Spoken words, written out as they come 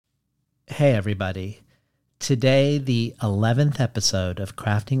Hey everybody. Today, the 11th episode of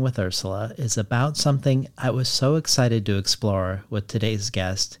Crafting with Ursula is about something I was so excited to explore with today's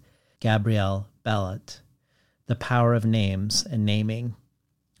guest, Gabrielle Bellot, the power of names and naming.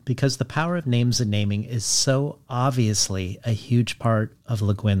 Because the power of names and naming is so obviously a huge part of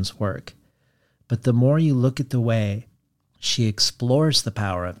Le Guin's work. But the more you look at the way she explores the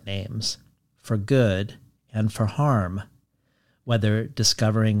power of names, for good and for harm, whether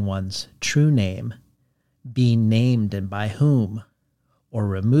discovering one's true name, being named and by whom, or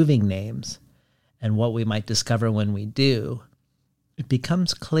removing names, and what we might discover when we do, it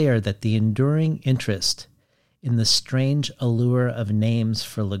becomes clear that the enduring interest in the strange allure of names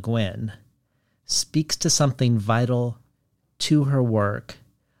for Le Guin speaks to something vital to her work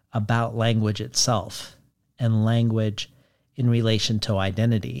about language itself and language in relation to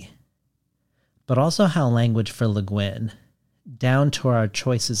identity, but also how language for Le Guin, down to our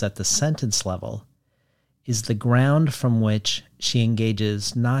choices at the sentence level, is the ground from which she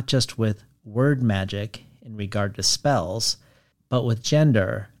engages not just with word magic in regard to spells, but with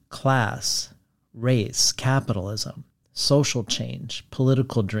gender, class, race, capitalism, social change,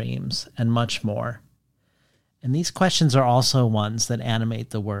 political dreams, and much more. And these questions are also ones that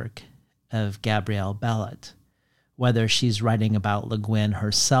animate the work of Gabrielle Bellot, whether she's writing about Le Guin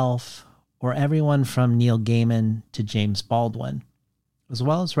herself or everyone from Neil Gaiman to James Baldwin, as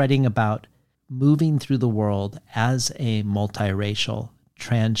well as writing about moving through the world as a multiracial,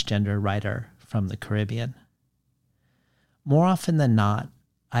 transgender writer from the Caribbean. More often than not,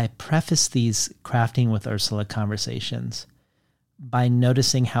 I preface these Crafting with Ursula conversations by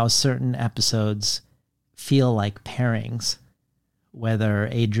noticing how certain episodes feel like pairings, whether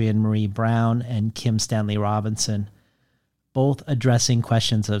Adrienne Marie Brown and Kim Stanley Robinson both addressing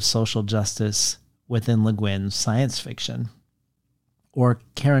questions of social justice within Le Guin's science fiction, or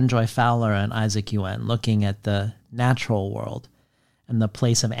Karen Joy Fowler and Isaac Yuen looking at the natural world and the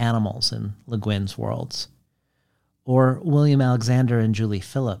place of animals in Le Guin's worlds, or William Alexander and Julie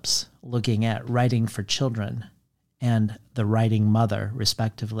Phillips looking at writing for children and the writing mother,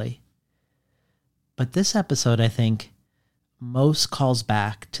 respectively. But this episode, I think, most calls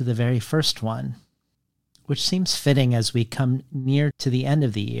back to the very first one, which seems fitting as we come near to the end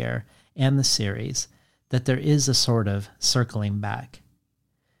of the year and the series, that there is a sort of circling back.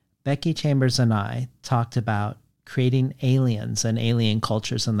 Becky Chambers and I talked about creating aliens and alien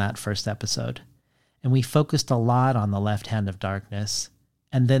cultures in that first episode, and we focused a lot on the left hand of darkness,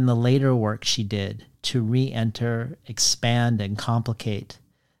 and then the later work she did to re-enter, expand, and complicate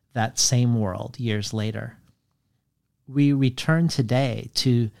that same world years later. We return today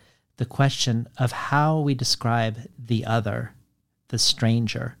to the question of how we describe the other, the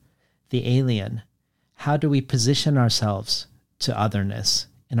stranger, the alien. How do we position ourselves to otherness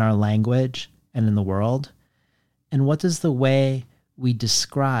in our language and in the world? And what does the way we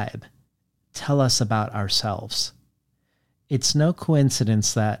describe tell us about ourselves? It's no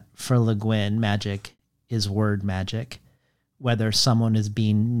coincidence that for Le Guin, magic is word magic, whether someone is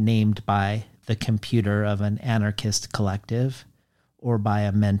being named by the computer of an anarchist collective, or by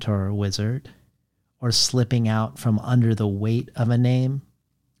a mentor or wizard, or slipping out from under the weight of a name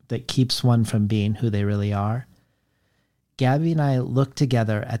that keeps one from being who they really are. Gabby and I look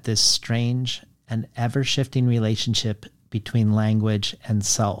together at this strange and ever-shifting relationship between language and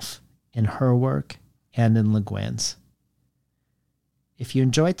self in her work and in Le Guin's. If you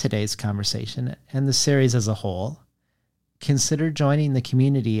enjoyed today's conversation and the series as a whole, consider joining the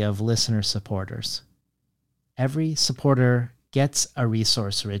community of listener supporters. Every supporter gets a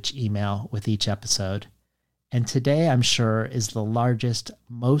resource-rich email with each episode, and today I'm sure is the largest,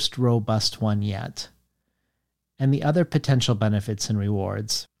 most robust one yet. And the other potential benefits and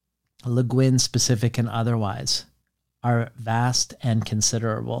rewards, Le Guin specific and otherwise, are vast and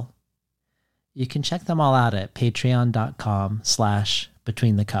considerable. You can check them all out at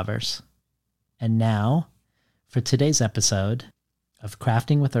patreon.com/betweenthecovers. And now, for today's episode of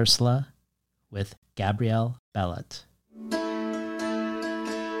Crafting with Ursula with Gabrielle Bellot.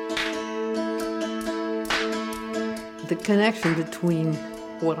 The connection between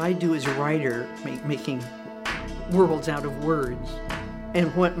what I do as a writer, making worlds out of words,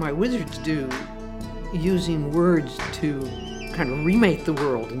 and what my wizards do, using words to kind of remake the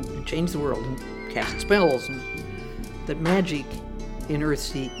world and change the world and cast spells. And that magic in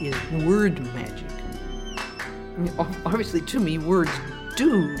Earthsea is word magic. I mean, obviously, to me, words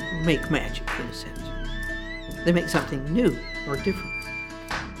do make magic in a sense. They make something new or different.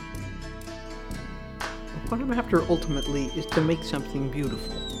 What I'm after ultimately is to make something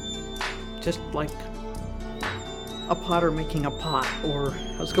beautiful. Just like a potter making a pot, or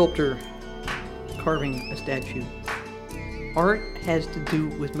a sculptor carving a statue. Art has to do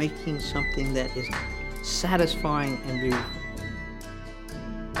with making something that is satisfying and beautiful.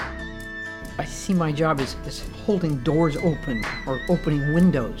 I see my job as holding doors open or opening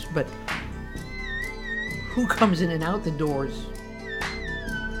windows, but who comes in and out the doors?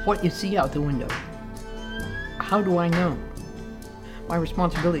 What you see out the window? How do I know? My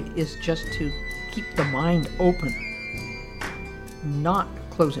responsibility is just to keep the mind open, not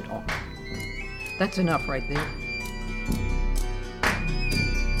close it off. That's enough right there.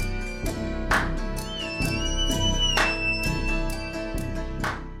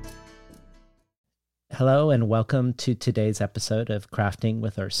 Hello and welcome to today's episode of Crafting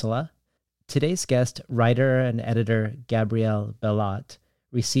with Ursula. Today's guest, writer and editor Gabrielle Bellot,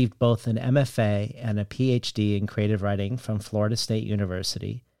 received both an MFA and a PhD in creative writing from Florida State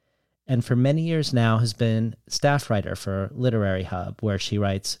University, and for many years now has been staff writer for Literary Hub, where she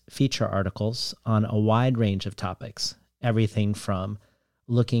writes feature articles on a wide range of topics, everything from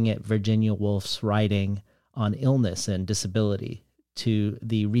looking at Virginia Woolf's writing on illness and disability to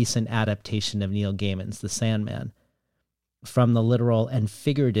the recent adaptation of Neil Gaiman's The Sandman, from the literal and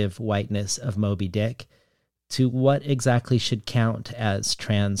figurative whiteness of Moby Dick to what exactly should count as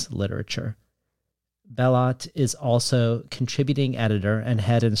trans literature. Bellot is also contributing editor and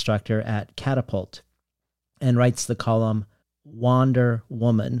head instructor at Catapult and writes the column Wander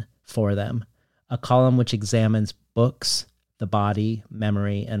Woman for them, a column which examines books, the body,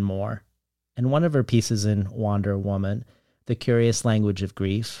 memory, and more. And one of her pieces in Wander Woman, The Curious Language of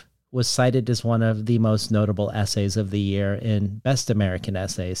Grief, was cited as one of the most notable essays of the year in Best American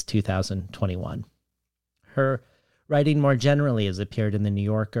Essays 2021. Her writing more generally has appeared in The New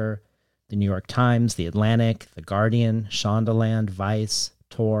Yorker, The New York Times, The Atlantic, The Guardian, Shondaland, Vice,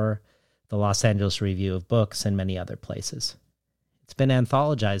 Tor, the Los Angeles Review of Books, and many other places. It's been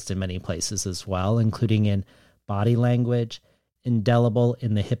anthologized in many places as well, including in Body Language, Indelible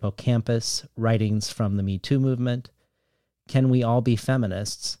in the Hippocampus, Writings from the Me Too Movement, Can We All Be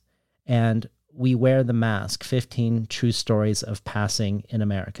Feminists, and We Wear the Mask, 15 True Stories of Passing in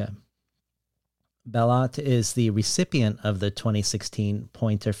America. Bellot is the recipient of the 2016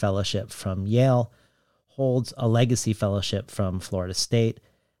 Poynter Fellowship from Yale, holds a Legacy Fellowship from Florida State,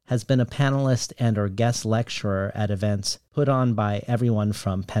 has been a panelist and or guest lecturer at events put on by everyone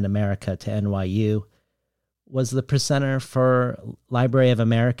from PEN America to NYU, was the presenter for Library of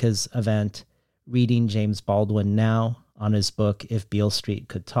America's event Reading James Baldwin Now on his book If Beale Street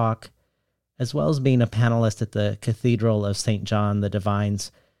Could Talk, as well as being a panelist at the Cathedral of St. John the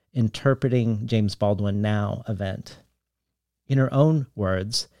Divine's Interpreting James Baldwin Now event. In her own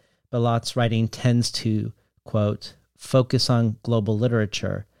words, Bellot's writing tends to, quote, focus on global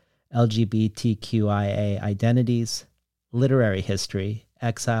literature, LGBTQIA identities, literary history,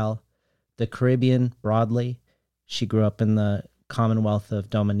 exile, the Caribbean broadly. She grew up in the Commonwealth of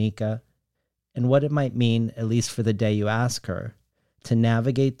Dominica, and what it might mean, at least for the day you ask her, to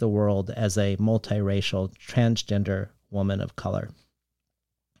navigate the world as a multiracial, transgender woman of color.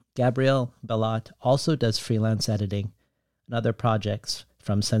 Gabrielle Bellot also does freelance editing and other projects,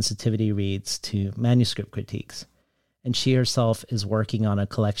 from Sensitivity Reads to manuscript critiques, and she herself is working on a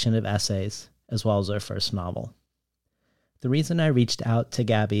collection of essays as well as her first novel. The reason I reached out to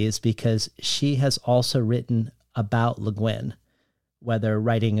Gabby is because she has also written about Le Guin, whether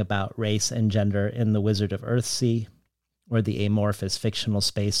writing about race and gender in The Wizard of Earthsea, or the amorphous fictional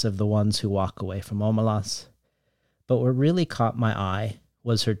space of The Ones Who Walk Away from Omelas. But what really caught my eye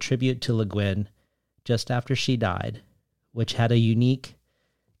was her tribute to Le Guin just after she died, which had a unique,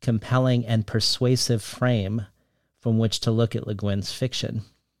 compelling, and persuasive frame from which to look at Le Guin's fiction,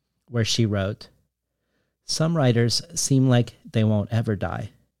 where she wrote, "Some writers seem like they won't ever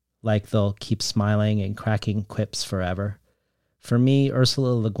die, like they'll keep smiling and cracking quips forever. For me,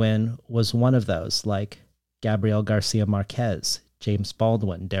 Ursula Le Guin was one of those, like Gabriel Garcia Marquez, James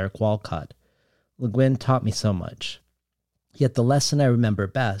Baldwin, Derek Walcott. Le Guin taught me so much. Yet the lesson I remember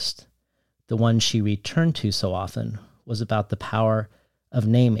best, the one she returned to so often, was about the power of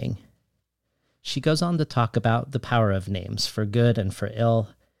naming." She goes on to talk about the power of names, for good and for ill,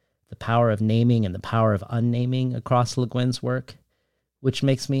 the power of naming and the power of unnaming across Le Guin's work, which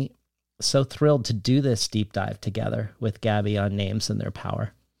makes me so thrilled to do this deep dive together with Gabby on names and their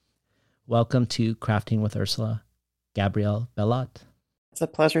power. Welcome to Crafting with Ursula, Gabrielle Bellot. It's a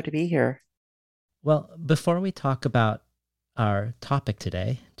pleasure to be here. Well, before we talk about our topic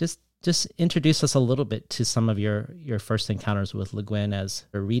today, just introduce us a little bit to some of your first encounters with Le Guin as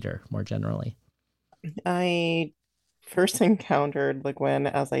a reader, more generally. I first encountered Le Guin,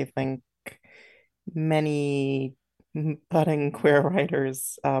 as I think many budding queer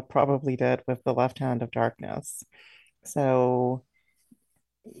writers probably did with The Left Hand of Darkness. So,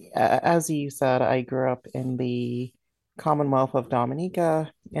 as you said, I grew up in the Commonwealth of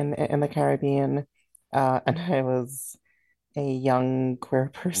Dominica in the Caribbean, and I was a young queer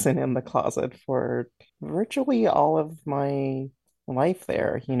person in the closet for virtually all of my life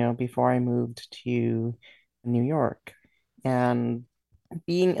there, before I moved to New York. And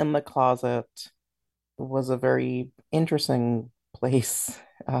being in the closet was a very interesting place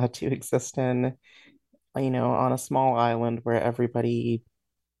to exist in, on a small island where everybody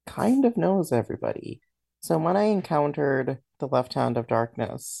kind of knows everybody. So when I encountered The Left Hand of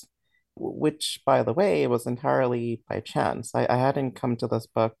Darkness, which, by the way, was entirely by chance, I hadn't come to this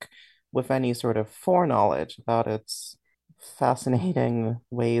book with any sort of foreknowledge about its fascinating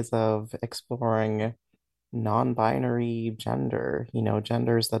ways of exploring non-binary gender,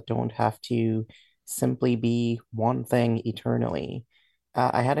 genders that don't have to simply be one thing eternally.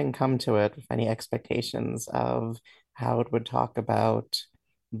 I hadn't come to it with any expectations of how it would talk about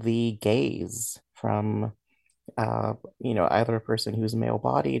the gaze from either a person who's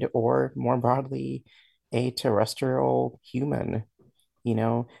male-bodied or more broadly a terrestrial human.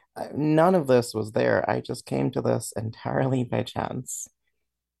 None of this was there. I just came to this entirely by chance.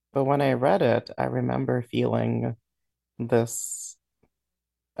 But when I read it, I remember feeling this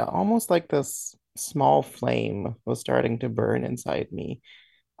almost like this small flame was starting to burn inside me.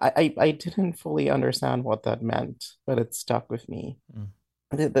 I didn't fully understand what that meant, but it stuck with me. Mm.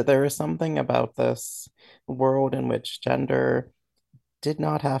 There is something about this world in which gender did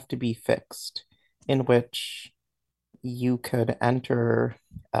not have to be fixed, in which you could enter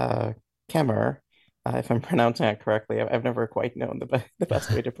Kemer, if I'm pronouncing it correctly. I've never quite known the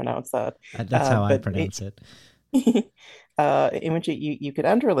best way to pronounce that. That's how I But pronounce it. in which you could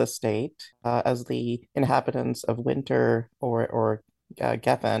enter the state as the inhabitants of Winter or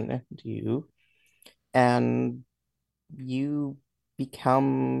Geffen do, and you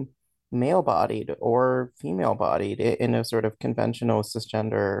become male-bodied or female-bodied in a sort of conventional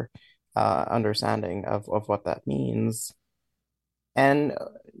cisgender understanding of what that means. And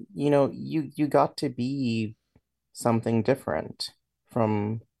you got to be something different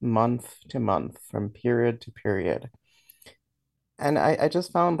from month to month, from period to period. And I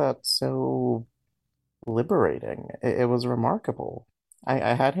just found that so liberating. It was remarkable.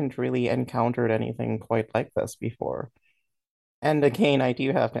 I hadn't really encountered anything quite like this before. And again, I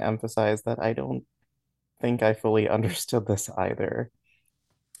do have to emphasize that I don't think I fully understood this either.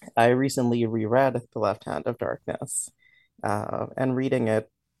 I recently reread The Left Hand of Darkness, and reading it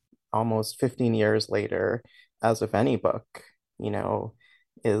almost 15 years later, as with any book,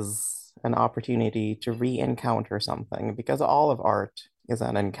 is an opportunity to re-encounter something because all of art is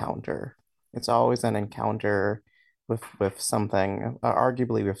an encounter. It's always an encounter with something,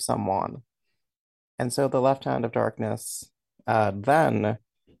 arguably with someone. And so The Left Hand of Darkness then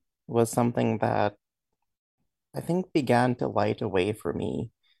was something that I think began to light a way for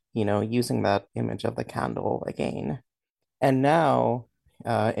me, using that image of the candle again. And now,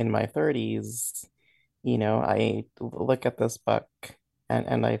 in my 30s, I look at this book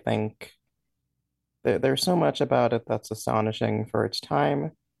and I think there's so much about it that's astonishing for its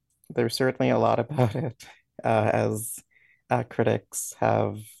time. There's certainly a lot about it, as critics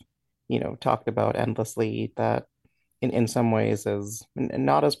have, talked about endlessly, that in some ways is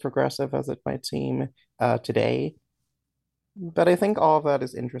not as progressive as it might seem today. But I think all of that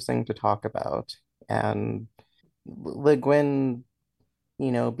is interesting to talk about. And Le Guin,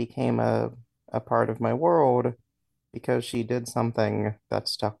 became a part of my world because she did something that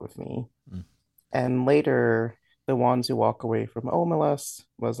stuck with me. Mm. And later, The Ones Who Walk Away from Omelas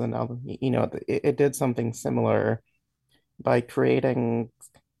was another, it did something similar by creating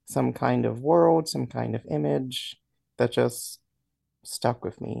some kind of world, some kind of image that just stuck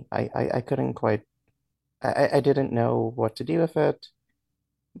with me. I couldn't quite, I didn't know what to do with it,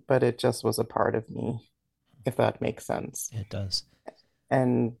 but it just was a part of me, if that makes sense. It does.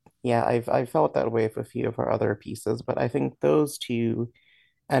 And yeah, I've felt that way with a few of her other pieces, but I think those two,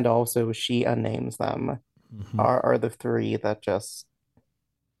 and also She Unnames Them, Mm-hmm. are the three that just,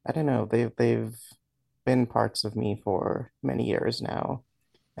 I don't know, they've been parts of me for many years now,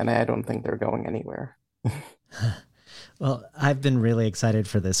 and I don't think they're going anywhere. Well, I've been really excited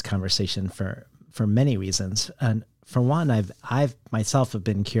for this conversation for many reasons. And for one, I've myself have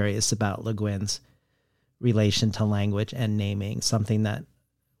been curious about Le Guin's relation to language and naming, something that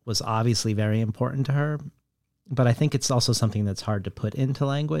was obviously very important to her. But I think it's also something that's hard to put into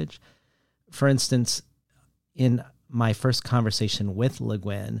language. For instance, in my first conversation with Le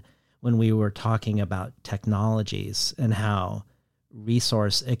Guin, when we were talking about technologies and how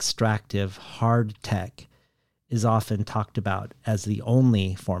resource extractive hard tech is often talked about as the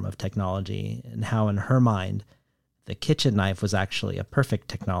only form of technology, and how in her mind, the kitchen knife was actually a perfect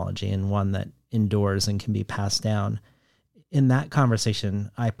technology and one that endures and can be passed down. In that conversation,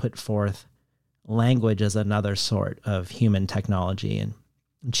 I put forth language as another sort of human technology. And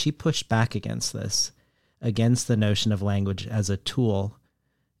she pushed back against this, against the notion of language as a tool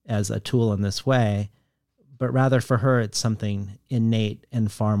in this way. But rather for her, it's something innate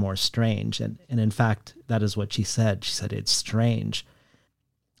and far more strange. And in fact, that is what she said. She said, it's strange.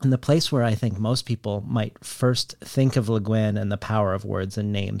 And the place where I think most people might first think of Le Guin and the power of words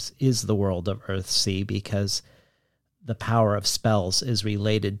and names is the world of Earthsea, because the power of spells is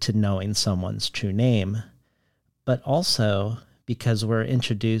related to knowing someone's true name, but also because we're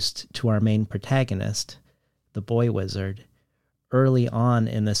introduced to our main protagonist, the boy wizard, early on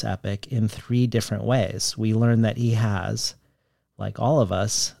in this epic in 3 different ways. We learn that he has, like all of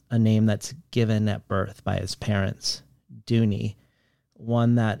us, a name that's given at birth by his parents, Dooney,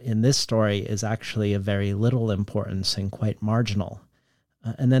 one that in this story is actually of very little importance and quite marginal.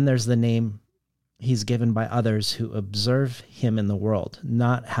 And then there's the name he's given by others who observe him in the world,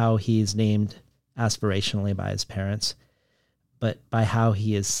 not how he's named aspirationally by his parents, but by how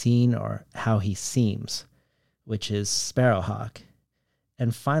he is seen or how he seems, which is Sparrowhawk.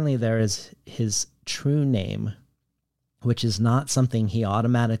 And finally, there is his true name, which is not something he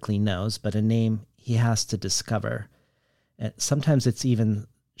automatically knows, but a name he has to discover. And sometimes it's even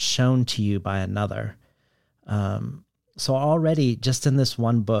shown to you by another. So already, just in this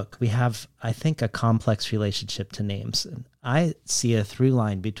one book, we have, I think, a complex relationship to names. And I see a through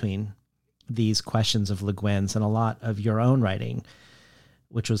line between these questions of Le Guin's and a lot of your own writing,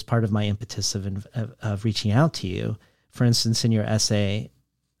 which was part of my impetus of reaching out to you. For instance, in your essay,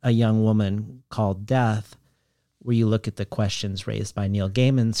 A Young Woman Called Death, where you look at the questions raised by Neil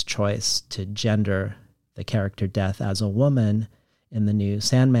Gaiman's choice to gender the character Death as a woman in the new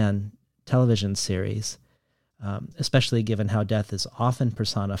Sandman television series, especially given how Death is often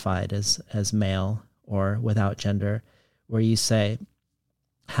personified as male or without gender, where you say,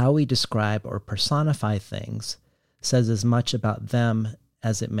 how we describe or personify things says as much about them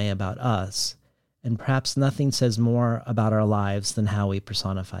as it may about us, and perhaps nothing says more about our lives than how we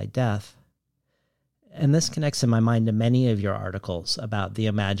personify death. And this connects in my mind to many of your articles about the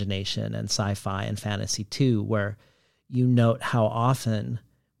imagination and sci-fi and fantasy too, where you note how often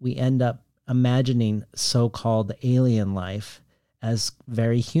we end up imagining so-called alien life as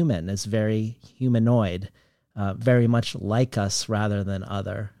very human, as very humanoid, very much like us rather than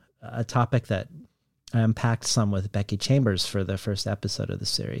other, a topic that I unpacked some with Becky Chambers for the first episode of the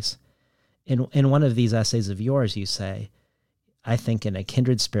series. In one of these essays of yours, you say, I think in a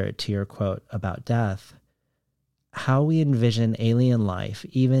kindred spirit to your quote about death, how we envision alien life,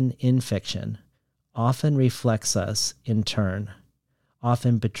 even in fiction, often reflects us in turn,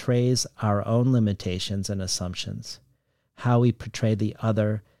 often betrays our own limitations and assumptions. How we portray the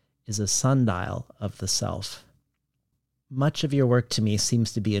other is a sundial of the self. Much of your work to me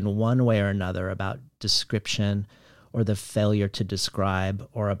seems to be in one way or another about description or the failure to describe,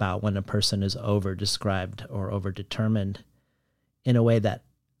 or about when a person is over-described or over-determined, in a way that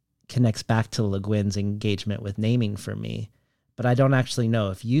connects back to Le Guin's engagement with naming for me. But I don't actually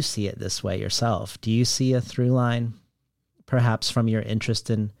know if you see it this way yourself. Do you see a through line, perhaps from your interest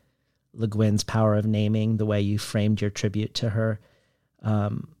in Le Guin's power of naming, the way you framed your tribute to her,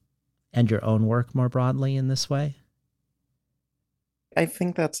 and your own work more broadly in this way? I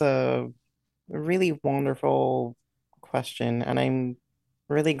think that's a really wonderful question, and I'm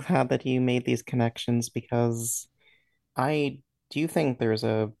really glad that you made these connections because I do think there's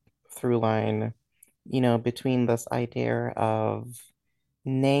a through line, between this idea of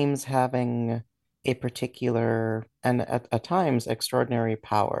names having a particular and at times extraordinary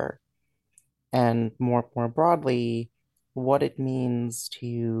power, and more broadly, what it means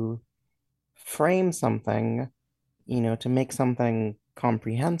to frame something, to make something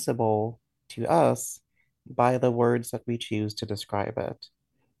comprehensible to us by the words that we choose to describe it.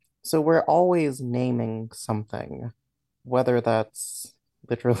 So we're always naming something, whether that's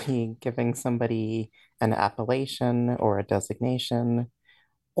literally giving somebody an appellation or a designation,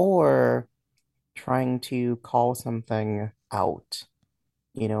 or trying to call something out.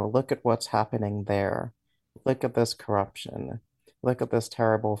 Look at what's happening there. Look at this corruption. Look at this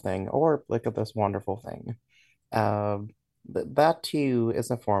terrible thing, or look at this wonderful thing. That too is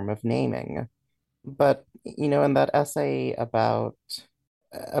a form of naming. But, in that essay about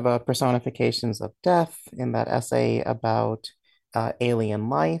personifications of death, in that essay about alien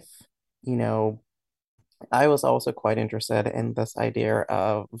life, you know, I was also quite interested in this idea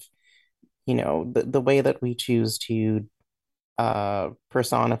of, the way that we choose to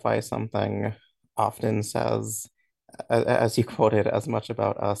personify something often says, as you quoted, as much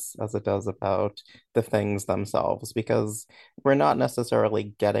about us as it does about the things themselves, because we're not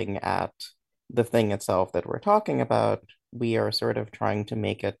necessarily getting at the thing itself that we're talking about. We are sort of trying to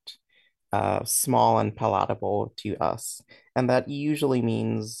make it small and palatable to us. And that usually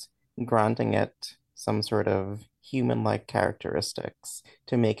means granting it some sort of human-like characteristics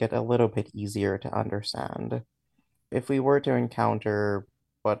to make it a little bit easier to understand. If we were to encounter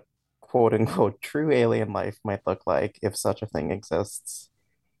what quote unquote true alien life might look like, if such a thing exists,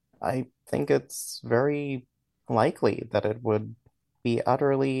 I think it's very likely that it would be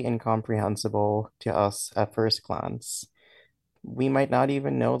utterly incomprehensible to us at first glance. We might not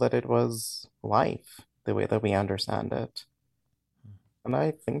even know that it was life the way that we understand it. And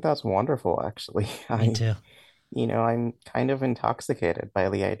I think that's wonderful, actually. Me too. I'm kind of intoxicated by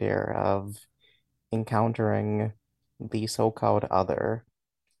the idea of encountering the so-called other,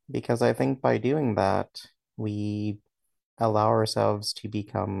 because I think by doing that, we allow ourselves to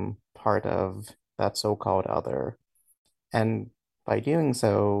become part of that so-called other. And by doing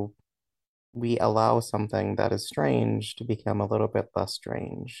so, we allow something that is strange to become a little bit less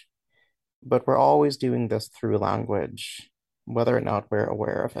strange. But we're always doing this through language, whether or not we're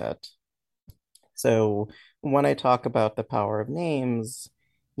aware of it. So when I talk about the power of names,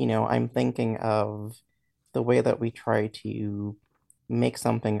 I'm thinking of the way that we try to make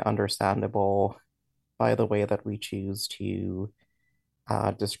something understandable by the way that we choose to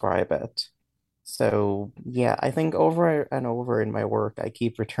describe it. So, yeah, I think over and over in my work, I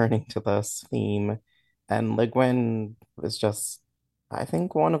keep returning to this theme. And Le Guin is just, I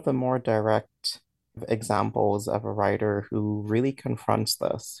think, one of the more direct examples of a writer who really confronts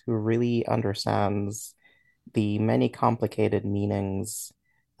this, who really understands the many complicated meanings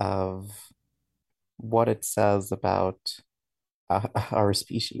of what it says about our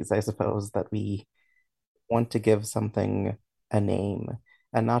species, I suppose, that we want to give something a name,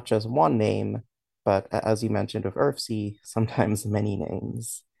 and not just one name, but as you mentioned with Earthsea, sometimes many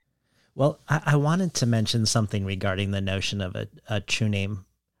names. Well, I wanted to mention something regarding the notion of a true name,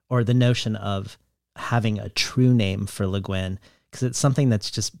 or the notion of having a true name for Le Guin, because it's something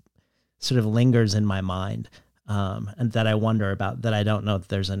that's just sort of lingers in my mind, and that I wonder about, that I don't know that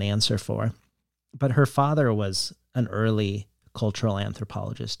there's an answer for. But her father was an early cultural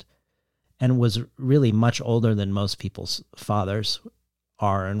anthropologist and was really much older than most people's fathers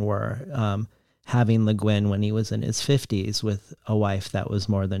are and were, having Le Guin when he was in his 50s with a wife that was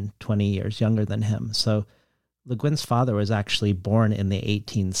more than 20 years younger than him. So Le Guin's father was actually born in the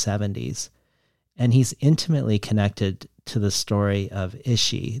 1870s, and he's intimately connected to the story of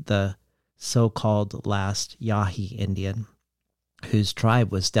Ishi, the so-called last Yahi Indian, whose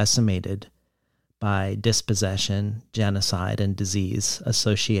tribe was decimated by dispossession, genocide, and disease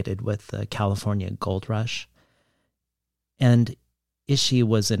associated with the California gold rush. And Ishi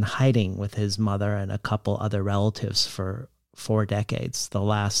was in hiding with his mother and a couple other relatives for 4 decades, the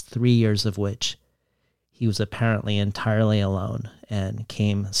last 3 years of which he was apparently entirely alone, and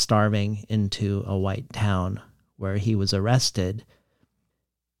came starving into a white town where he was arrested.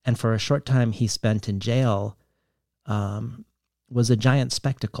 And for a short time he spent in jail, was a giant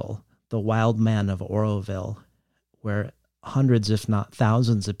spectacle, the Wild Man of Oroville, where hundreds, if not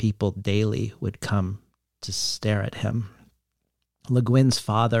thousands, of people daily would come to stare at him. Le Guin's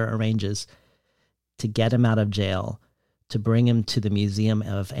father arranges to get him out of jail, to bring him to the Museum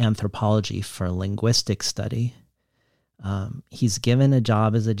of Anthropology for linguistic study. He's given a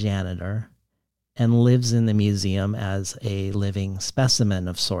job as a janitor and lives in the museum as a living specimen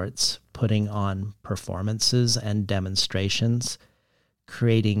of sorts, putting on performances and demonstrations,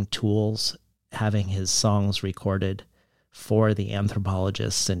 creating tools, having his songs recorded for the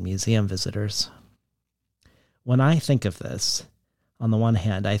anthropologists and museum visitors. When I think of this, on the one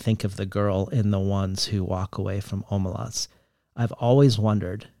hand, I think of the girl in The Ones Who Walk Away from Omelas. I've always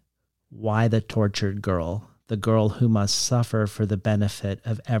wondered why the tortured girl, the girl who must suffer for the benefit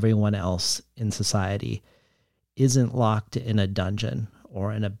of everyone else in society, isn't locked in a dungeon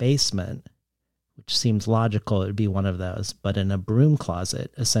or in a basement, which seems logical it would be one of those, but in a broom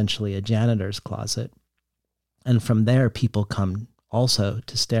closet, essentially a janitor's closet. And from there, people come also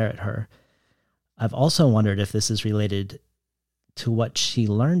to stare at her. I've also wondered if this is related to what she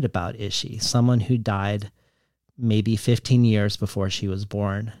learned about Ishi, someone who died maybe 15 years before she was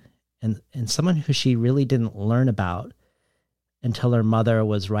born, and someone who she really didn't learn about until her mother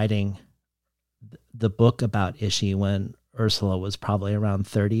was writing the book about Ishi when Ursula was probably around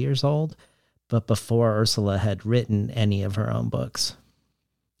 30 years old, but before Ursula had written any of her own books.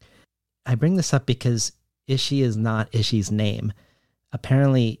 I bring this up because Ishi is not Ishi's name.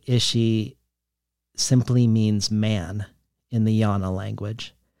 Apparently, Ishi simply means man in the Yana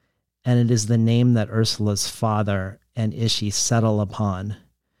language, and it is the name that Ursula's father and Ishi settle upon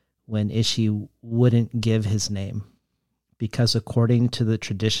when Ishi wouldn't give his name, because according to the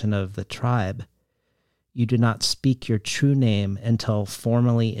tradition of the tribe, you do not speak your true name until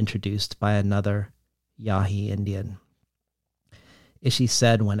formally introduced by another Yahi Indian. Ishi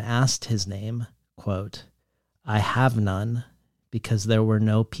said when asked his name, quote, "I have none because there were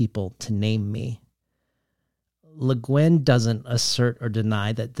no people to name me." Le Guin doesn't assert or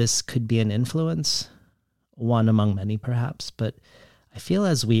deny that this could be an influence, one among many perhaps, but I feel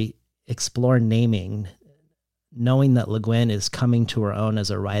as we explore naming, knowing that Le Guin is coming to her own as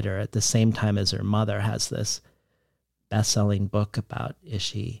a writer at the same time as her mother has this best-selling book about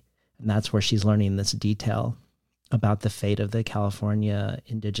Ishi, and that's where she's learning this detail about the fate of the California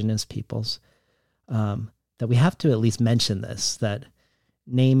indigenous peoples, that we have to at least mention this, that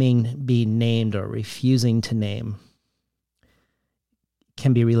naming, being named, or refusing to name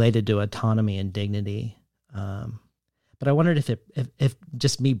can be related to autonomy and dignity. But I wondered if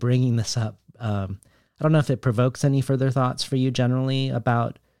just me bringing this up, I don't know if it provokes any further thoughts for you generally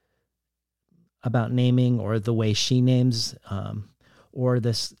about naming or the way she names, or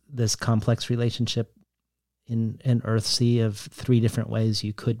this complex relationship in Earthsea of three different ways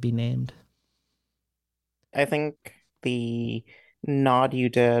you could be named. I think the nod you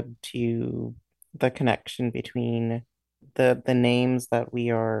did to the connection between the names that we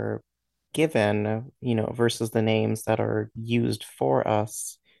are given, versus the names that are used for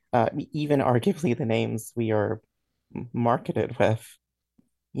us, even arguably the names we are marketed with,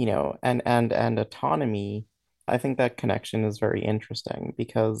 and autonomy. I think that connection is very interesting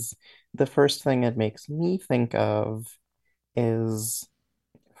because the first thing it makes me think of is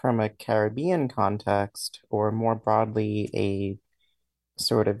from a Caribbean context, or more broadly, a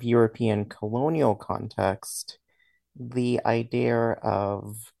sort of European colonial context, the idea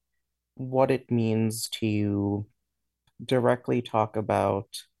of what it means to directly talk about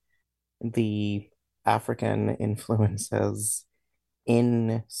the African influences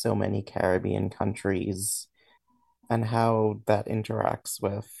in so many Caribbean countries and how that interacts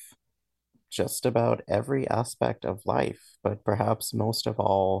with just about every aspect of life, but perhaps most of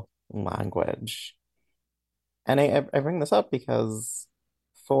all, language. And I bring this up because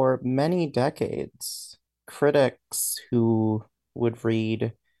for many decades, critics who would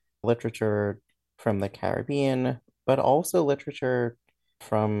read literature from the Caribbean, but also literature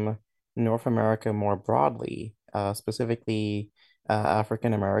from North America more broadly, specifically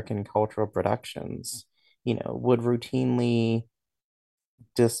African American cultural productions, would routinely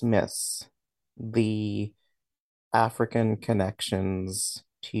dismiss the African connections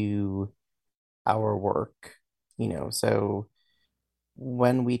to our work. So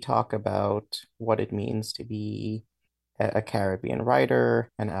when we talk about what it means to be a Caribbean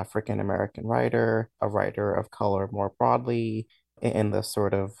writer, an African American writer, a writer of color more broadly in this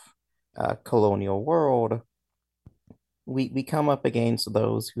sort of colonial world, we come up against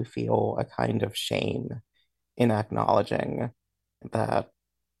those who feel a kind of shame in acknowledging that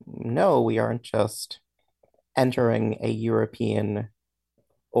no, we aren't just entering a European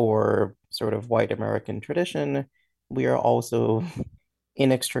or sort of white American tradition. We are also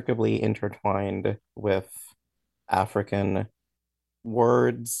inextricably intertwined with African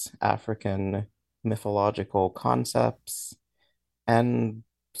words, African mythological concepts, and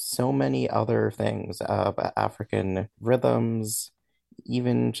so many other things, African rhythms,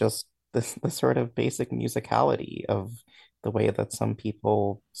 even just the sort of basic musicality of the way that some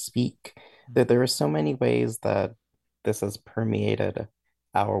people speak. That there are so many ways that this has permeated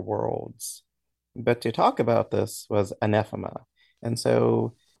our worlds. But to talk about this was anathema. And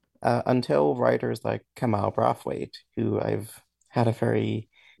so until writers like Kamal Brathwaite, who I've had a very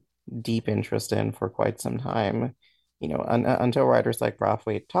deep interest in for quite some time, until writers like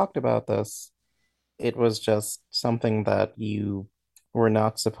Brathwaite talked about this, it was just something that you were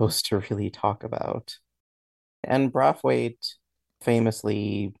not supposed to really talk about. And Brathwaite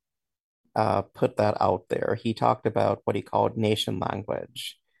famously put that out there. He talked about what he called nation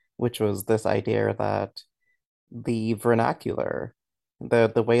language, which was this idea that the vernacular,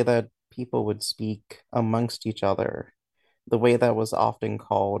 the way that people would speak amongst each other, the way that was often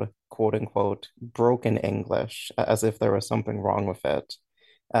called quote unquote broken English, as if there was something wrong with it,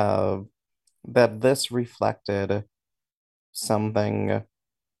 uh, that this reflected something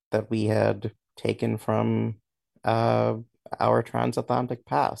that we had taken from uh, our transatlantic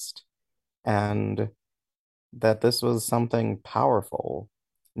past, and that this was something powerful,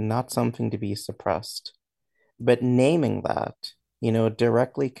 not something to be suppressed. But naming that,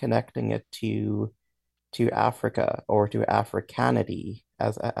 directly connecting it to Africa or to Africanity,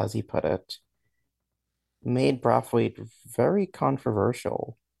 as he put it, made Brathwaite very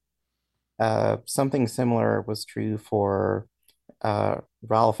controversial. Something similar was true for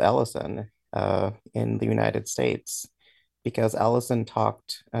Ralph Ellison in the United States, because Ellison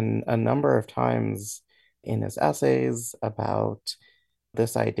talked a number of times in his essays about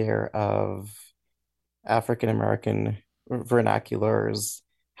this idea of African American vernaculars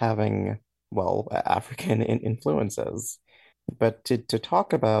having, well, African influences. But to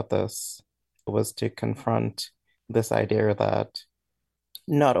talk about this was to confront this idea that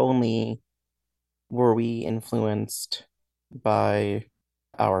not only were we influenced by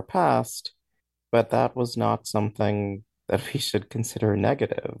our past, but that was not something that we should consider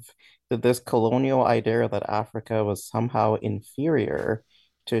negative. That this colonial idea that Africa was somehow inferior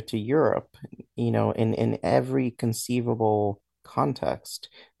to Europe, in every conceivable context,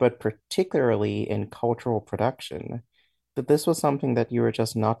 but particularly in cultural production, that this was something that you were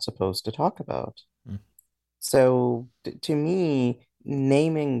just not supposed to talk about. Mm. So to me,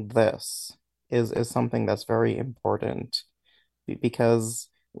 naming this is something that's very important, because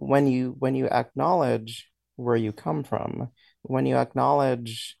when you acknowledge where you come from, when you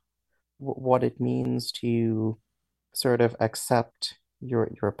acknowledge what it means to sort of accept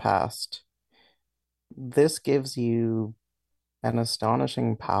your past, this gives you an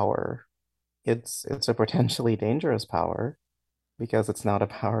astonishing power. It's a potentially dangerous power, because it's not a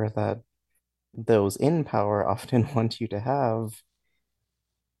power that those in power often want you to have.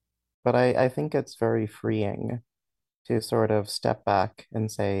 But I think it's very freeing to sort of step back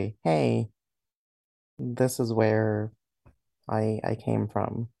and say, hey, this is where I came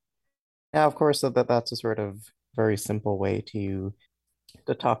from. Now, of course, that's a sort of very simple way to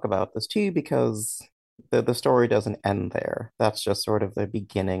talk about this too, because the story doesn't end there. That's just sort of the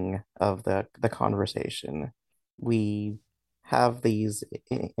beginning of the conversation. We have these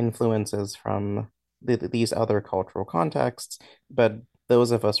influences from these other cultural contexts, but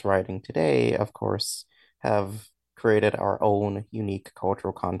those of us writing today, of course, have created our own unique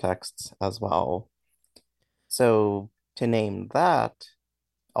cultural contexts as well. So to name that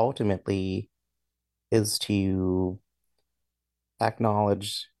ultimately is to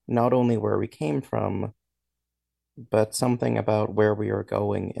acknowledge not only where we came from, but something about where we are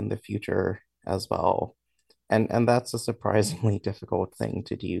going in the future as well. And that's a surprisingly difficult thing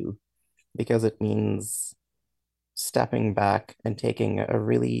to do, because it means stepping back and taking a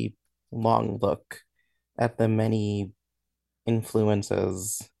really long look at the many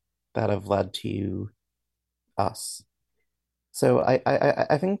influences that have led to us. So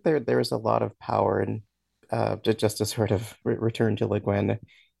I think there's a lot of power in, just to sort of return to Le Guin,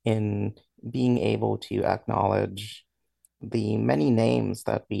 in being able to acknowledge the many names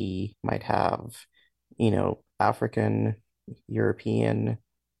that we might have, African, European,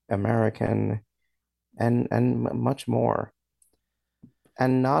 American, and much more,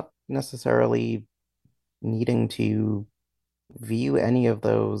 and not necessarily needing to view any of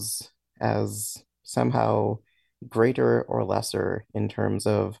those as somehow greater or lesser in terms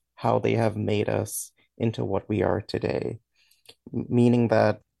of how they have made us into what we are today. Meaning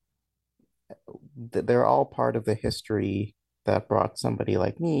that they're all part of the history that brought somebody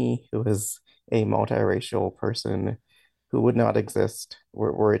like me, who is a multiracial person, who would not exist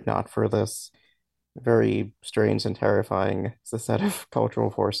were it not for this very strange and terrifying set of cultural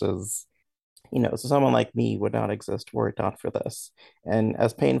forces. So someone like me would not exist were it not for this. And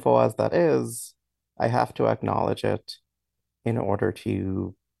as painful as that is, I have to acknowledge it in order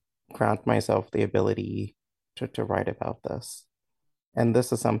to grant myself the ability to write about this. And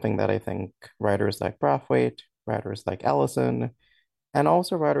this is something that I think writers like Brathwaite, writers like Ellison, and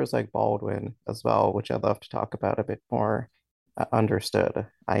also writers like Baldwin as well, which I'd love to talk about a bit more, understood.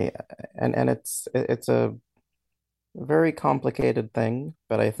 And it's a very complicated thing,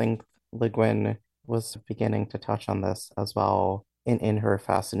 but I think Le Guin was beginning to touch on this as well in her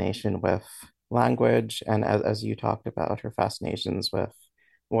fascination with language, and as you talked about, her fascinations with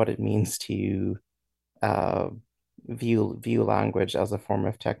what it means to uh, view language as a form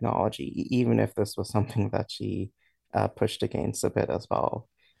of technology, even if this was something that she pushed against a bit as well.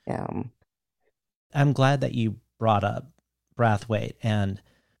 I'm glad that you brought up Brathwaite and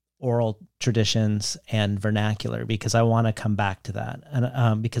oral traditions and vernacular, because I want to come back to that.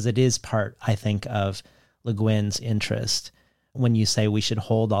 And because it is part, I think, of Le Guin's interest when you say we should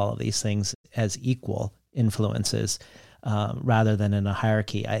hold all of these things as equal. influences rather than in a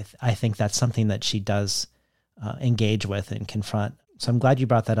hierarchy. I think that's something that she does engage with and confront. So I'm glad you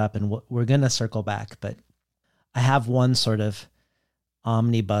brought that up, and we're going to circle back. But I have one sort of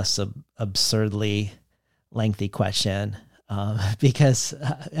omnibus, absurdly lengthy question because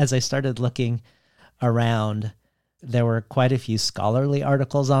as I started looking around, there were quite a few scholarly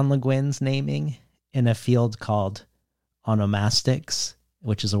articles on Le Guin's naming in a field called onomastics,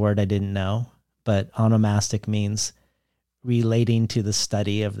 which is a word I didn't know, but onomastic means relating to the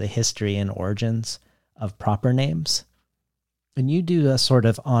study of the history and origins of proper names. And you do a sort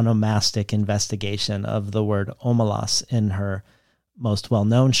of onomastic investigation of the word omelas in her most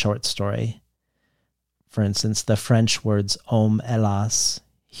well-known short story. For instance, the French words homme hélas,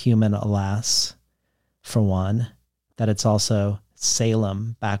 human alas, for one, that it's also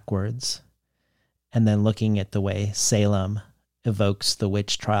Salem backwards, and then looking at the way Salem evokes the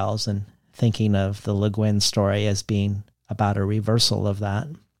witch trials and thinking of the Le Guin story as being about a reversal of that.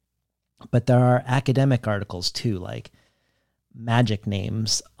 But there are academic articles too, like Magic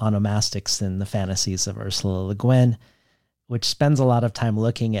Names, Onomastics in the Fantasies of Ursula Le Guin, which spends a lot of time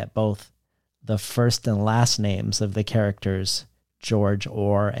looking at both the first and last names of the characters George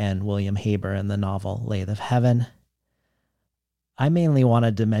Orr and William Haber in the novel Lathe of Heaven. I mainly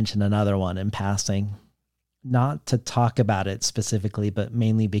wanted to mention another one in passing, not to talk about it specifically, but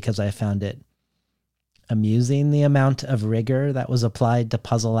mainly because I found it amusing, the amount of rigor that was applied to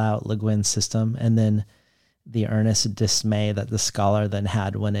puzzle out Le Guin's system, and then the earnest dismay that the scholar then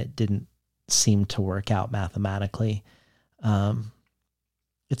had when it didn't seem to work out mathematically.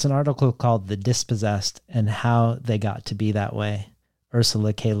 It's an article called The Dispossessed and How They Got to Be That Way,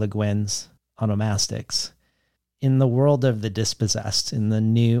 Ursula K. Le Guin's Onomastics. In the world of the dispossessed, in the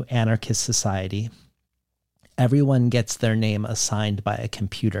new anarchist society, everyone gets their name assigned by a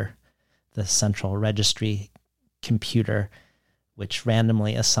computer, the central registry computer, which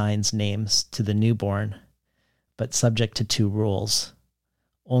randomly assigns names to the newborn, but subject to two rules.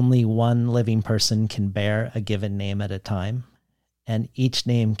 Only one living person can bear a given name at a time, and each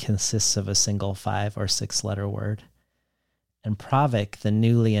name consists of a single 5 or 6 letter word. And Pravik, the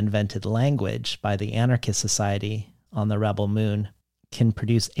newly invented language by the anarchist society on the rebel moon, can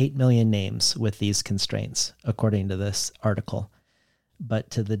produce 8 million names with these constraints, according to this article.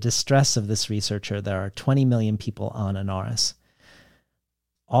 But to the distress of this researcher, there are 20 million people on Anaris.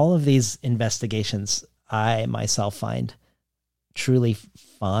 All of these investigations I myself find truly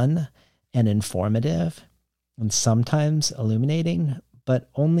fun and informative and sometimes illuminating, but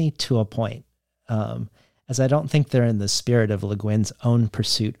only to a point, as I don't think they're in the spirit of Le Guin's own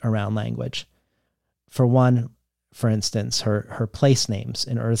pursuit around language. For one, for instance, her place names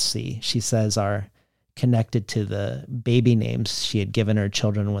in Earthsea, she says, are connected to the baby names she had given her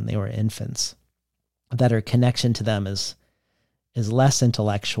children when they were infants, that her connection to them is less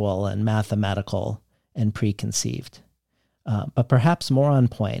intellectual and mathematical and preconceived. But perhaps more on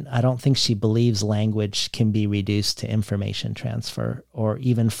point, I don't think she believes language can be reduced to information transfer or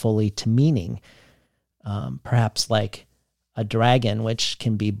even fully to meaning. Perhaps like a dragon, which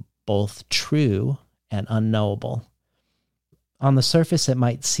can be both true and unknowable. On the surface, it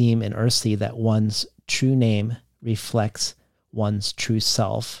might seem in Earthsea that one's true name reflects one's true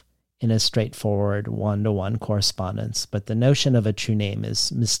self in a straightforward one-to-one correspondence, but the notion of a true name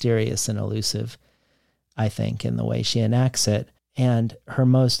is mysterious and elusive, I think, in the way she enacts it. And her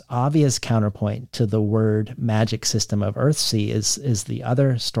most obvious counterpoint to the word magic system of Earthsea is the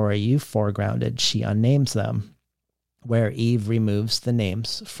other story you've foregrounded, She Unnames Them, where Eve removes the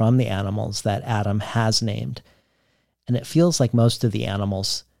names from the animals that Adam has named. And it feels like most of the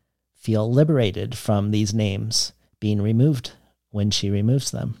animals feel liberated from these names being removed when she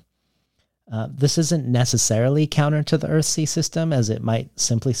removes them. This isn't necessarily counter to the Earthsea system, as it might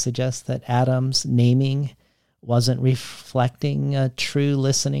simply suggest that Adam's naming wasn't reflecting a true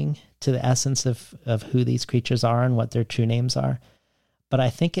listening to the essence of who these creatures are and what their true names are. But I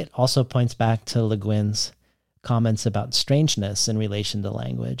think it also points back to Le Guin's comments about strangeness in relation to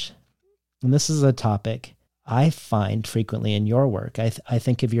language. And this is a topic I find frequently in your work. I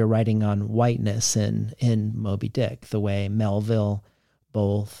think of your writing on whiteness in Moby Dick, the way Melville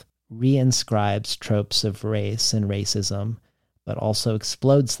both reinscribes tropes of race and racism, but also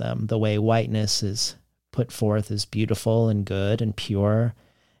explodes them, the way whiteness is put forth as beautiful and good and pure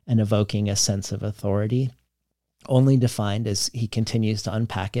and evoking a sense of authority, only to find, as he continues to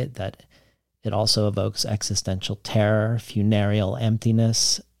unpack it, that it also evokes existential terror, funereal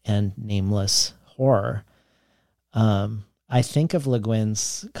emptiness, and nameless horror. I think of Le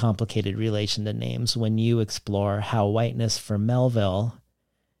Guin's complicated relation to names when you explore how whiteness for Melville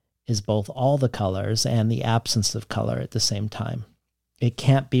is both all the colors and the absence of color at the same time. It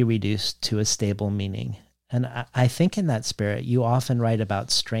can't be reduced to a stable meaning. And I think in that spirit, you often write about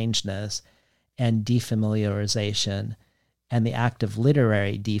strangeness and defamiliarization and the act of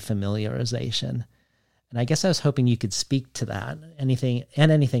literary defamiliarization. And I guess I was hoping you could speak to that,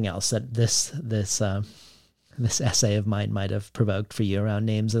 anything else that this essay of mine might have provoked for you around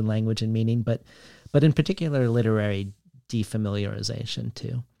names and language and meaning, but in particular literary defamiliarization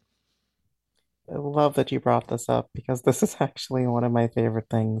too. I love that you brought this up because this is actually one of my favorite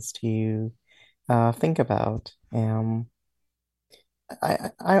things to think about. I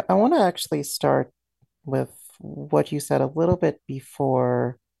want to actually start with what you said a little bit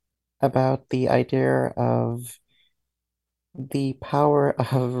before about the idea of the power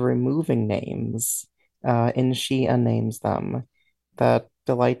of removing names in She Unnames Them, that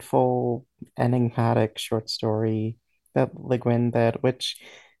delightful enigmatic short story that Le Guin did, which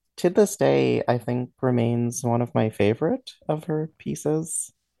to this day I think remains one of my favorite of her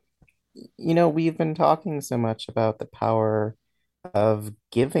pieces. We've been talking so much about the power of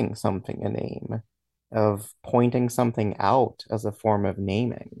giving something a name, of pointing something out as a form of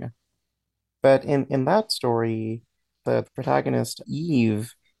naming. But in that story, the protagonist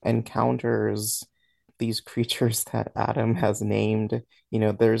Eve encounters these creatures that Adam has named.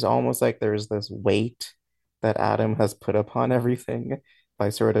 There's almost like there's this weight that Adam has put upon everything by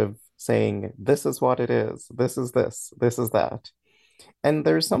sort of saying, this is what it is, this is that. And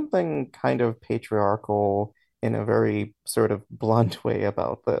there's something kind of patriarchal in a very sort of blunt way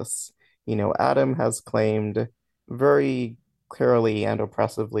about this. Adam has claimed very clearly and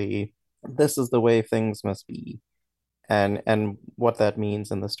oppressively, this is the way things must be. And what that means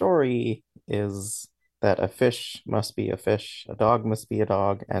in the story is that a fish must be a fish, a dog must be a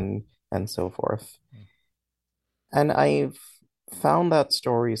dog, and so forth. And I've found that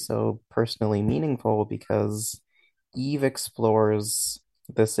story so personally meaningful because Eve explores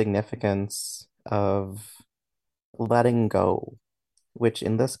the significance of letting go, which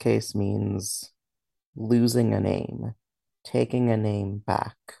in this case means losing a name, taking a name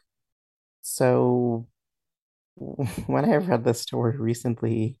back. So when I read this story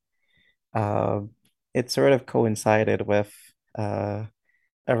recently, uh, it sort of coincided with a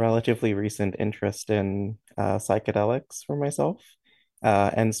relatively recent interest in psychedelics for myself,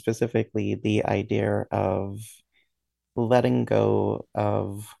 and specifically the idea of letting go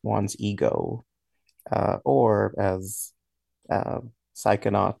of one's ego, or as uh,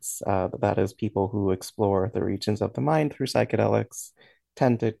 psychonauts, that is, people who explore the regions of the mind through psychedelics,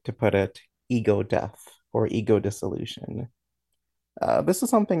 tended to put it ego death or ego dissolution. This is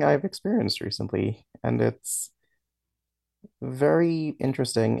something I've experienced recently, and it's very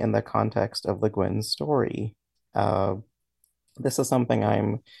interesting in the context of Le Guin's story. Uh, this is something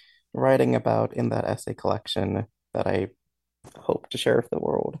I'm writing about in that essay collection that I hope to share with the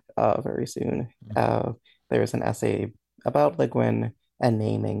world very soon. There's an essay about Le Guin and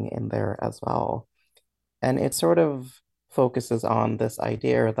naming in there as well. And it sort of focuses on this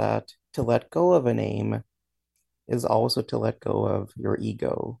idea that to let go of a name is also to let go of your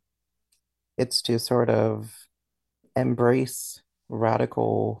ego. It's to sort of embrace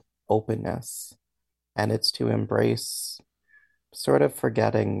radical openness, and it's to embrace sort of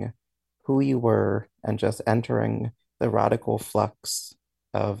forgetting who you were and just entering the radical flux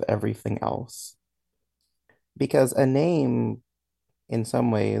of everything else. Because a name, in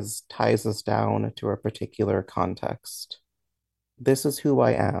some ways, ties us down to a particular context. This is who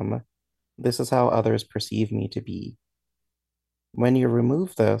I am. This is how others perceive me to be. When you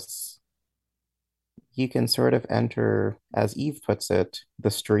remove this, you can sort of enter, as Eve puts it, the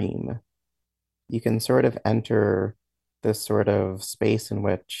stream. You can sort of enter this sort of space in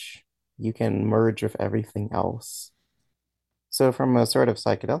which you can merge with everything else. So, from a sort of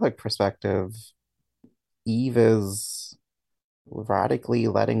psychedelic perspective, Eve is radically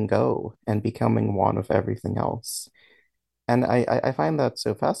letting go and becoming one with everything else. And I find that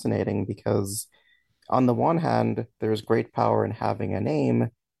so fascinating because, on the one hand, there's great power in having a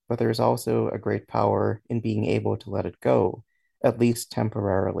name, but there's also a great power in being able to let it go, at least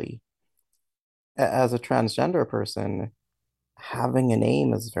temporarily. As a transgender person, having a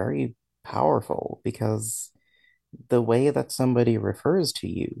name is very powerful because the way that somebody refers to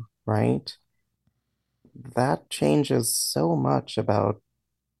you, right? That changes so much about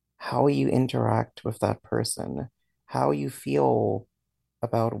how you interact with that person, how you feel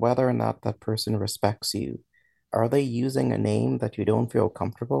about whether or not that person respects you. Are they using a name that you don't feel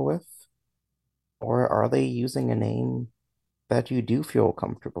comfortable with? Or are they using a name that you do feel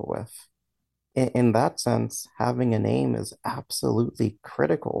comfortable with? In that sense, having a name is absolutely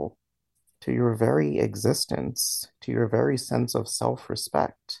critical to your very existence, to your very sense of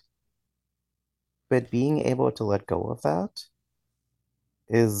self-respect. But being able to let go of that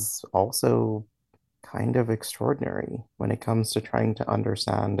is also kind of extraordinary when it comes to trying to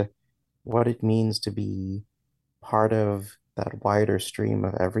understand what it means to be part of that wider stream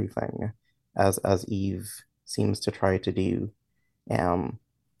of everything, as Eve seems to try to do. Um,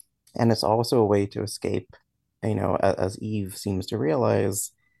 and it's also a way to escape, as Eve seems to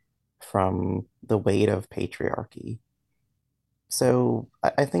realize, from the weight of patriarchy. So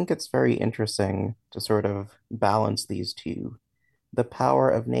I think it's very interesting to sort of balance these two, the power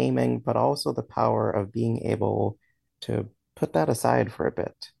of naming, but also the power of being able to put that aside for a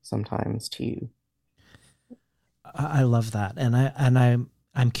bit sometimes too. I love that, and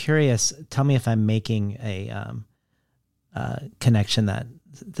I'm curious. Tell me if I'm making a connection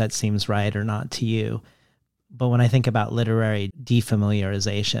that seems right or not to you. But when I think about literary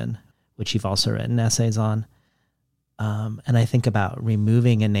defamiliarization, which you've also written essays on, and I think about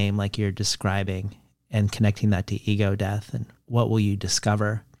removing a name like you're describing and connecting that to ego death, and what will you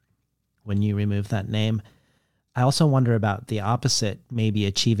discover when you remove that name? I also wonder about the opposite, maybe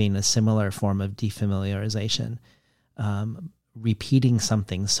achieving a similar form of defamiliarization, repeating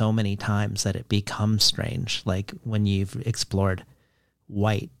something so many times that it becomes strange, like when you've explored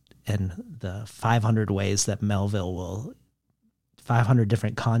white and the 500 ways that 500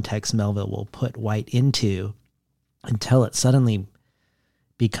 different contexts Melville will put white into until it suddenly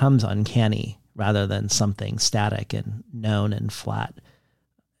becomes uncanny rather than something static and known and flat.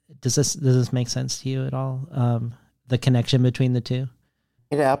 Does this make sense to you at all? The connection between the two?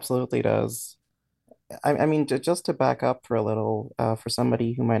 It absolutely does. I mean, just to back up for a little, for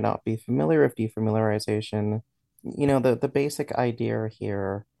somebody who might not be familiar with defamiliarization, the basic idea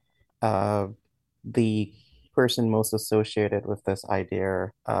here, uh, the person most associated with this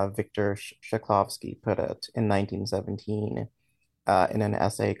idea, Viktor Shklovsky, put it in 1917 in an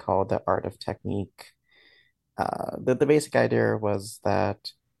essay called The Art of Technique. The basic idea was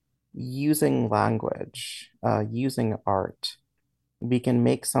that using language, using art, we can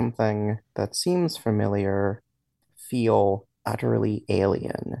make something that seems familiar feel utterly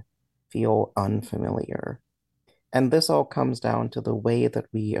alien, feel unfamiliar. And this all comes down to the way that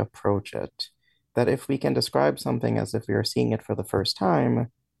we approach it. That if we can describe something as if we are seeing it for the first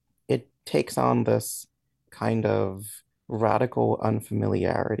time, it takes on this kind of radical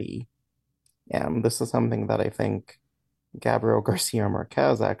unfamiliarity. And this is something that I think Gabriel Garcia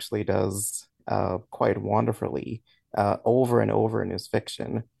Marquez actually does quite wonderfully over and over in his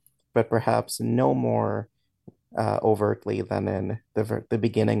fiction, but perhaps no more overtly than in the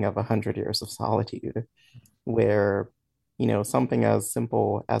beginning of 100 Years of Solitude, where something as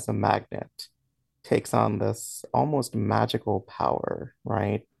simple as a magnet takes on this almost magical power,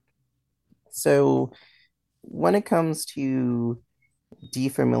 right? So when it comes to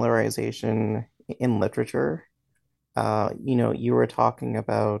defamiliarization in literature, you were talking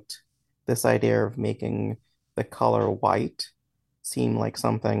about this idea of making the color white seem like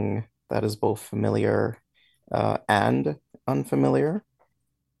something that is both familiar and unfamiliar.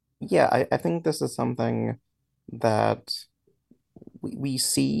 Yeah, I think this is something that we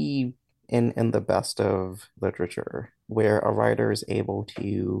see in the best of literature, where a writer is able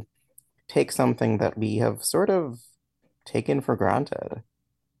to take something that we have sort of taken for granted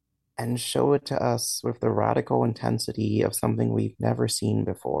and show it to us with the radical intensity of something we've never seen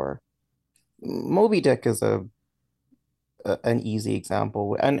before. Moby Dick is an easy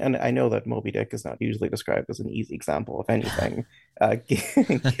example, and I know that Moby Dick is not usually described as an easy example of anything,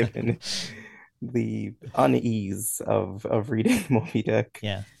 given the unease of reading Moby Dick.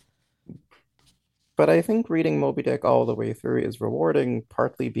 Yeah. But I think reading Moby Dick all the way through is rewarding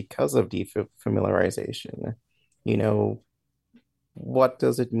partly because of defamiliarization. You know, what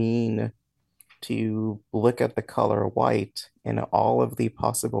does it mean to look at the color white and all of the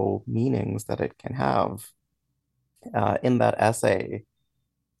possible meanings that it can have? In that essay,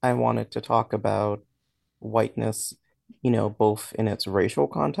 I wanted to talk about whiteness, both in its racial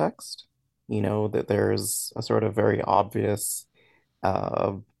context, that there's a sort of very obvious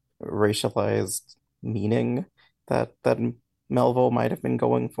uh, racialized meaning that Melville might have been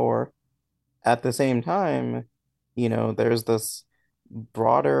going for. At the same time, there's this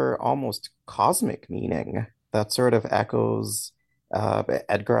broader, almost cosmic meaning that sort of echoes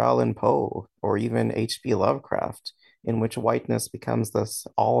Edgar Allan Poe or even H.P. Lovecraft, in which whiteness becomes this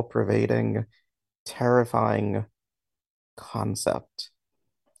all-pervading, terrifying concept.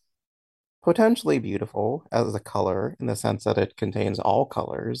 Potentially beautiful as a color in the sense that it contains all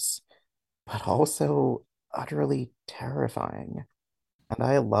colors, but also utterly terrifying. And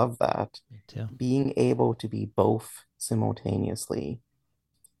I love that, Me too. being able to be both simultaneously.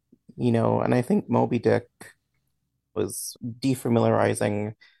 And I think Moby Dick was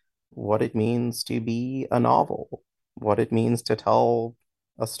defamiliarizing what it means to be a novel, what it means to tell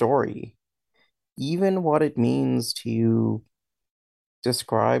a story, even what it means to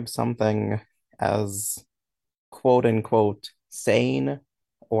describe something as quote unquote sane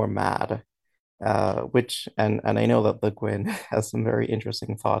or mad. And I know that Le Guin has some very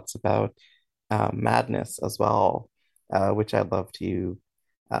interesting thoughts about madness as well, which I'd love to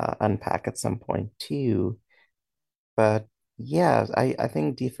unpack at some point too. But yeah, I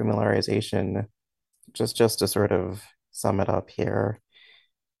think defamiliarization, just to sort of sum it up here,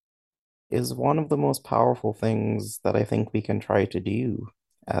 is one of the most powerful things that I think we can try to do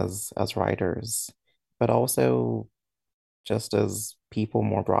as writers, but also just as people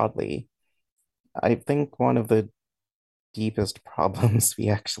more broadly. I think one of the deepest problems we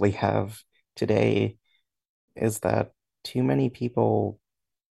actually have today is that too many people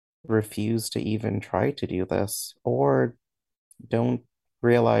refuse to even try to do this or don't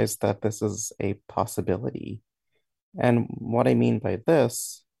realize that this is a possibility. And what I mean by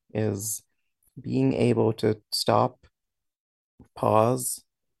this is being able to stop, pause,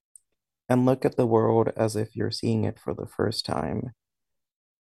 and look at the world as if you're seeing it for the first time.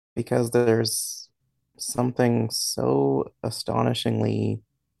 Because there's something so astonishingly,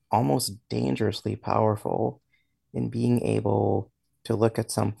 almost dangerously powerful in being able to look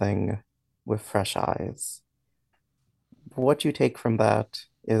at something with fresh eyes. What you take from that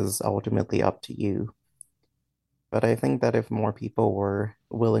is ultimately up to you. But I think that if more people were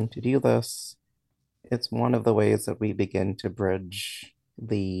willing to do this, it's one of the ways that we begin to bridge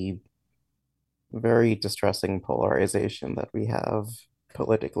the very distressing polarization that we have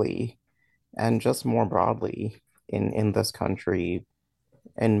politically and just more broadly in this country,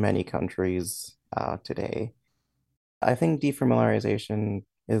 in many countries today. I think defamiliarization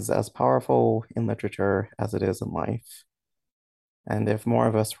is as powerful in literature as it is in life. And if more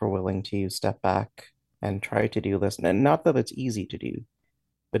of us were willing to step back and try to do this, and not that it's easy to do,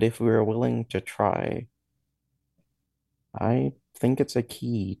 but if we were willing to try, I think it's a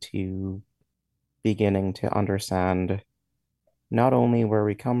key to beginning to understand not only where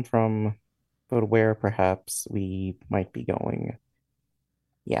we come from, but where perhaps we might be going.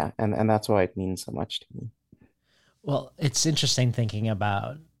 Yeah, and that's why it means so much to me. Well, it's interesting thinking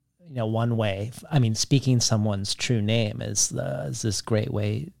about, one way. I mean, speaking someone's true name is this great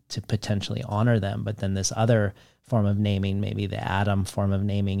way to potentially honor them, but then this other form of naming, maybe the Adam form of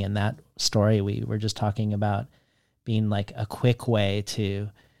naming in that story we were just talking about, being like a quick way to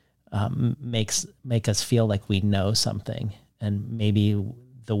make us feel like we know something, and maybe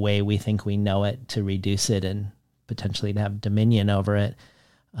the way we think we know it to reduce it and potentially to have dominion over it.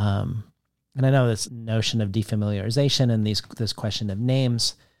 And I know this notion of defamiliarization and this question of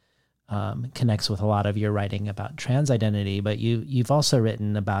names connects with a lot of your writing about trans identity, but you've also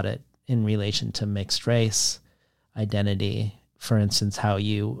written about it in relation to mixed race identity. For instance, how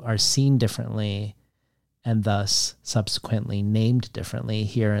you are seen differently and thus subsequently named differently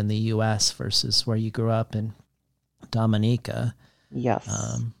here in the U.S. versus where you grew up in Dominica. Yes.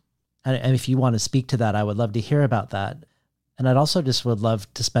 Um, and if you want to speak to that, I would love to hear about that. And I'd also just would love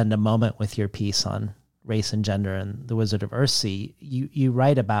to spend a moment with your piece on race and gender and The Wizard of Earthsea. You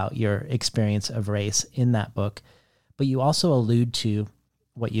write about your experience of race in that book, but you also allude to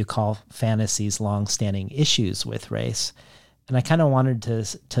what you call fantasy's longstanding issues with race. And I kind of wanted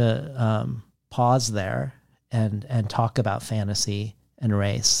to pause there and talk about fantasy and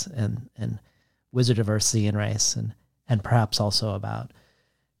race and Wizard of Earthsea and race and perhaps also about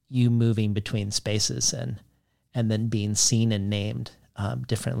you moving between spaces and then being seen and named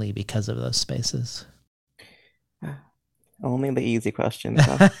differently because of those spaces. Only the easy questions,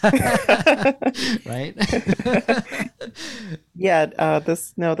 huh? Right? Yeah,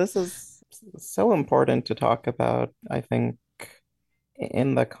 this is so important to talk about, I think,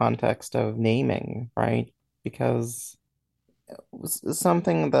 in the context of naming, right? Because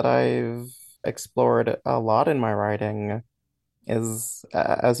something that I've explored a lot in my writing is,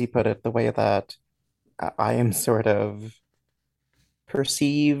 as you put it, the way that I am sort of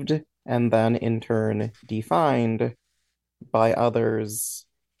perceived and then in turn defined by others,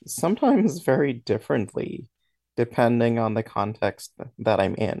 sometimes very differently, depending on the context that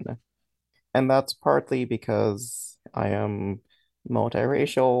I'm in. And that's partly because I am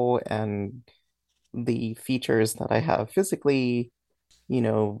multiracial and the features that I have physically, you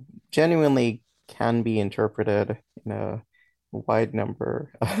know, genuinely can be interpreted in a wide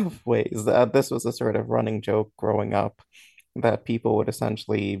number of ways. This was a sort of running joke growing up that people would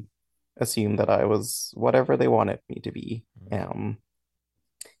essentially assume that I was whatever they wanted me to be. And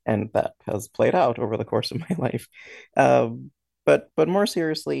that has played out over the course of my life. But more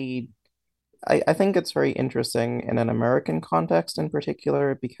seriously, I think it's very interesting in an American context in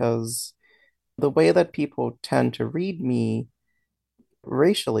particular because the way that people tend to read me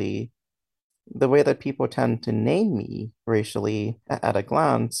racially, the way that people tend to name me racially at a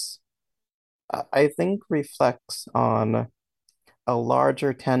glance, I think reflects on a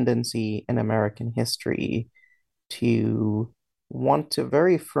larger tendency in American history to want to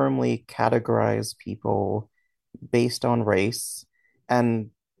very firmly categorize people based on race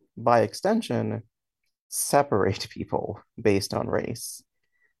and by extension, separate people based on race.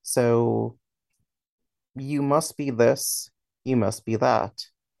 So you must be this, you must be that,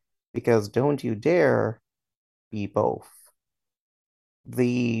 because don't you dare be both.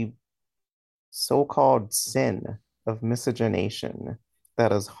 The so-called sin of miscegenation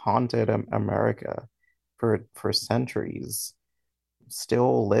that has haunted America for centuries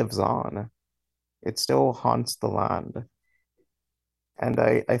still lives on. It still haunts the land. And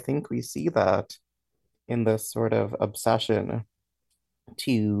I think we see that in this sort of obsession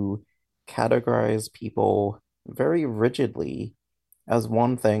to categorize people very rigidly as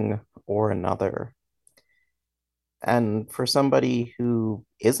one thing or another. And for somebody who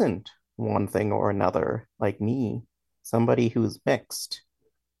isn't one thing or another, like me, somebody who's mixed,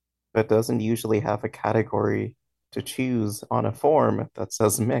 but doesn't usually have a category to choose on a form that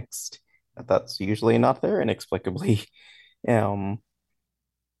says mixed, that's usually not there inexplicably. Um,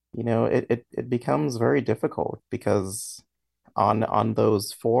 it becomes very difficult because on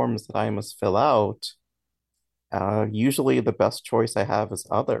those forms that I must fill out, usually the best choice I have is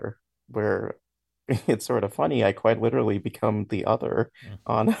other, where it's sort of funny. I quite literally become the other Mm.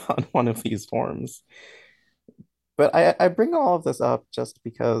 on one of these forms. But I bring all of this up just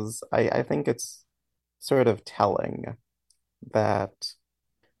because I think it's sort of telling that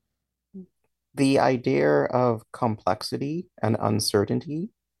the idea of complexity and uncertainty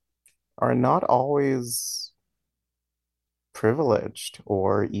are not always privileged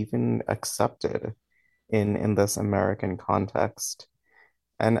or even accepted in this American context.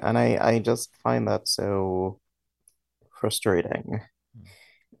 And I just find that so frustrating.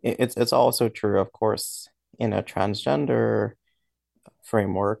 It's also true, of course, in a transgender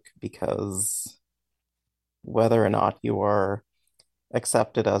framework because whether or not you are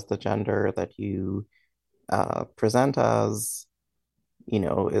accepted as the gender that you present as,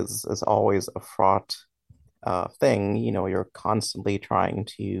 is always a fraught thing. You're constantly trying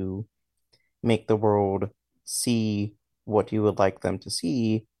to make the world see what you would like them to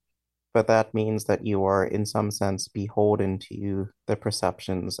see, but that means that you are, in some sense, beholden to the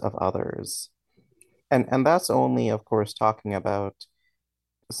perceptions of others. And that's only, of course, talking about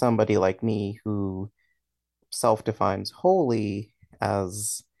somebody like me who self-defines wholly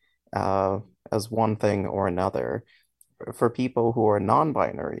as uh, as one thing or another. For people who are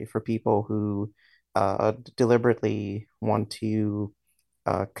non-binary, for people who deliberately want to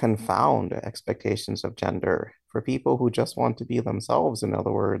confound expectations of gender, for people who just want to be themselves, in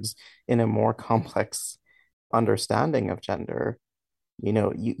other words, in a more complex understanding of gender,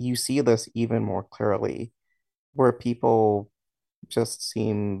 you see this even more clearly, where people just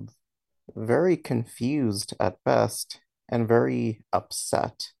seem very confused at best and very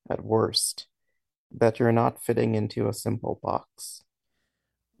upset at worst that you're not fitting into a simple box.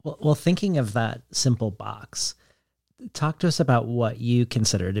 Well, thinking of that simple box, talk to us about what you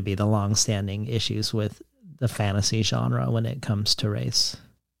consider to be the long-standing issues with the fantasy genre when it comes to race.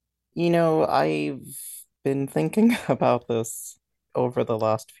 I've been thinking about this over the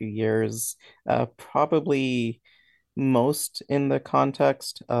last few years, probably most in the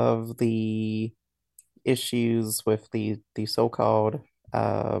context of the issues with the so-called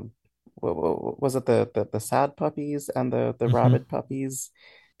was it the sad puppies and the Hmm. rabid puppies,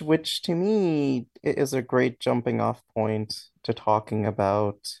 which to me is a great jumping off point to talking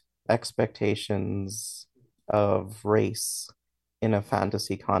about expectations of race in a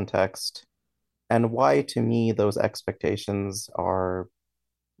fantasy context, and why to me those expectations are,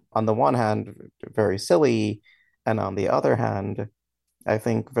 on the one hand, very silly, and on the other hand, I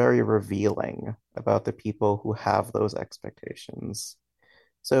think very revealing about the people who have those expectations.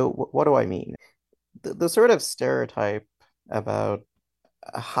 So, what do I mean? The sort of stereotype about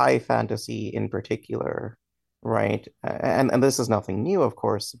high fantasy in particular, right? And this is nothing new, of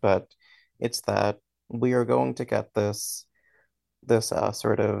course, but it's that we are going to get this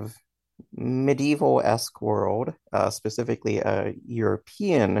sort of medieval-esque world, specifically a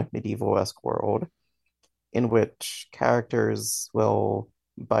European medieval-esque world, in which characters will,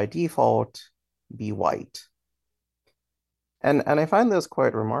 by default, be white. And I find this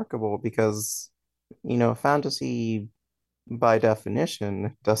quite remarkable because, fantasy by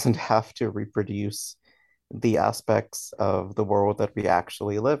definition doesn't have to reproduce the aspects of the world that we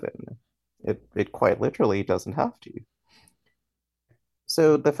actually live in. It quite literally doesn't have to.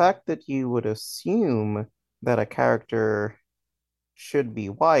 So the fact that you would assume that a character should be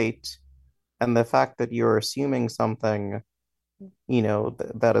white, and the fact that you're assuming something,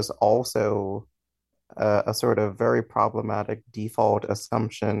 that is also a sort of very problematic default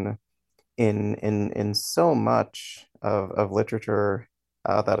assumption in so much of literature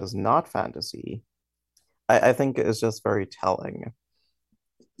that is not fantasy, I think is just very telling.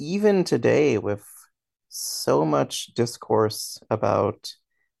 Even today, with so much discourse about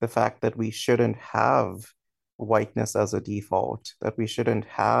the fact that we shouldn't have whiteness as a default, that we shouldn't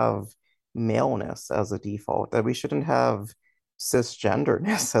have maleness as a default, that we shouldn't have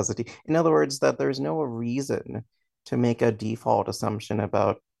cisgenderness as a default. In other words, that there's no reason to make a default assumption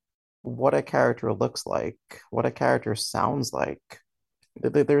about what a character looks like, what a character sounds like.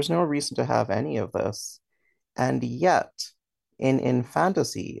 There's no reason to have any of this. And yet, in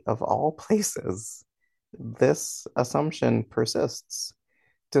fantasy, of all places, this assumption persists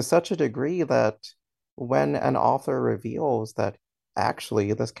to such a degree that when an author reveals that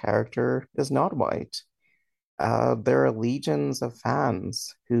actually this character is not white, there are legions of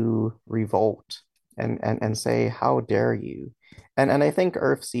fans who revolt and say, "How dare you?" And I think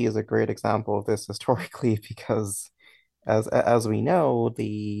Earthsea is a great example of this historically because, as we know,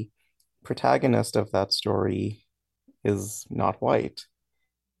 the protagonist of that story is not white,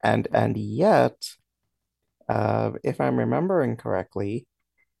 and yet, if I'm remembering correctly,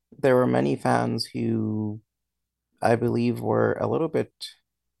 there were many fans who I believe were a little bit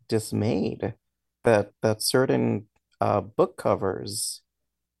dismayed that certain book covers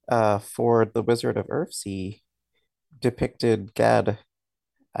for The Wizard of Earthsea depicted Ged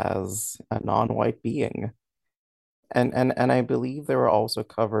as a non-white being. And I believe there were also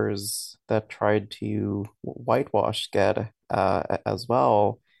covers that tried to whitewash Ged as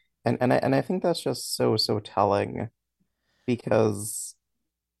well. And I think that's just so telling because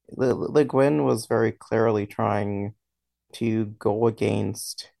Le Guin was very clearly trying to go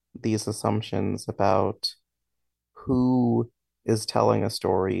against these assumptions about who is telling a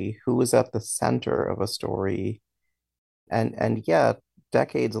story, who is at the center of a story. And yet,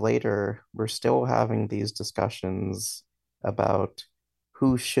 decades later, we're still having these discussions about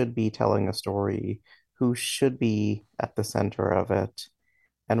who should be telling a story, who should be at the center of it.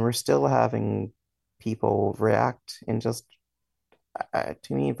 And we're still having people react in just,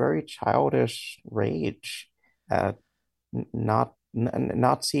 to me, very childish rage at not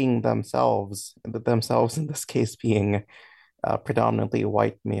seeing themselves in this case being predominantly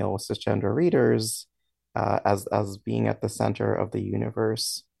white male cisgender readers as being at the center of the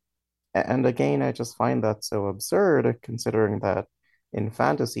universe. And again, I just find that so absurd, considering that in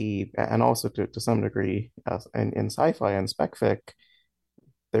fantasy and also to some degree in sci-fi and spec fic,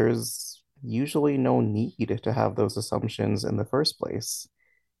 there's usually no need to have those assumptions in the first place,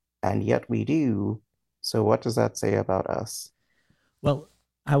 and yet we do. So what does that say about us? Well,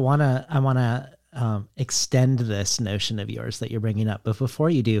 I wanna extend this notion of yours that you're bringing up, but before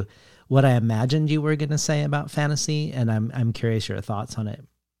you do, what I imagined you were going to say about fantasy, and I'm curious your thoughts on it.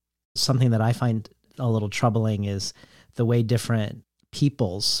 Something that I find a little troubling is the way different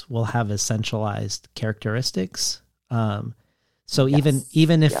peoples will have essentialized characteristics. So Yes,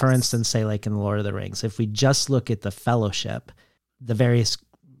 even if, for yes. instance, say like in Lord of the Rings, if we just look at the Fellowship, the various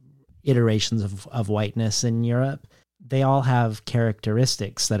iterations of whiteness in Europe, they all have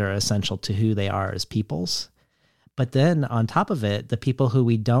characteristics that are essential to who they are as peoples. But then on top of it, the people who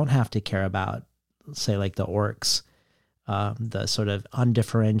we don't have to care about, say like the orcs, the sort of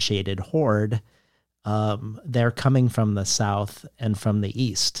undifferentiated horde, they're coming from the south and from the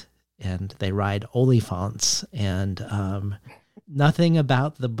east, and they ride olifants. And nothing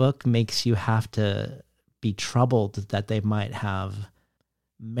about the book makes you have to be troubled that they might have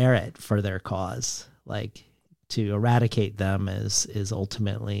merit for their cause. Like to eradicate them is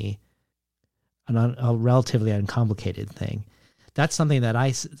ultimately a relatively uncomplicated thing. That's something that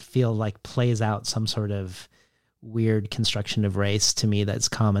I feel like plays out some sort of weird construction of race to me that's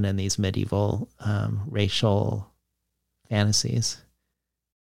common in these medieval racial fantasies.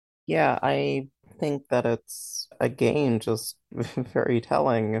 Yeah, I think that it's again just very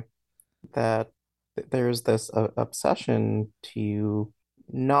telling that there's this obsession to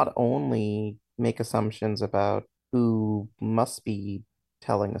not only make assumptions about who must be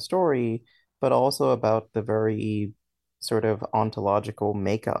telling a story, but also about the very sort of ontological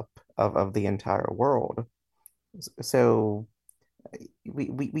makeup of the entire world. So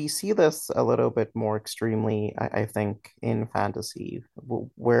we see this a little bit more extremely, I think, in fantasy,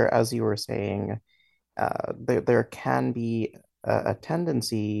 where, as you were saying, there can be a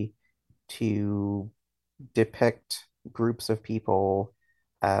tendency to depict groups of people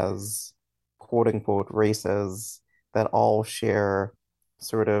as quote unquote races that all share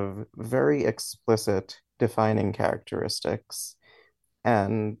sort of very explicit defining characteristics.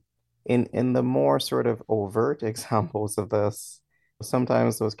 And in the more sort of overt examples of this,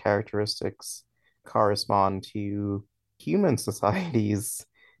 sometimes those characteristics correspond to human societies,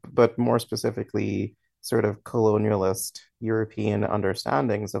 but more specifically, sort of colonialist European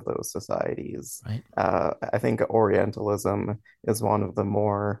understandings of those societies. Right. I think Orientalism is one of the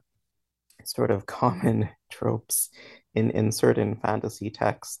more sort of common tropes in certain fantasy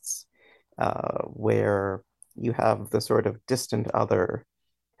texts, where you have the sort of distant other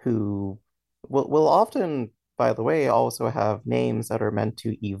who will often, by the way, also have names that are meant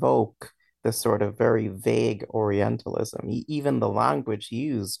to evoke this sort of very vague Orientalism. Even the language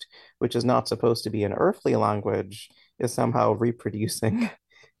used, which is not supposed to be an earthly language, is somehow reproducing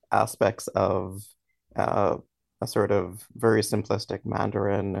aspects of uh, a sort of very simplistic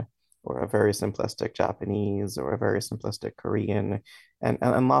Mandarin or a very simplistic Japanese or a very simplistic Korean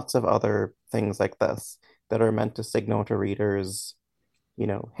and lots of other things like this that are meant to signal to readers,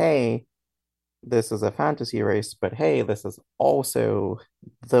 hey, this is a fantasy race, but hey, this is also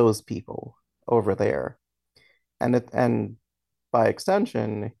those people over there. And by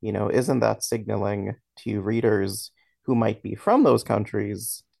extension, isn't that signaling to readers who might be from those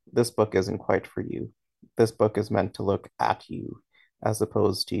countries, this book isn't quite for you. This book is meant to look at you as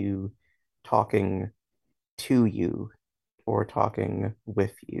opposed to talking to you or talking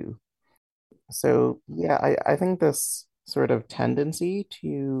with you. So yeah, I think this sort of tendency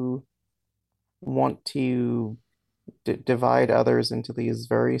to want to divide others into these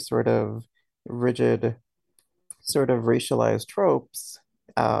very sort of rigid, sort of racialized tropes,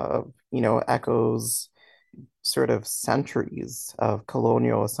 echoes sort of centuries of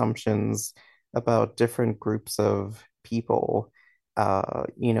colonial assumptions about different groups of people,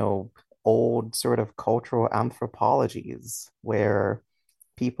 old sort of cultural anthropologies where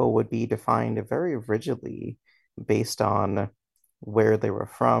people would be defined very rigidly based on where they were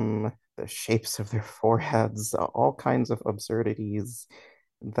from, the shapes of their foreheads, all kinds of absurdities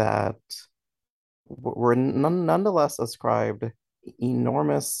that were nonetheless ascribed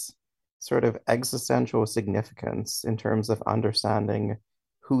enormous sort of existential significance in terms of understanding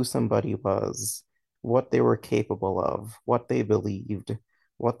who somebody was, what they were capable of, what they believed,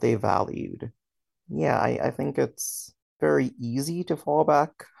 what they valued. Yeah, I think it's very easy to fall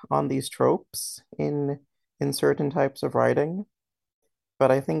back on these tropes in certain types of writing,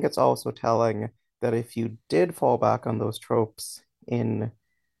 but I think it's also telling that if you did fall back on those tropes in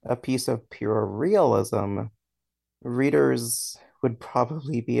a piece of pure realism, readers would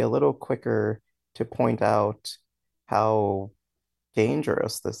probably be a little quicker to point out how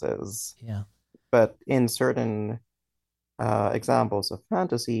dangerous this is. Yeah. But in certain examples of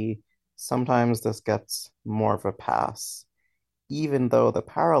fantasy, sometimes this gets more of a pass, even though the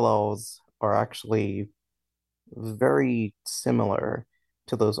parallels are actually very similar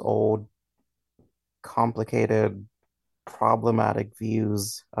to those old, complicated, problematic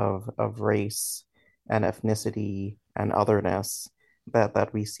views of race and ethnicity and otherness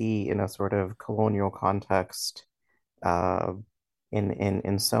that we see in a sort of colonial context uh,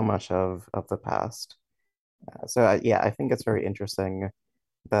 in so much of the past. Yeah, I think it's very interesting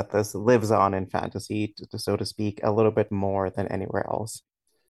that this lives on in fantasy, so to speak, a little bit more than anywhere else.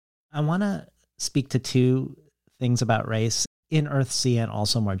 I want to speak to two things about race in Earthsea and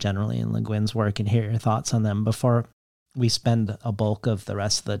also more generally in Le Guin's work and hear your thoughts on them before we spend a bulk of the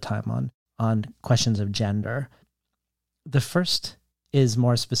rest of the time on questions of gender. The first is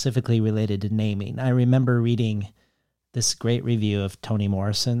more specifically related to naming. I remember reading this great review of Toni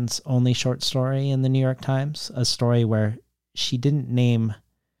Morrison's only short story in the New York Times, a story where she didn't name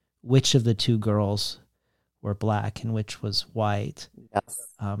which of the two girls were black and which was white. Yes.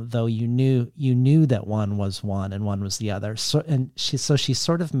 Though you knew that one was one and one was the other. So she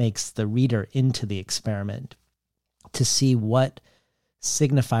sort of makes the reader into the experiment to see what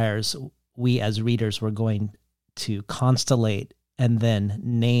signifiers we as readers were going to constellate and then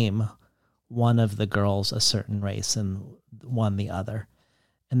name one of the girls a certain race and one the other.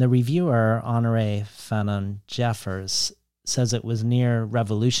 And the reviewer, Honoré Fanon Jeffers, says it was near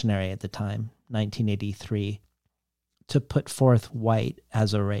revolutionary at the time, 1983, to put forth white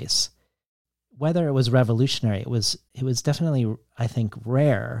as a race. Whether it was revolutionary, it was definitely, I think,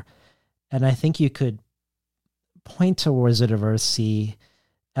 rare. And I think you could point to Wizard of Earthsea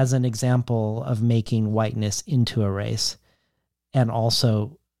as an example of making whiteness into a race and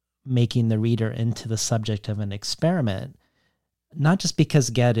also making the reader into the subject of an experiment, not just because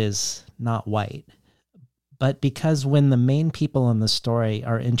Ged is not white, but because when the main people in the story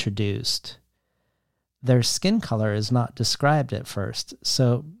are introduced, their skin color is not described at first.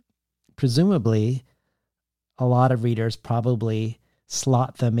 So presumably, a lot of readers probably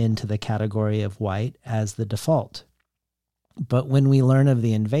slot them into the category of white as the default. But when we learn of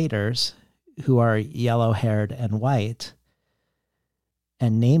the invaders, who are yellow-haired and white,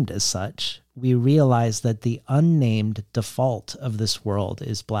 and named as such, we realize that the unnamed default of this world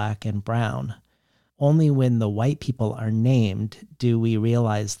is black and brown. Only when the white people are named do we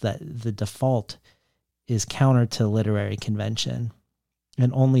realize that the default is counter to literary convention,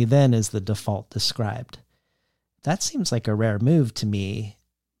 and only then is the default described. That seems like a rare move to me,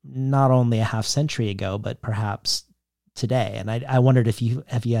 not only a half century ago, but perhaps today. And I wondered if you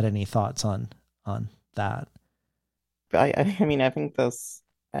had any thoughts on that. I mean, I think this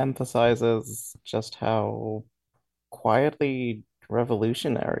emphasizes just how quietly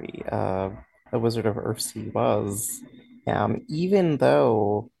revolutionary The Wizard of Earthsea was. Even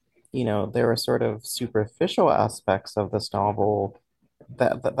though, there are sort of superficial aspects of this novel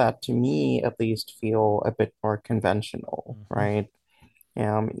that to me at least feel a bit more conventional, Mm-hmm. right?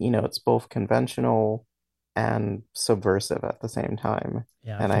 It's both conventional and subversive at the same time.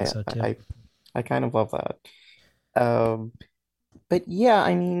 Yeah, I And think I so too. I I kind of love that. Um, but yeah,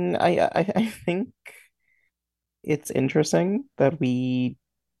 I mean, I think it's interesting that we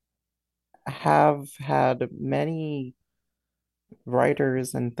have had many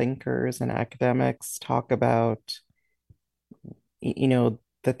writers and thinkers and academics talk about,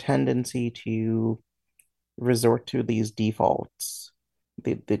 the tendency to resort to these defaults,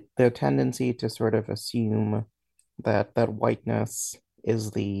 the tendency to sort of assume that whiteness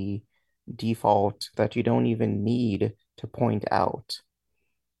is the default that you don't even need to point out.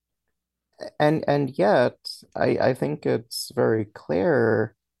 And yet, I think it's very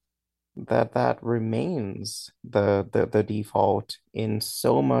clear that that remains the default in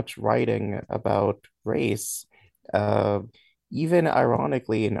so much writing about race, uh, even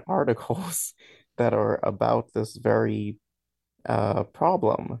ironically in articles that are about this very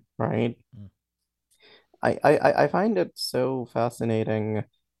problem, right? Mm. I find it so fascinating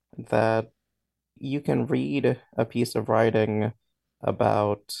that you can read a piece of writing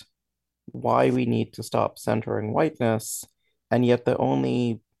about why we need to stop centering whiteness, and yet the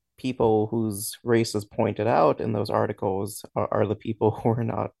only people whose race is pointed out in those articles are the people who are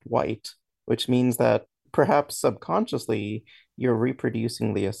not white, which means that perhaps subconsciously you're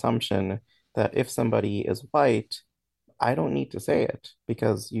reproducing the assumption that if somebody is white, I don't need to say it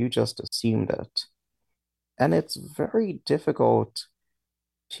because you just assumed it. And it's very difficult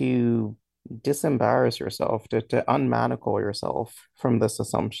to disembarrass yourself, to unmanacle yourself from this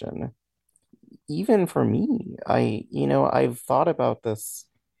assumption. Even for me, I've thought about this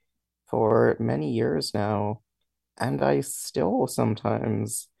for many years now, and I still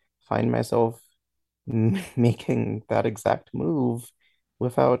sometimes find myself making that exact move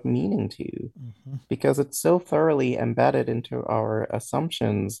without meaning to, Mm-hmm. because it's so thoroughly embedded into our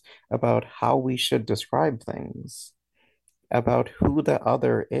assumptions about how we should describe things, about who the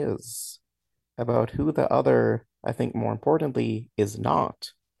other is, about who the other, I think more importantly, is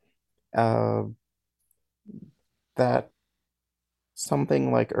not. Uh, that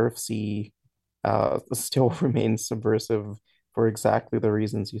something like Earthsea still remains subversive for exactly the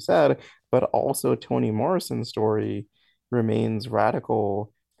reasons you said, but also Toni Morrison's story remains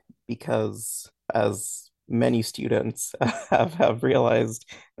radical because, as many students have realized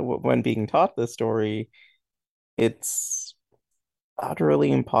when being taught this story, it's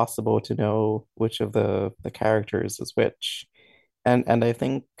utterly impossible to know which of the characters is which. And I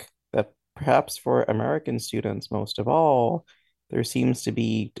think that perhaps for American students most of all, there seems to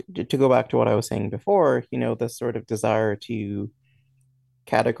be, to go back to what I was saying before, this sort of desire to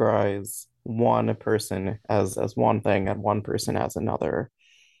categorize one person as one thing and one person as another.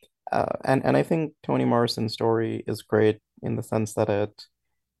 And I think Toni Morrison's story is great in the sense that it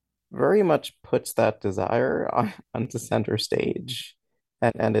very much puts that desire onto center stage.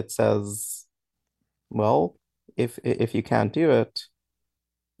 And it says, well, if you can't do it,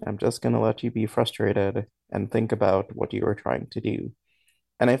 I'm just going to let you be frustrated and think about what you were trying to do.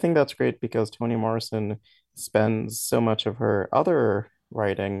 And I think that's great because Toni Morrison spends so much of her other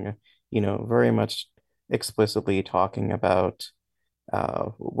writing, very much explicitly talking about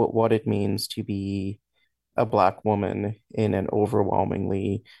what it means to be a Black woman in an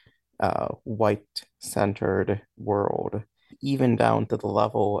overwhelmingly white-centered world, even down to the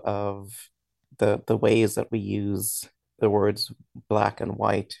level of the ways that we use the words black and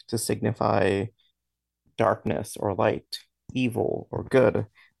white to signify darkness or light, evil or good.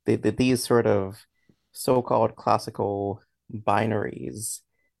 These sort of so-called classical binaries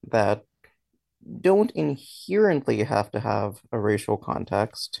that don't inherently have to have a racial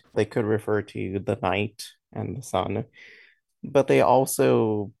context. They could refer to the night and the sun, but they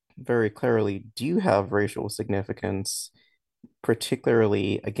also very clearly do have racial significance,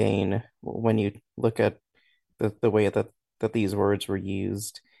 particularly again when you look at the way that these words were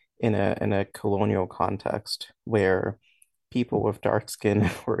used in a colonial context where people with dark skin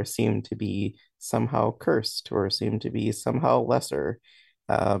were assumed to be somehow cursed or assumed to be somehow lesser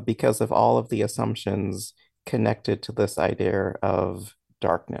because of all of the assumptions connected to this idea of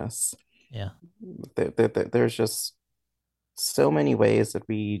darkness. Yeah. There's just so many ways that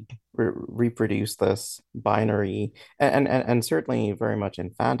we reproduce this binary, and certainly very much in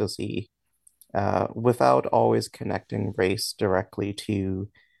fantasy, without always connecting race directly to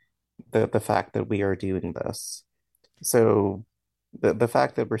the fact that we are doing this. So the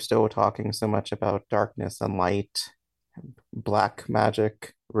fact that we're still talking so much about darkness and light, black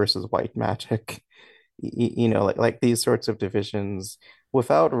magic versus white magic, like these sorts of divisions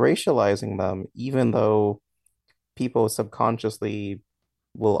without racializing them, even though people subconsciously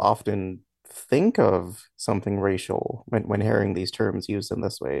will often think of something racial when hearing these terms used in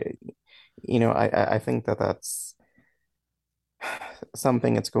this way. I think that that's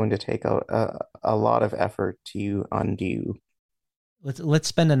something it's going to take a lot of effort to undo. Let's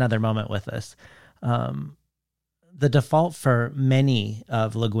spend another moment with this. The default for many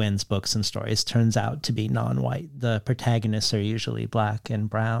of Le Guin's books and stories turns out to be non-white. The protagonists are usually black and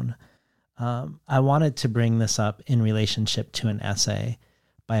brown. I wanted to bring this up in relationship to an essay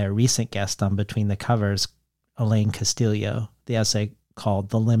by a recent guest on Between the Covers, Elaine Castillo, the essay called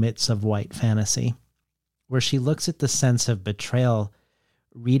The Limits of White Fantasy, where she looks at the sense of betrayal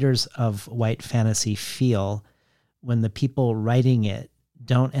readers of white fantasy feel when the people writing it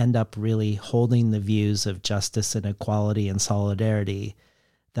don't end up really holding the views of justice and equality and solidarity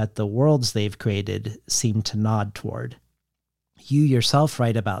that the worlds they've created seem to nod toward. You yourself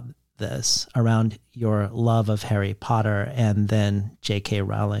write about this around your love of Harry Potter and then J.K.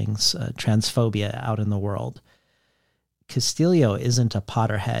 Rowling's transphobia out in the world. Castillo isn't a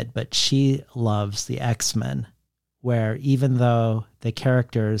Potterhead, but she loves the X-Men, where even though the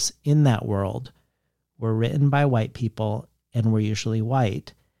characters in that world were written by white people and were usually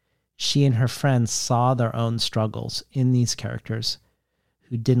white, she and her friends saw their own struggles in these characters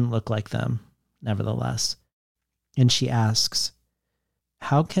who didn't look like them, nevertheless. And she asks,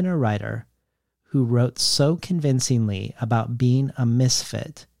 how can a writer who wrote so convincingly about being a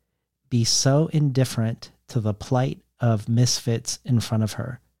misfit be so indifferent to the plight of misfits in front of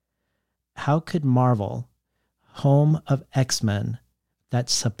her? How could Marvel, home of X-Men, that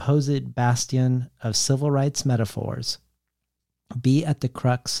supposed bastion of civil rights metaphors, be at the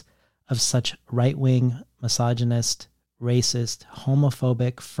crux of such right-wing, misogynist, racist,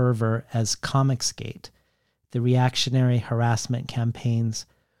 homophobic fervor as Comicsgate, the reactionary harassment campaigns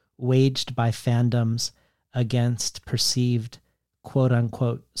waged by fandoms against perceived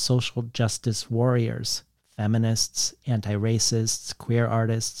quote-unquote social justice warriors, feminists, anti-racists, queer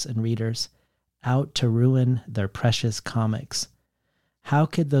artists, and readers, out to ruin their precious comics? How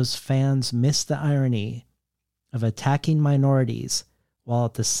could those fans miss the irony of attacking minorities while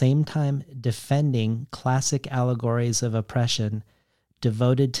at the same time defending classic allegories of oppression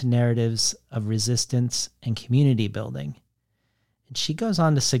devoted to narratives of resistance and community building? And she goes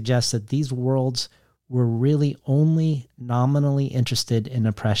on to suggest that these worlds were really only nominally interested in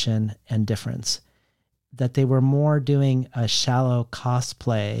oppression and difference, that they were more doing a shallow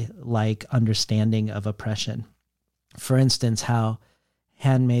cosplay-like understanding of oppression. For instance, how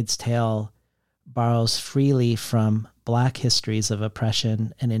Handmaid's Tale borrows freely from Black histories of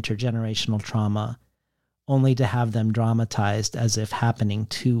oppression and intergenerational trauma, only to have them dramatized as if happening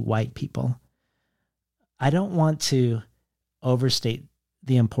to white people. I don't want to overstate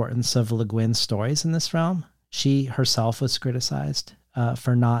the importance of Le Guin's stories in this realm. She herself was criticized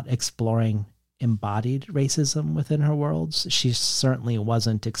for not exploring embodied racism within her worlds. She certainly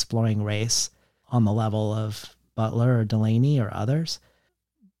wasn't exploring race on the level of Butler or Delaney or others.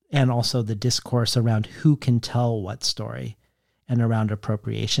 And also the discourse around who can tell what story and around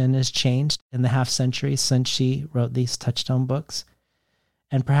appropriation has changed in the half century since she wrote these Touchstone books.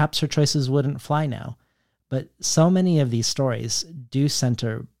 And perhaps her choices wouldn't fly now. But so many of these stories do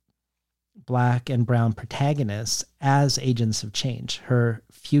center Black and brown protagonists as agents of change. Her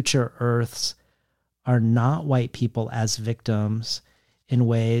future Earths are not white people as victims in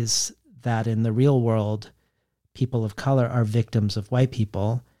ways that in the real world, people of color are victims of white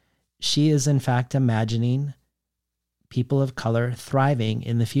people. She is, in fact, imagining people of color thriving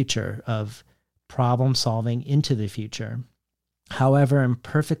in the future, of problem solving into the future. However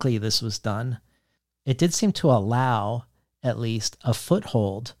imperfectly this was done, it did seem to allow at least a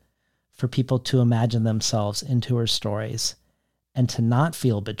foothold for people to imagine themselves into her stories and to not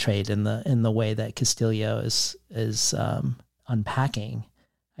feel betrayed in the way that Castillo is unpacking.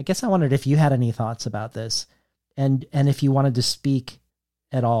 I guess I wondered if you had any thoughts about this, and if you wanted to speak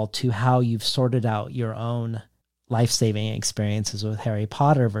at all to how you've sorted out your own life-saving experiences with Harry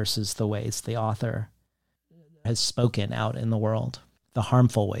Potter versus the ways the author has spoken out in the world, the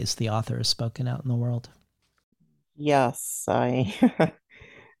harmful ways the author has spoken out in the world. Yes, I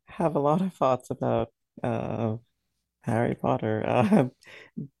have a lot of thoughts about uh, Harry Potter.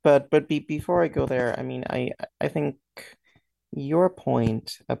 Before I go there, I mean, I think your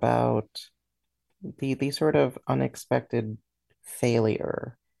point about the sort of unexpected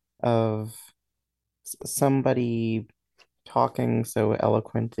failure of somebody talking so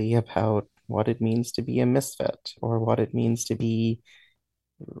eloquently about what it means to be a misfit or what it means to be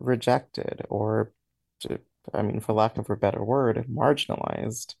rejected or to, I mean, for lack of a better word,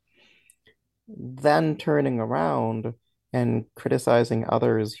 marginalized, then turning around and criticizing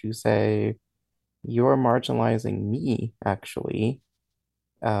others who say, you're marginalizing me, actually,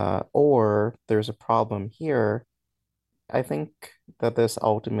 or there's a problem here. I think that this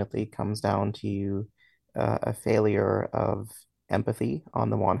ultimately comes down to a failure of empathy on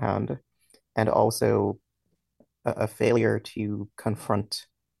the one hand, and also a failure to confront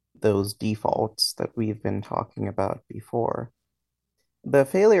those defaults that we've been talking about before. The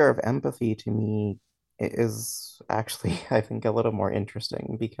failure of empathy to me is actually, I think, a little more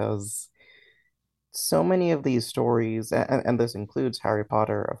interesting because so many of these stories, and this includes Harry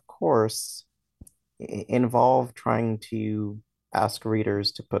Potter, of course, involve trying to ask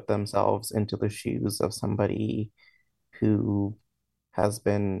readers to put themselves into the shoes of somebody who has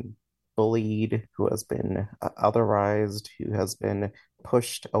been bullied, who has been otherized, who has been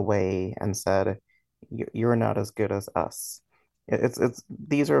pushed away and said, "You're not as good as us." It's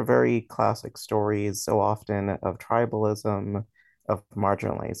these are very classic stories, so often of tribalism, of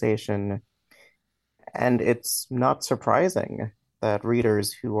marginalization, and it's not surprising that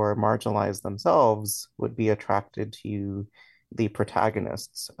readers who are marginalized themselves would be attracted to the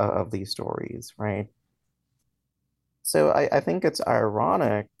protagonists of these stories, right? So I think it's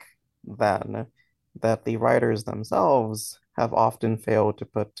ironic then that the writers themselves have often failed to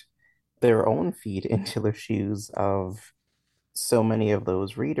put their own feet into the shoes of so many of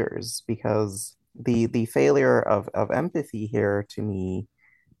those readers because the failure of empathy here to me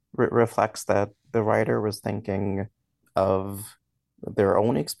reflects that the writer was thinking of their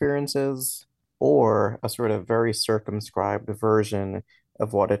own experiences or a sort of very circumscribed version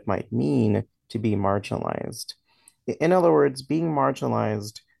of what it might mean to be marginalized. In other words, being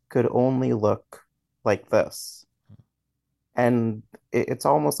marginalized could only look like this. And it's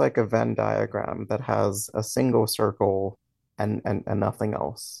almost like a Venn diagram that has a single circle and nothing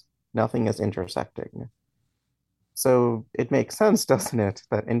else. Nothing is intersecting. So it makes sense, doesn't it,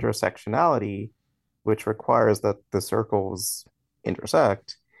 that intersectionality, which requires that the circles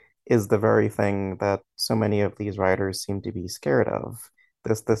intersect, is the very thing that so many of these writers seem to be scared of.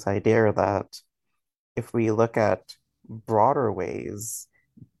 This idea that if we look at broader ways,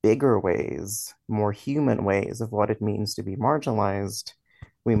 bigger ways, more human ways of what it means to be marginalized,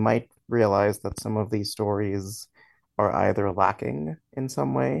 we might realize that some of these stories are either lacking in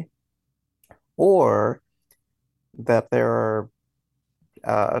some way or that there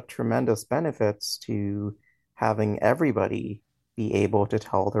are tremendous benefits to having everybody be able to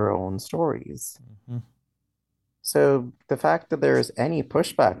tell their own stories. Mm-hmm. So the fact that there is any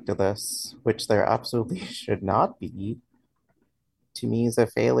pushback to this, which there absolutely should not be, to me is a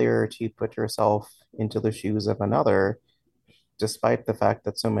failure to put yourself into the shoes of another, despite the fact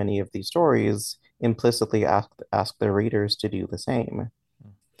that so many of these stories implicitly ask their readers to do the same.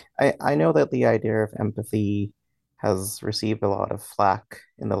 I know that the idea of empathy has received a lot of flack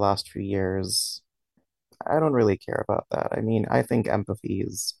in the last few years. I don't really care about that. I mean, I think empathy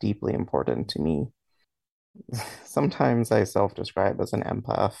is deeply important to me. Sometimes I self-describe as an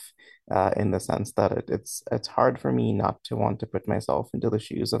empath, in the sense that it's hard for me not to want to put myself into the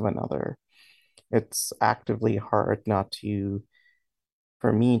shoes of another. It's actively hard not to,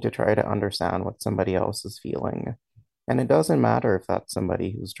 for me to try to understand what somebody else is feeling. And it doesn't matter if that's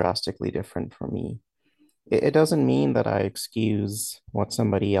somebody who's drastically different from me. It doesn't mean that I excuse what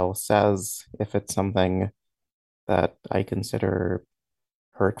somebody else says if it's something that I consider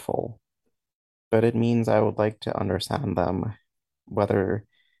hurtful, but it means I would like to understand them, whether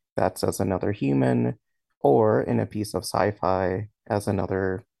that's as another human or in a piece of sci-fi as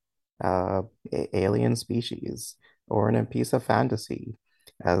another alien species, or in a piece of fantasy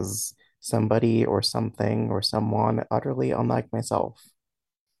as somebody or something or someone utterly unlike myself.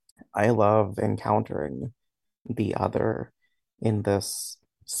 I love encountering the other in this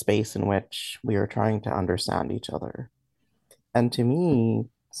space in which we are trying to understand each other. And to me,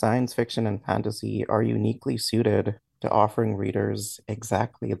 science fiction and fantasy are uniquely suited to offering readers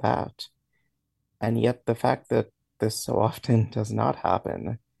exactly that. And yet, the fact that this so often does not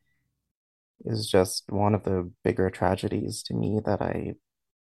happen is just one of the bigger tragedies to me that I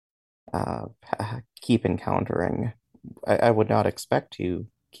keep encountering. I would not expect to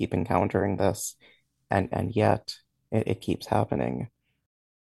keep encountering this, and yet it keeps happening.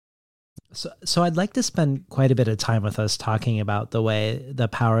 So I'd like to spend quite a bit of time with us talking about the way the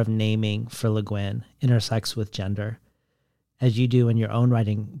power of naming for Le Guin intersects with gender, as you do in your own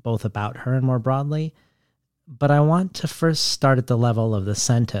writing, both about her and more broadly. But I want to first start at the level of the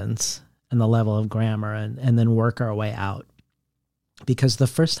sentence and the level of grammar, and then work our way out. Because the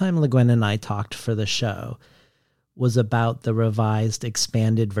first time Le Guin and I talked for the show was about the revised,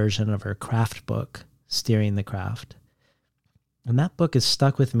 expanded version of her craft book, Steering the Craft. And that book has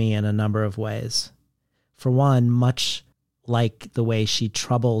stuck with me in a number of ways. For one, much like the way she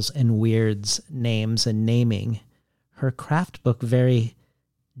troubles and weirds names and naming, her craft book very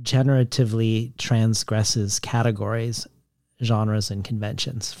generatively transgresses categories, genres, and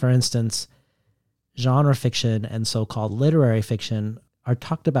conventions. For instance, genre fiction and so-called literary fiction are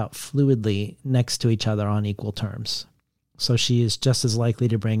talked about fluidly next to each other on equal terms. So she is just as likely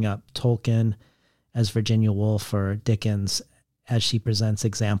to bring up Tolkien as Virginia Woolf or Dickens as she presents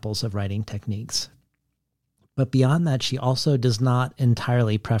examples of writing techniques. But beyond that, she also does not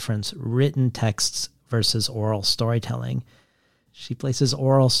entirely preference written texts versus oral storytelling. She places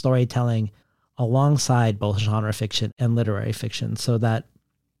oral storytelling alongside both genre fiction and literary fiction, so that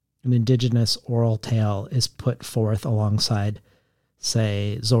an indigenous oral tale is put forth alongside,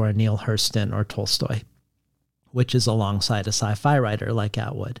 say, Zora Neale Hurston or Tolstoy, which is alongside a sci-fi writer like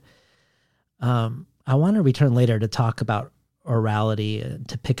Atwood. I want to return later to talk about orality,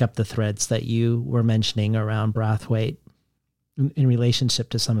 to pick up the threads that you were mentioning around Brathwaite in relationship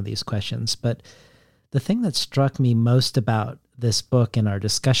to some of these questions. But the thing that struck me most about this book and our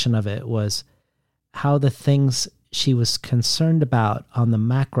discussion of it was how the things she was concerned about on the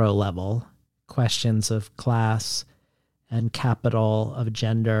macro level, questions of class and capital, of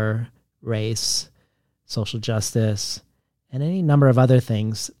gender, race, social justice, and any number of other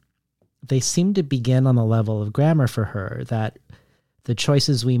things, they seem to begin on the level of grammar for her, that the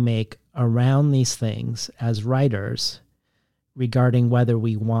choices we make around these things as writers regarding whether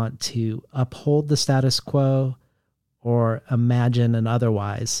we want to uphold the status quo or imagine an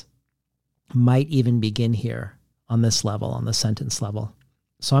otherwise might even begin here on this level, on the sentence level.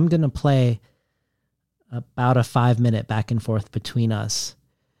 So I'm going to play about a 5-minute back and forth between us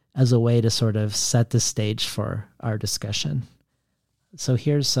as a way to sort of set the stage for our discussion. So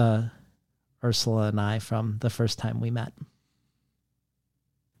here's Ursula and I from the first time we met.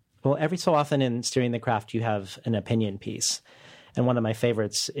 Well, every so often in Steering the Craft, you have an opinion piece. And one of my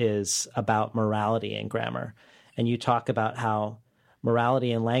favorites is about morality and grammar. And you talk about how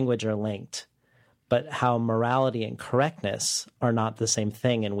morality and language are linked, but how morality and correctness are not the same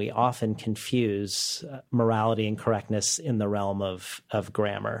thing. And we often confuse morality and correctness in the realm of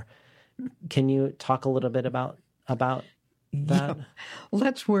grammar. Can you talk a little bit about that? Yeah. Well,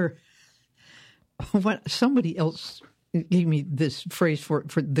 that's where what somebody else gave me this phrase for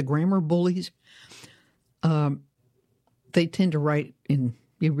the grammar bullies. They tend to write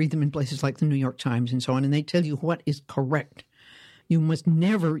you read them in places like the New York Times and so on, and they tell you what is correct. You must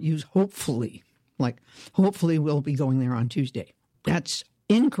never use hopefully, like hopefully we'll be going there on Tuesday. That's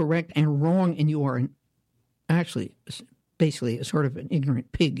incorrect and wrong, and you are actually basically a sort of an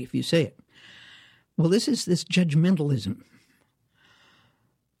ignorant pig if you say it. Well, this is this judgmentalism.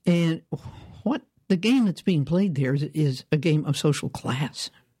 And what the game that's being played there is a game of social class.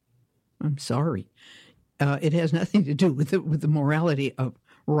 I'm sorry. It has nothing to do with the morality of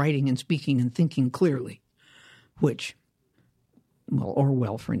writing and speaking and thinking clearly. which, well,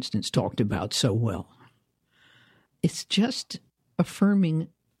 Orwell, for instance, talked about so well. It's just affirming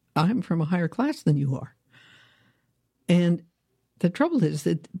I'm from a higher class than you are. And the trouble is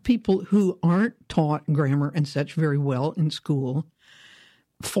that people who aren't taught grammar and such very well in school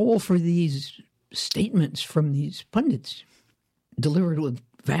fall for these statements from these pundits delivered with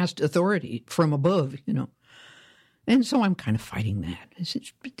vast authority from above, And so I'm kind of fighting that.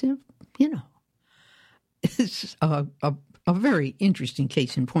 It's a very interesting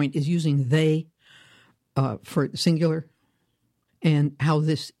case in point is using they for singular and how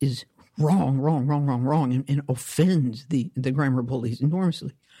this is wrong, and offends the grammar bullies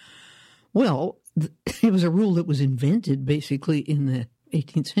enormously. Well, it was a rule that was invented basically in the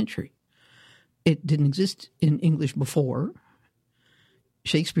 18th century. It didn't exist in English before.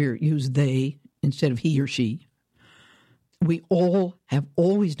 Shakespeare used they instead of he or she. We all have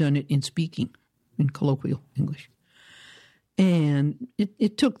always done it in speaking, in colloquial English. And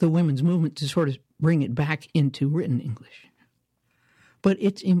it took the women's movement to sort of bring it back into written English. But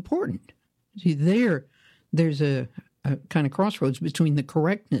it's important. See, there's a kind of crossroads between the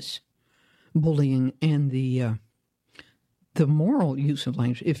correctness bullying and the moral use of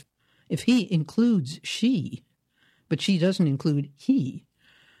language. If he includes she, but she doesn't include he,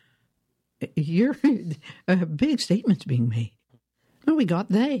 you're a big statement's being made. Well, we got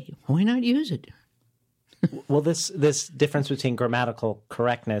they. Why not use it? Well, this difference between grammatical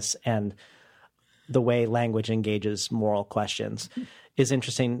correctness and the way language engages moral questions is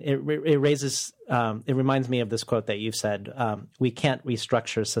interesting. It raises, it reminds me of this quote that you've said, we can't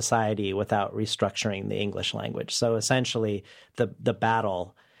restructure society without restructuring the English language. So essentially the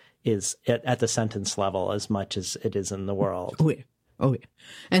battle is at the sentence level as much as it is in the world. Oh, yeah.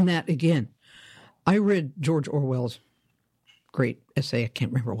 And that, again, I read George Orwell's great essay. I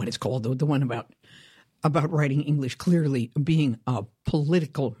can't remember what it's called, though, the one about writing English clearly being a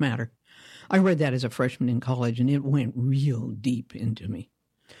political matter. I read that as a freshman in college, and it went real deep into me.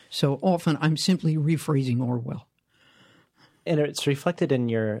 So often I'm simply rephrasing Orwell. And it's reflected in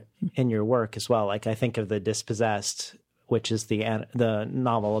your work as well. Like I think of The Dispossessed, which is the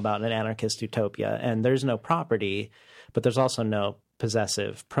novel about an anarchist utopia, and there's no property, but there's also no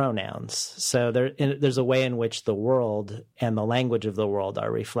possessive pronouns. So there's a way in which the world and the language of the world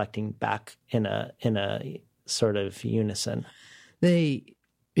are reflecting back in a sort of unison.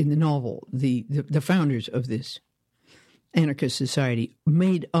 In the novel, the founders of this anarchist society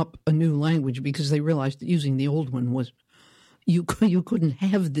made up a new language because they realized that using the old one was you couldn't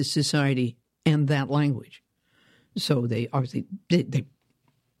have this society and that language. So they obviously they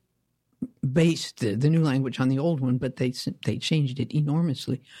based the new language on the old one, but they changed it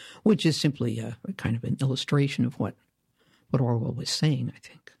enormously, which is simply a kind of an illustration of what Orwell was saying, I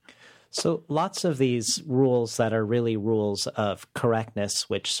think. So lots of these rules that are really rules of correctness,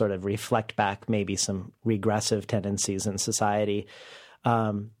 which sort of reflect back maybe some regressive tendencies in society,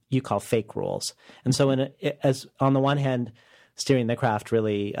 you call fake rules. And so as on the one hand, Steering the Craft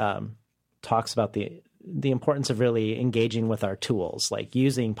really talks about the importance of really engaging with our tools, like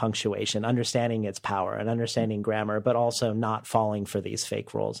using punctuation, understanding its power and understanding grammar, but also not falling for these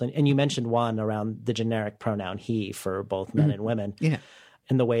fake rules. And you mentioned one around the generic pronoun he for both men and women. Yeah.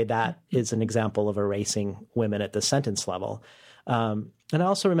 And the way that is an example of erasing women at the sentence level. And I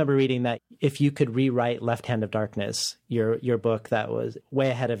also remember reading that if you could rewrite Left Hand of Darkness, your book that was way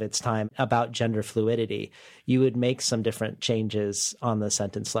ahead of its time about gender fluidity, you would make some different changes on the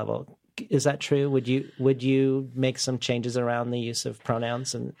sentence level. Is that true? Would you make some changes around the use of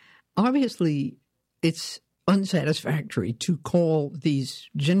pronouns? And obviously, it's unsatisfactory to call these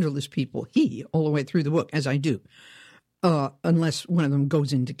genderless people he all the way through the book, as I do. Unless one of them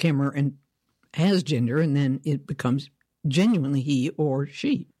goes into camera and has gender, and then it becomes genuinely he or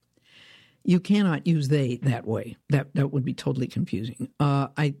she. You cannot use they that way. That would be totally confusing.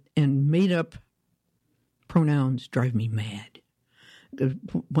 And made up pronouns drive me mad.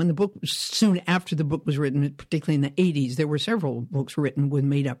 When the book, soon after the book was written, particularly in the 80s, there were several books written with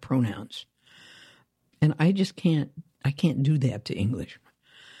made up pronouns. And I just can't do that to English.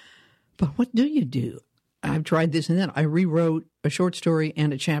 But what do you do? I've tried this and that. I rewrote a short story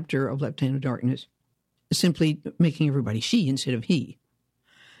and a chapter of Left Hand of Darkness, simply making everybody she instead of he.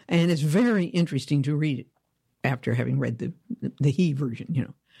 And it's very interesting to read it after having read the he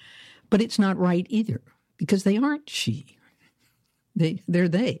version, But it's not right either, because they aren't she. They're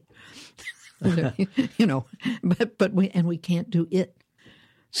they. But we can't do it.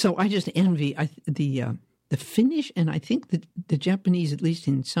 So I just envy the Finnish, and I think that the Japanese, at least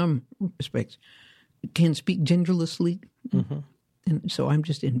in some respects, can speak genderlessly, and so I'm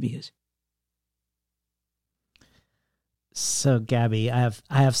just envious. So, Gabby, I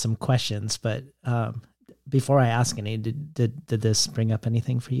have some questions, but before I ask any, did this bring up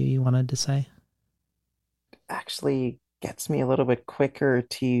anything for you wanted to say? Actually gets me a little bit quicker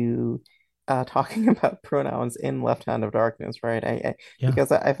to talking about pronouns in Left Hand of Darkness, right? Yeah.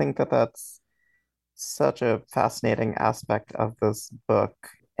 Because I think that that's such a fascinating aspect of this book.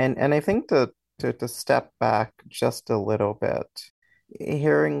 And I think to step back just a little bit,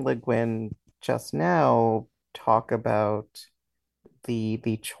 hearing Le Guin just now talk about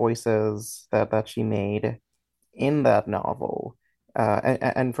the choices that she made in that novel.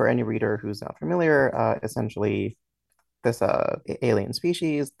 And for any reader who's not familiar, essentially this alien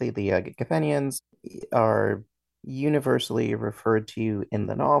species, the Githenians, are universally referred to in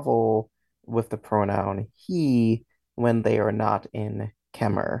the novel with the pronoun he when they are not in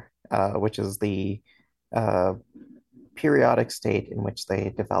Kemmer, which is the uh, periodic state in which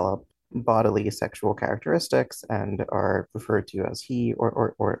they develop bodily sexual characteristics and are referred to as he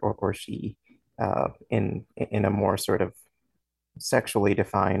or she in a more sort of sexually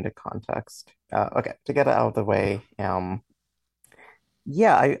defined context. Okay, to get it out of the way,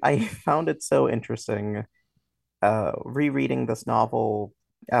 yeah, I found it so interesting rereading this novel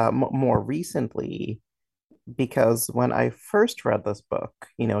more recently because when I first read this book,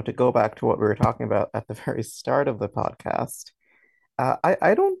 to go back to what we were talking about at the very start of the podcast,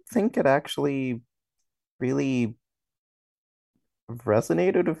 I don't think it actually really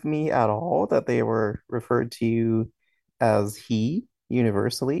resonated with me at all that they were referred to as he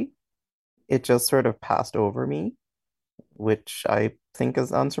universally. It just sort of passed over me, which I think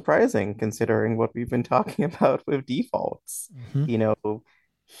is unsurprising considering what we've been talking about with defaults. Hmm. You know,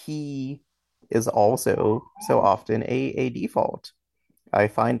 he is also so often a default. I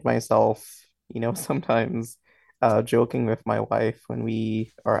find myself, sometimes joking with my wife when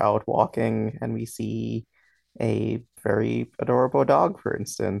we are out walking and we see a very adorable dog, for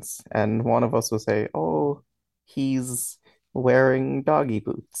instance, and one of us will say, "Oh, he's wearing doggy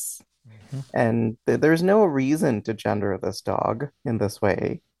boots." Hmm. And there's no reason to gender this dog in this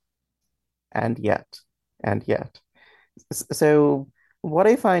way, and yet. So, what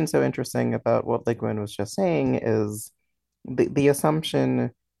I find so interesting about what Le Guin was just saying is the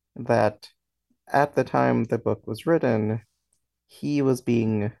assumption that at the time the book was written, he was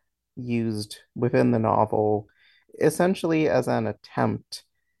being used within the novel essentially as an attempt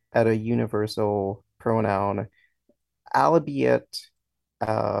at a universal pronoun, albeit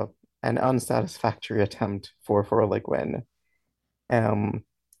uh, an unsatisfactory attempt for Le Guin. Um,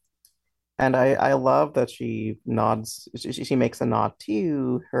 and I love that she makes a nod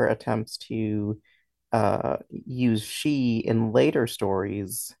to her attempts to use she in later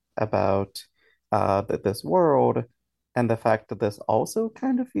stories about this world, and the fact that this also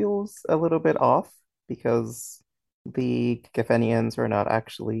kind of feels a little bit off because the Githenians are not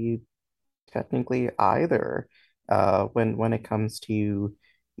actually technically either when it comes to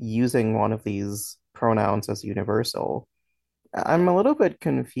using one of these pronouns as universal. I'm a little bit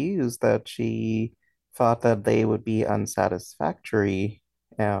confused that she thought that they would be unsatisfactory.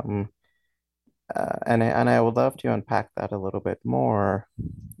 Um, and I would love to unpack that a little bit more.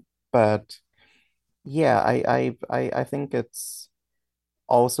 But yeah, I think it's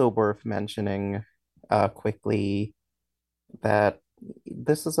also worth mentioning quickly that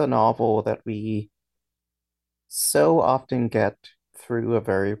this is a novel that we so often get through a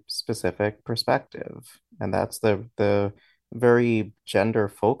very specific perspective, and that's the very gender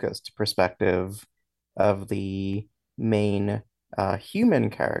focused perspective of the main human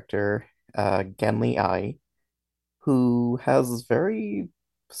character, Genli Ai, who has very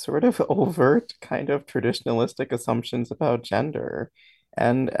sort of overt kind of traditionalistic assumptions about gender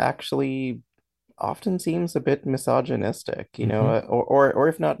and actually often seems a bit misogynistic, Hmm. or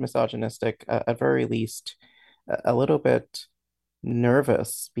if not misogynistic, at very least a little bit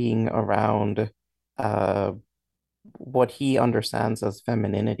nervous being around uh, what he understands as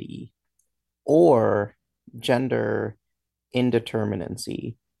femininity or gender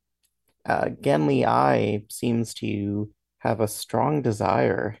indeterminacy. Genli Ai seems to have a strong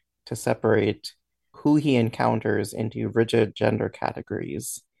desire to separate who he encounters into rigid gender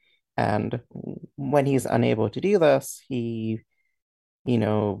categories. And when he's unable to do this, he, you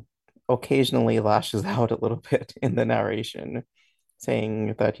know, occasionally lashes out a little bit in the narration,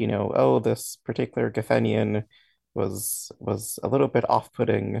 saying that, oh, this particular Gethenian was a little bit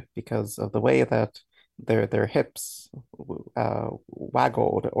off-putting because of the way that their hips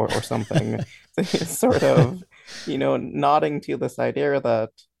waggled or something. Sort of, nodding to this idea that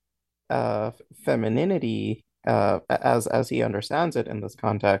femininity, as he understands it in this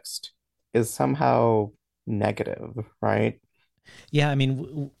context, is somehow negative, right? Yeah, I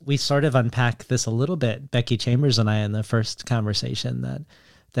mean, we sort of unpack this a little bit, Becky Chambers and I, in the first conversation,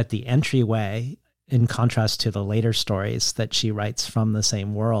 that the entryway, in contrast to the later stories that she writes from the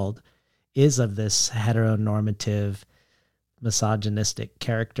same world, is of this heteronormative, misogynistic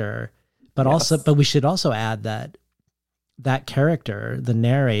character. But Yes. but we should also add that that character, the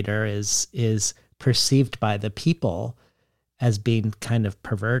narrator, is perceived by the people as being kind of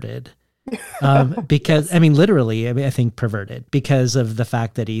perverted. Because Yes. I mean, literally, I mean, I think perverted because of the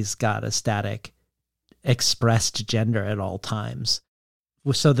fact that he's got a static expressed gender at all times.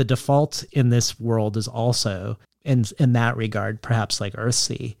 So the default in this world is also, in that regard, perhaps like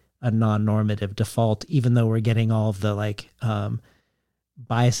Earthsea, a non-normative default, even though we're getting all of the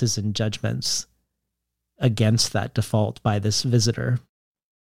biases and judgments against that default by this visitor.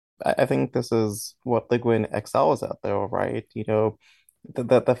 I think this is what Le Guin excels at, though, right?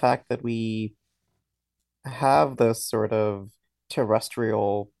 The fact that we have this sort of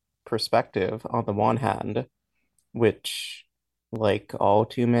terrestrial perspective on the one hand, which, like all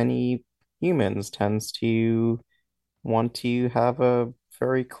too many humans, tends to want to have a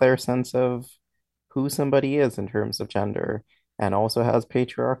very clear sense of who somebody is in terms of gender, and also has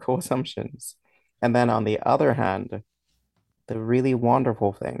patriarchal assumptions. And then on the other hand, the really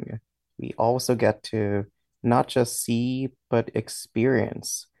wonderful thing, we also get to not just see, but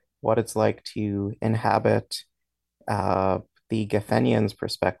experience what it's like to inhabit uh, the Gethenian's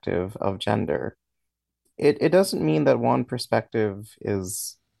perspective of gender. It doesn't mean that one perspective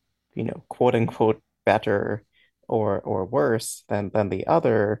is, quote unquote, better or worse than the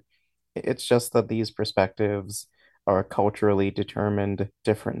other. It's just that these perspectives are culturally determined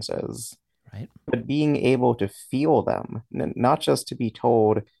differences. Right. But being able to feel them, not just to be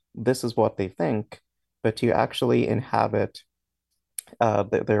told this is what they think, but to actually inhabit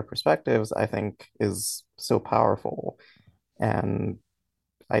their perspectives, I think is so powerful. And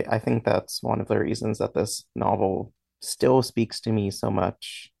I think that's one of the reasons that this novel still speaks to me so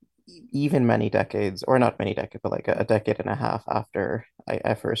much, even many decades, or not many decades, but like a decade and a half after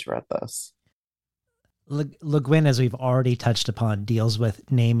I first read this. Le Guin, as we've already touched upon, deals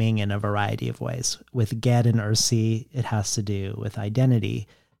with naming in a variety of ways. With Ged and Earthsea, it has to do with identity,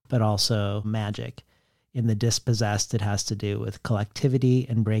 but also magic. In The Dispossessed, it has to do with collectivity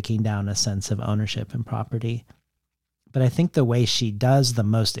and breaking down a sense of ownership and property. But I think the way she does the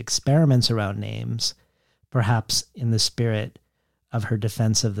most experiments around names, perhaps in the spirit of her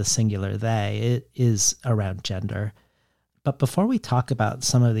defense of the singular they, it is around gender. But before we talk about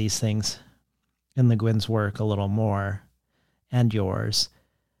some of these things in Le Guin's work a little more, and yours,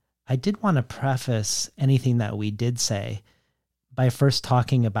 I did want to preface anything that we did say by first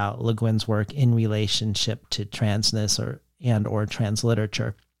talking about Le Guin's work in relationship to transness or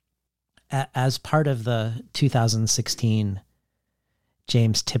transliterature. As part of the 2016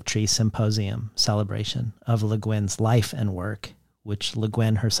 James Tiptree Symposium celebration of Le Guin's life and work, which Le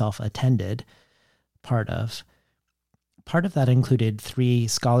Guin herself attended part of that included 3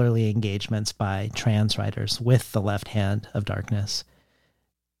 scholarly engagements by trans writers with The Left Hand of Darkness.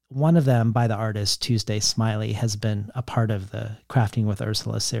 One of them, by the artist Tuesday Smiley, has been a part of the Crafting with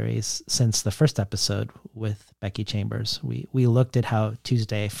Ursula series since the first episode with Becky Chambers. We looked at how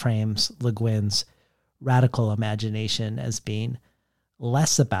Tuesday frames Le Guin's radical imagination as being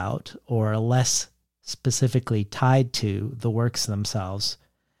less about or less specifically tied to the works themselves,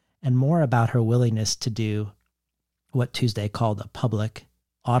 and more about her willingness to do what Tuesday called a public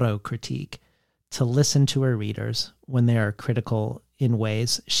auto-critique, to listen to her readers when they are critical in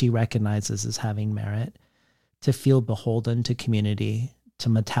ways she recognizes as having merit, to feel beholden to community, to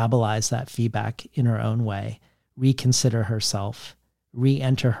metabolize that feedback in her own way, reconsider herself,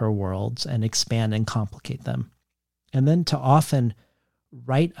 re-enter her worlds, and expand and complicate them. And then to often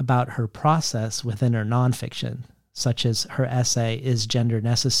write about her process within her nonfiction, such as her essay, Is Gender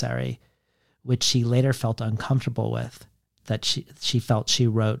Necessary?, which she later felt uncomfortable with, that she felt she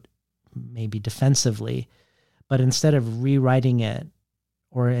wrote maybe defensively, but instead of rewriting it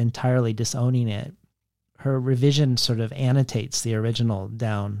or entirely disowning it, her revision sort of annotates the original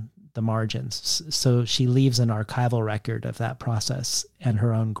down the margins. So she leaves an archival record of that process and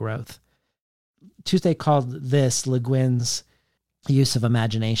her own growth. Tuesday called this Le Guin's use of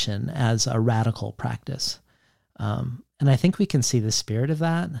imagination as a radical practice. And I think we can see the spirit of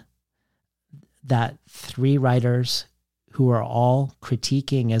that 3 writers who are all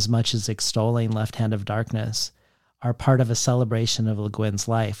critiquing as much as extolling Left Hand of Darkness are part of a celebration of Le Guin's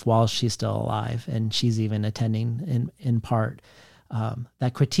life while she's still alive, and she's even attending in part.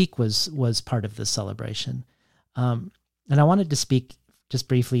 That critique was part of the celebration. And I wanted to speak just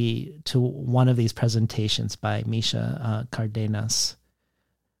briefly to one of these presentations by Misha Cardenas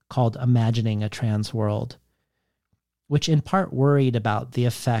called Imagining a Trans World, which in part worried about the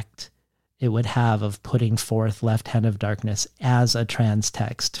effect it would have of putting forth Left Hand of Darkness as a trans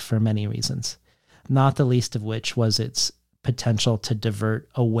text for many reasons, not the least of which was its potential to divert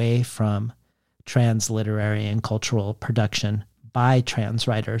away from trans literary and cultural production by trans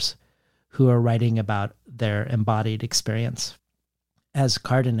writers who are writing about their embodied experience. As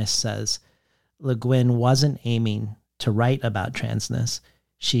Cardenas says, Le Guin wasn't aiming to write about transness.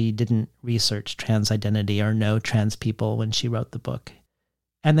 She didn't research trans identity or know trans people when she wrote the book,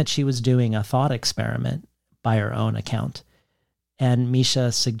 and that she was doing a thought experiment by her own account. And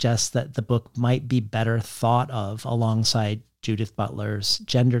Misha suggests that the book might be better thought of alongside Judith Butler's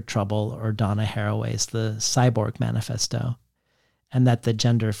Gender Trouble or Donna Haraway's The Cyborg Manifesto, and that the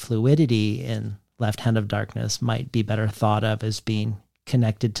gender fluidity in Left Hand of Darkness might be better thought of as being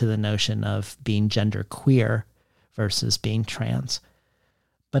connected to the notion of being gender queer versus being trans.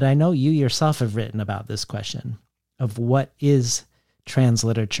 But I know you yourself have written about this question of what is trans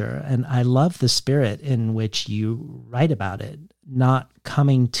literature, and I love the spirit in which you write about it, not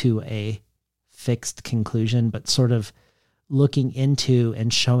coming to a fixed conclusion, but sort of looking into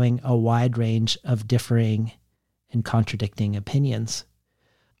and showing a wide range of differing and contradicting opinions.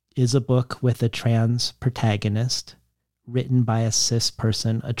 Is a book with a trans protagonist written by a cis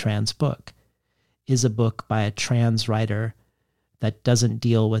person a trans book? Is a book by a trans writer that doesn't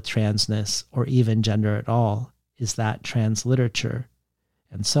deal with transness or even gender at all, is that trans literature?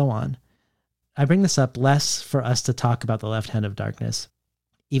 And so on. I bring this up less for us to talk about the Left Hand of Darkness,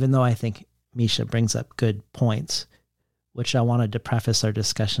 even though I think Misha brings up good points, which I wanted to preface our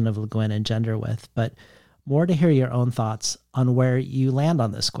discussion of Le Guin and gender with, but more to hear your own thoughts on where you land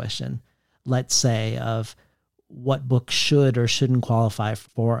on this question, let's say, of what books should or shouldn't qualify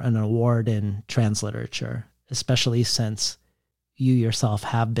for an award in trans literature, especially since you yourself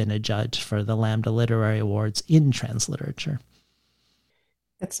have been a judge for the Lambda Literary Awards in trans literature.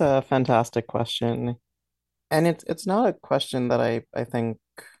 It's a fantastic question. And it's not a question that I think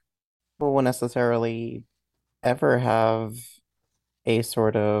will necessarily ever have a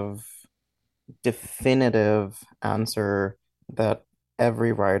sort of definitive answer that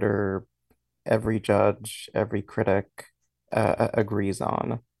every writer, every judge, every critic agrees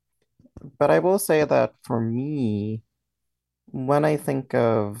on. But I will say that for me, when I think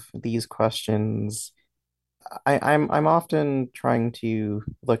of these questions, I'm often trying to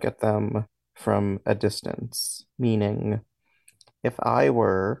look at them from a distance, meaning if I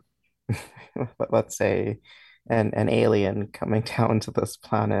were, let's say, an alien coming down to this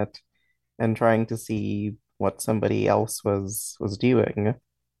planet and trying to see what somebody else was doing,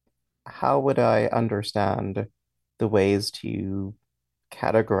 how would I understand the ways to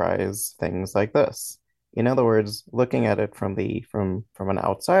categorize things like this? In other words, looking at it from an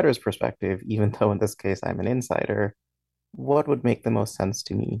outsider's perspective, even though in this case I'm an insider, what would make the most sense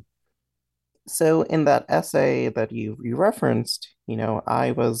to me? So in that essay that you referenced,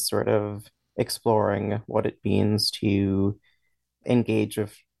 I was sort of exploring what it means to engage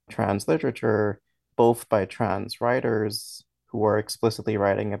with trans literature, both by trans writers who are explicitly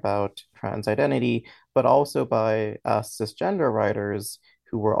writing about trans identity, but also by cisgender writers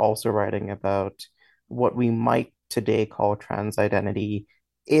who were also writing about what we might today call trans identity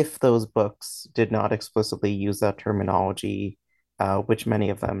if those books did not explicitly use that terminology, which many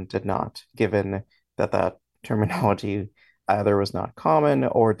of them did not, given that terminology either was not common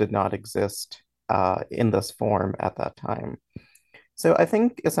or did not exist in this form at that time. So I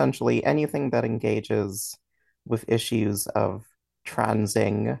think essentially anything that engages with issues of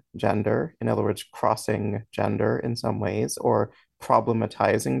transing gender, in other words, crossing gender in some ways, or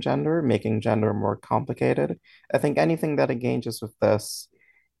problematizing gender, making gender more complicated. I think anything that engages with this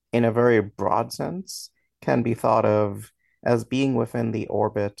in a very broad sense can be thought of as being within the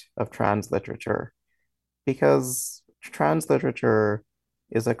orbit of trans literature, because trans literature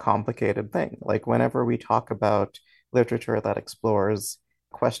is a complicated thing. Like whenever we talk about literature that explores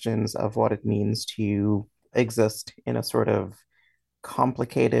questions of what it means to exist in a sort of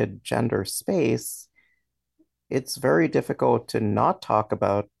complicated gender space, it's very difficult to not talk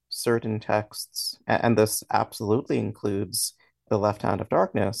about certain texts, and this absolutely includes The Left Hand of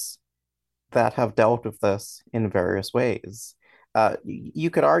Darkness, that have dealt with this in various ways. You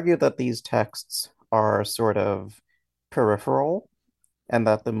could argue that these texts are sort of peripheral, and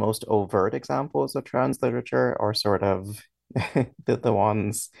that the most overt examples of trans literature are sort of the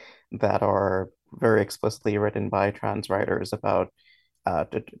ones that are very explicitly written by trans writers about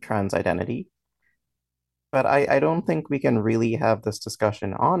trans identity. But I don't think we can really have this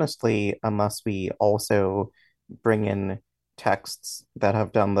discussion honestly unless we also bring in texts that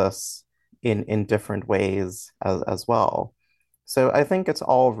have done this in different ways as well. So I think it's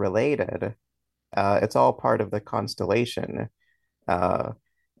all related. It's all part of the constellation. Uh,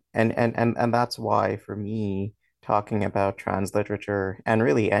 and that's why for me, talking about trans literature and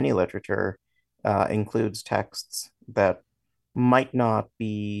really any literature includes texts that might not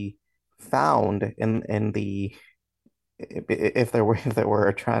be found in the if there were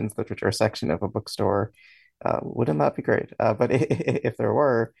a trans literature section of a bookstore, wouldn't that be great? But if there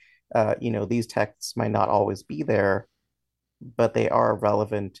were, these texts might not always be there, but they are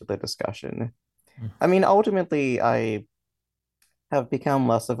relevant to the discussion. Mm. I mean, ultimately, I have become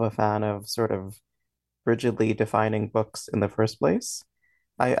less of a fan of sort of rigidly defining books in the first place.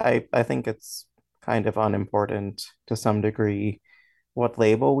 I think it's kind of unimportant to some degree what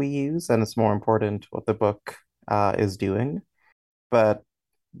label we use, and it's more important what the book is doing. But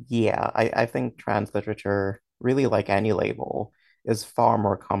yeah, I think trans literature, really like any label, is far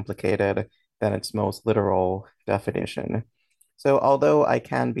more complicated than its most literal definition. So, although I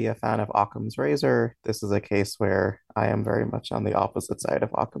can be a fan of Occam's razor, this is a case where I am very much on the opposite side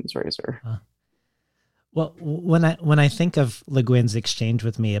of Occam's razor. Uh, well, when I think of Le Guin's exchange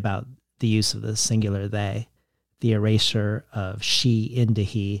with me about the use of the singular they, the erasure of she into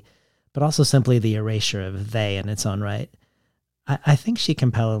he, but also simply the erasure of they in its own right, I think she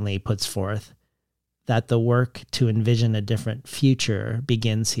compellingly puts forth that the work to envision a different future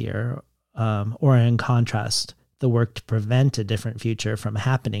begins here, or in contrast, the work to prevent a different future from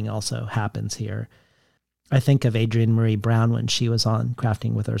happening also happens here. I think of Adrienne Marie Brown when she was on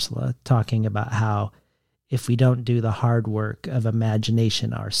Crafting with Ursula, talking about how if we don't do the hard work of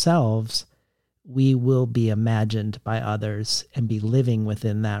imagination ourselves, we will be imagined by others and be living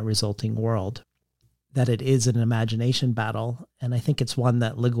within that resulting world. That it is an imagination battle, and I think it's one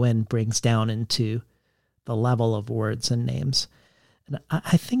that Le Guin brings down into the level of words and names. And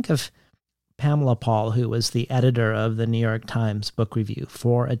I think of Pamela Paul, who was the editor of the New York Times Book Review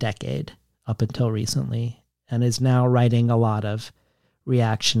for a decade up until recently, and is now writing a lot of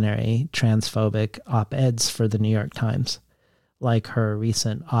reactionary, transphobic op-eds for the New York Times, like her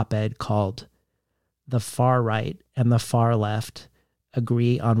recent op-ed called "The Far Right and the Far Left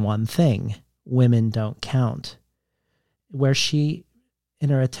Agree on One Thing: Women Don't Count," where she, in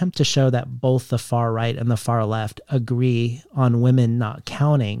her attempt to show that both the far right and the far left agree on women not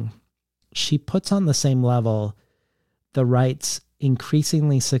counting, she puts on the same level the right's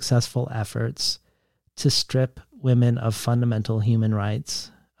increasingly successful efforts to strip women of fundamental human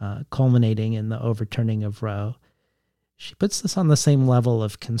rights, culminating in the overturning of Roe. She puts this on the same level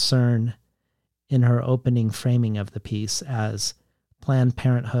of concern in her opening framing of the piece as Planned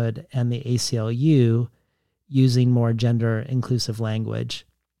Parenthood and the ACLU using more gender inclusive language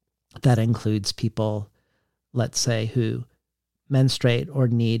that includes people, let's say, who menstruate or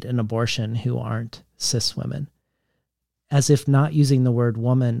need an abortion who aren't cis women, as if not using the word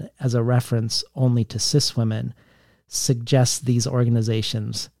woman as a reference only to cis women suggests these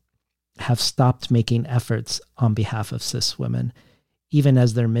organizations have stopped making efforts on behalf of cis women, even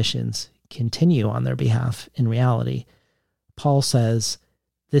as their missions continue on their behalf in reality. Paul says,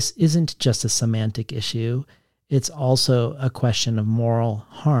 this isn't just a semantic issue, it's also a question of moral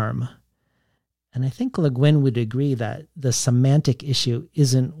harm. And I think Le Guin would agree that the semantic issue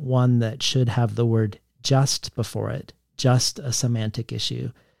isn't one that should have the word just before it, just a semantic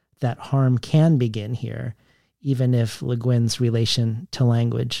issue, that harm can begin here, even if Le Guin's relation to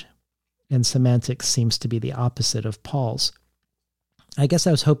language and semantics seems to be the opposite of Paul's. I guess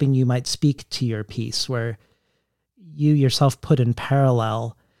I was hoping you might speak to your piece where you yourself put in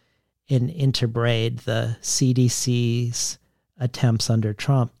parallel and interbraid the CDC's attempts under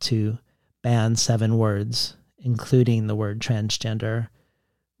Trump to ban 7 words, including the word transgender,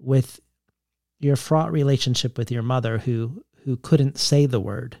 with your fraught relationship with your mother who couldn't say the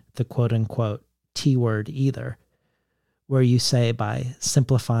word, the quote-unquote T word either, where you say by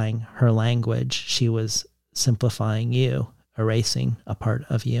simplifying her language, she was simplifying you, erasing a part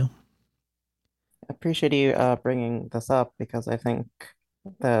of you. I appreciate you bringing this up because I think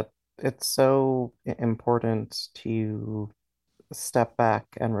that it's so important to step back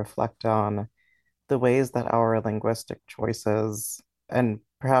and reflect on the ways that our linguistic choices, and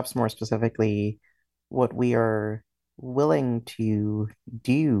perhaps more specifically, what we are willing to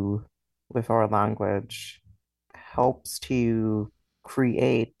do with our language, helps to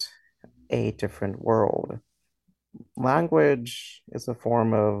create a different world. Language is a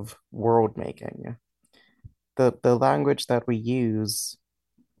form of world making. The language that we use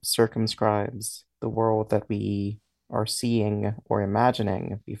circumscribes the world that we are seeing or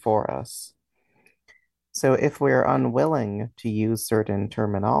imagining before us. So if we're unwilling to use certain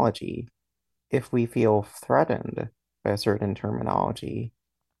terminology, if we feel threatened by a certain terminology,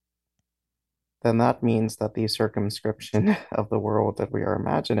 then that means that the circumscription of the world that we are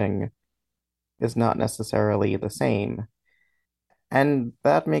imagining is not necessarily the same. And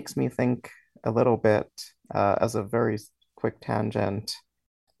that makes me think a little bit, as a very quick tangent,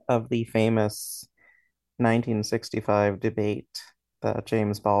 of the famous 1965 debate that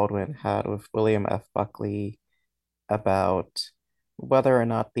James Baldwin had with William F. Buckley about whether or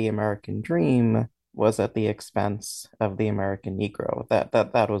not the American dream was at the expense of the American Negro.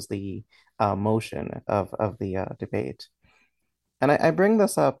 That was the motion of the debate. And I bring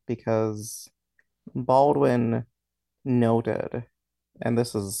this up because Baldwin noted, and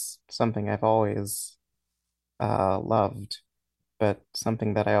this is something I've always loved, but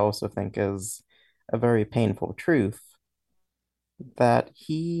something that I also think is a very painful truth, that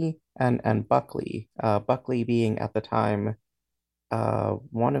he and Buckley, Buckley being at the time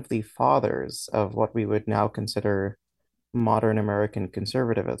one of the fathers of what we would now consider modern American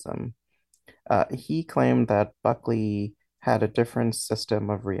conservatism, he claimed that Buckley had a different system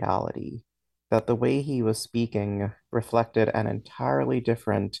of reality, that the way he was speaking reflected an entirely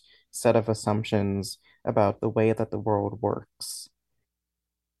different set of assumptions about the way that the world works.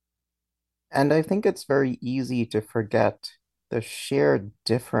 And I think it's very easy to forget the shared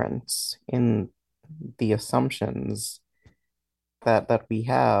difference in the assumptions that we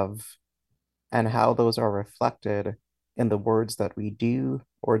have and how those are reflected in the words that we do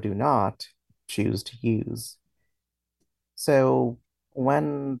or do not choose to use. So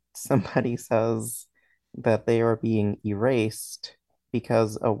when somebody says that they are being erased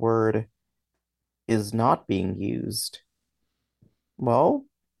because a word is not being used, well,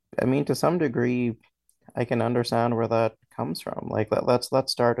 I mean, to some degree, I can understand where that comes from. Like,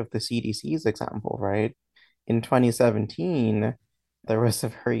 let's start with the CDC's example, right? In 2017, there was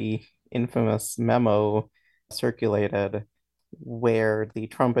a very infamous memo circulated where the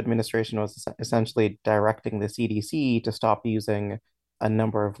Trump administration was essentially directing the CDC to stop using a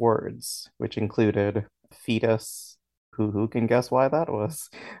number of words, which included fetus. Who can guess why that was?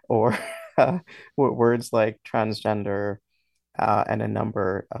 Or words like transgender, and a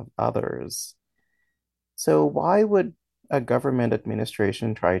number of others. So why would a government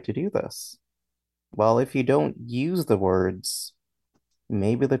administration try to do this? Well, if you don't use the words,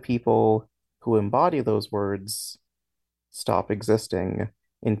 maybe the people who embody those words stop existing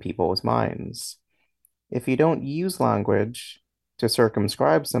in people's minds. If you don't use language to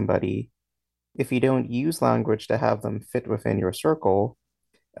circumscribe somebody, if you don't use language to have them fit within your circle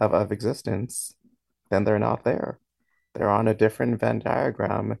of existence, then they're not there. They're on a different Venn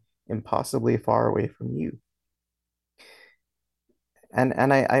diagram, impossibly far away from you.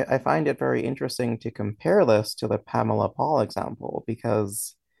 And I find it very interesting to compare this to the Pamela Paul example,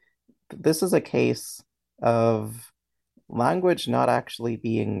 because this is a case of language not actually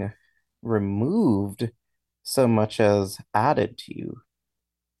being removed so much as added to.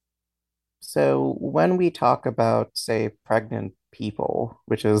 So when we talk about, say, pregnant people,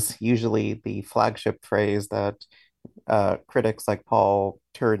 which is usually the flagship phrase that critics like Paul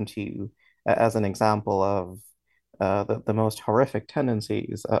turn to as an example of the most horrific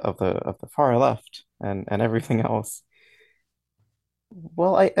tendencies of the far left and everything else.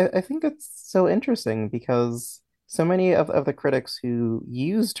 Well, I think it's so interesting because so many of the critics who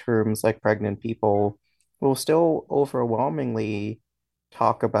use terms like pregnant people will still overwhelmingly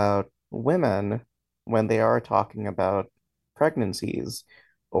talk about women when they are talking about pregnancies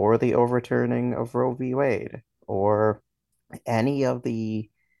or the overturning of Roe v. Wade or any of the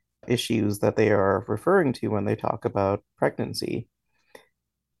issues that they are referring to when they talk about pregnancy.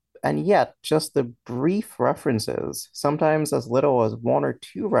 And yet, just the brief references, sometimes as little as one or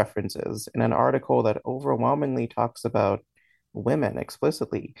two references in an article that overwhelmingly talks about women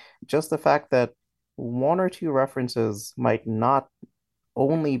explicitly, just the fact that one or two references might not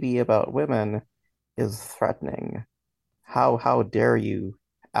only be about women is threatening. How dare you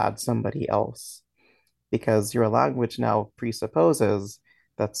add somebody else? Because your language now presupposes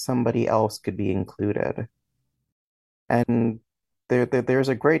that somebody else could be included. And there's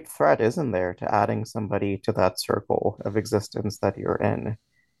a great threat, isn't there, to adding somebody to that circle of existence that you're in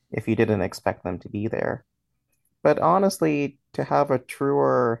if you didn't expect them to be there. But honestly, to have a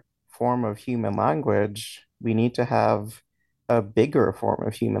truer form of human language, we need to have a bigger form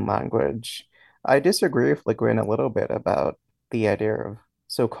of human language. I disagree with Le Guin a little bit about the idea of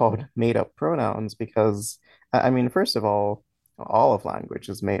so-called made-up pronouns because, I mean, first of all, all of language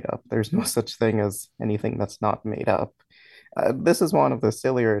is made up. There's no such thing as anything that's not made up. This is one of the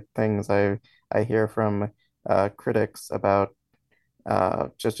sillier things I hear from critics about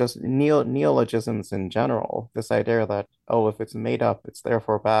just neologisms in general. This idea that, oh, if it's made up, it's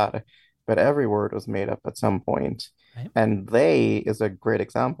therefore bad. But every word was made up at some point. Right. And they is a great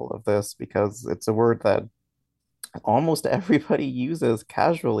example of this because it's a word that almost everybody uses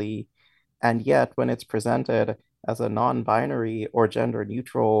casually. And yet, when it's presented as a non-binary or gender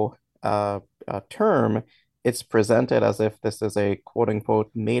neutral term, it's presented as if this is a quote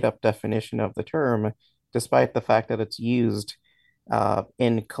unquote made up definition of the term, despite the fact that it's used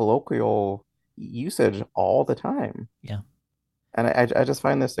in colloquial usage all the time. Yeah. And I just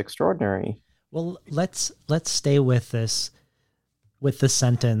find this extraordinary. Well, let's stay with this, with the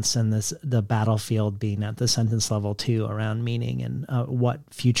sentence and the battlefield being at the sentence level too, around meaning and what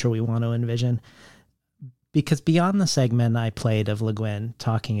future we want to envision. Because beyond the segment I played of Le Guin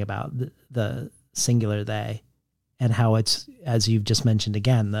talking about the singular they, and how it's, as you've just mentioned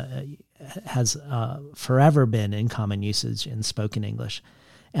again, has forever been in common usage in spoken English,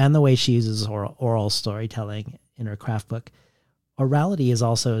 and the way she uses oral storytelling in her craft book, orality is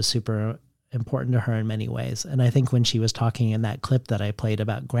also super important to her in many ways. And I think when she was talking in that clip that I played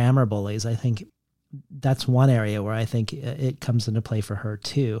about grammar bullies, I think that's one area where I think it comes into play for her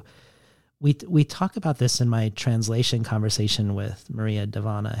too. We talk about this in my translation conversation with Maria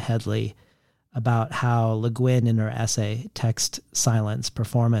Devana Headley about how Le Guin in her essay, Text, Silence,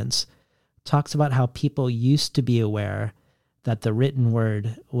 Performance, talks about how people used to be aware that the written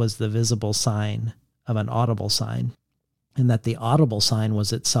word was the visible sign of an audible sign, and that the audible sign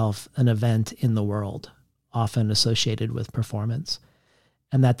was itself an event in the world, often associated with performance,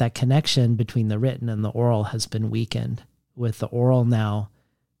 and that connection between the written and the oral has been weakened, with the oral now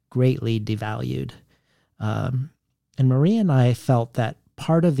greatly devalued. And Maria and I felt that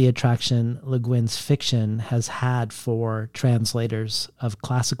part of the attraction Le Guin's fiction has had for translators of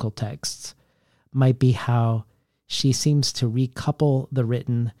classical texts might be how she seems to recouple the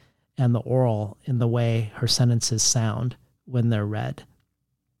written and the oral in the way her sentences sound when they're read.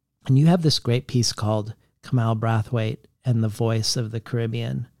 And you have this great piece called Kamau Brathwaite and the Voice of the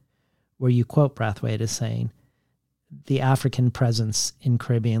Caribbean, where you quote Brathwaite as saying, "The African presence in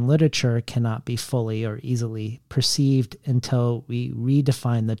Caribbean literature cannot be fully or easily perceived until we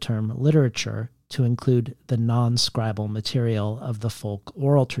redefine the term literature to include the non-scribal material of the folk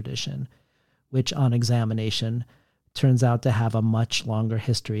oral tradition, which on examination turns out to have a much longer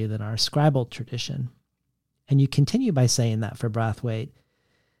history than our scribal tradition." And you continue by saying that for Brathwaite,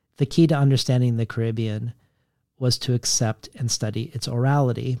 the key to understanding the Caribbean was to accept and study its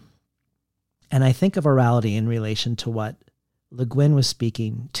orality. And I think of orality in relation to what Le Guin was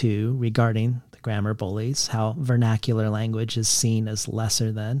speaking to regarding the grammar bullies, how vernacular language is seen as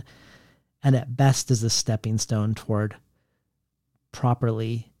lesser than, and at best is a stepping stone toward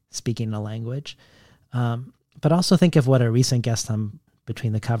properly speaking a language. But also think of what a recent guest on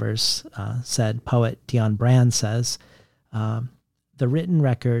Between the Covers said. Poet Dion Brand says, "The written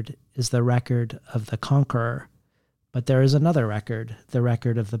record is the record of the conqueror, but there is another record, the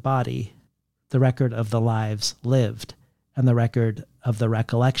record of the body, the record of the lives lived, and the record of the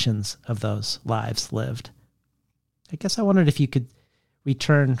recollections of those lives lived." I guess I wondered if you could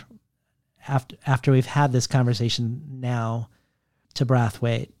return after we've had this conversation now to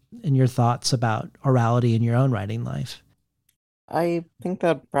Brathwaite and your thoughts about orality in your own writing life. I think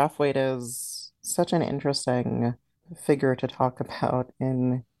that Brathwaite is such an interesting figure to talk about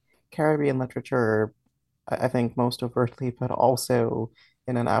in Caribbean literature, I think most overtly, but also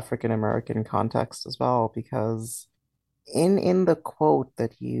in an African American context as well, because in the quote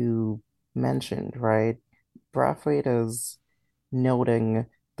that you mentioned, right, Brathwaite is noting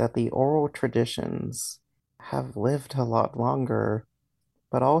that the oral traditions have lived a lot longer,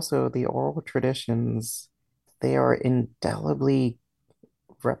 but also the oral traditions, they are indelibly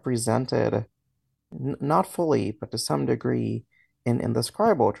represented, not fully, but to some degree, in the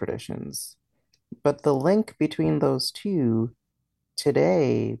scribal traditions. But the link between those two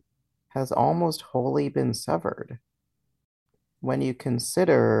today has almost wholly been severed. When you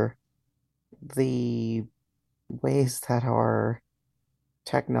consider the ways that our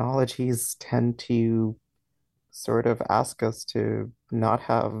technologies tend to sort of ask us to not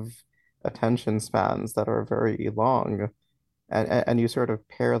have attention spans that are very long, and you sort of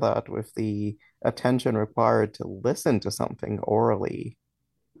pair that with the attention required to listen to something orally,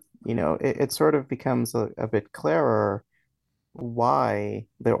 it sort of becomes a bit clearer why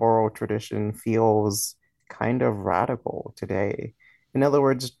the oral tradition feels kind of radical today. In other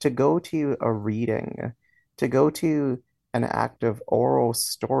words, to go to a reading, to go to an act of oral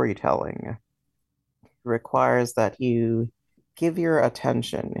storytelling requires that you give your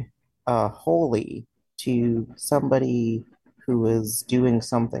attention wholly to somebody who is doing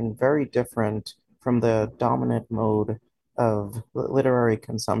something very different from the dominant mode of literary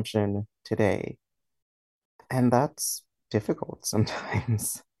consumption today. And that's difficult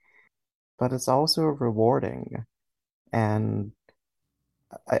sometimes, but it's also rewarding. And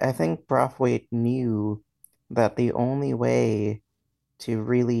I think Brathwaite knew that the only way to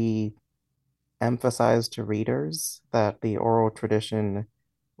really emphasize to readers that the oral tradition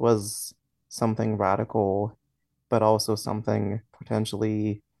was something radical, but also something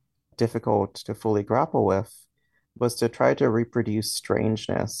potentially difficult to fully grapple with, was to try to reproduce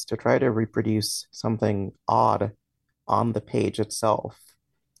strangeness, to try to reproduce something odd on the page itself.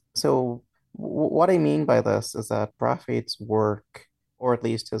 So, what I mean by this is that Brathwaite's work, or at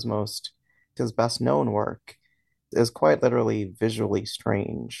least his best known work, is quite literally visually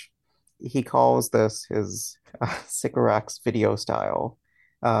strange. He calls this his Sycorax video style,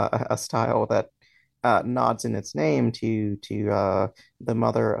 a style that nods in its name to the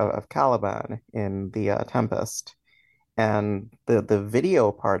mother of Caliban in the Tempest. And the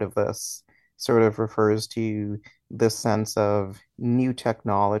video part of this sort of refers to this sense of new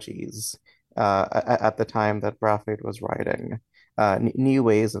technologies at the time that Brathwaite was writing. New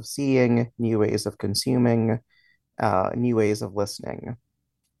ways of seeing, new ways of consuming, new ways of listening.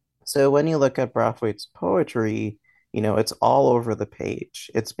 So when you look at Brathwaite's poetry, it's all over the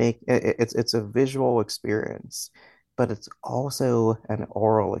page. It's a visual experience, but it's also an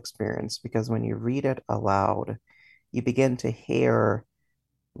oral experience because when you read it aloud, you begin to hear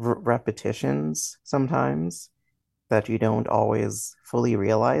repetitions sometimes that you don't always fully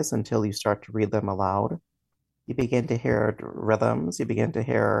realize until you start to read them aloud. You begin to hear rhythms, you begin to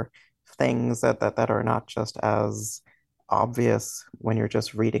hear things that are not just as obvious when you're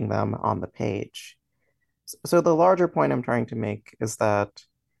just reading them on the page. So the larger point I'm trying to make is that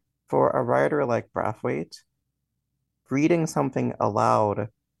for a writer like Brathwaite, reading something aloud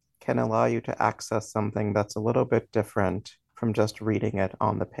can allow you to access something that's a little bit different from just reading it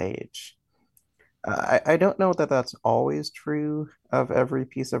on the page. I don't know that that's always true of every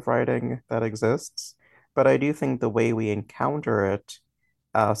piece of writing that exists, but I do think the way we encounter it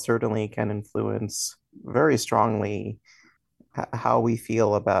certainly can influence very strongly how we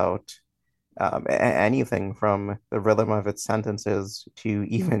feel about anything from the rhythm of its sentences to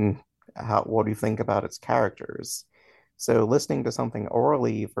even what we think about its characters. So listening to something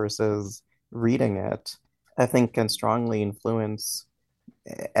orally versus reading it, I think can strongly influence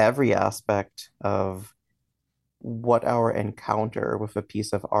every aspect of what our encounter with a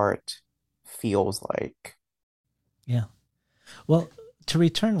piece of art feels like. Yeah. Well, to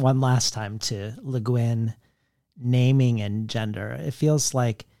return one last time to Le Guin naming and gender, it feels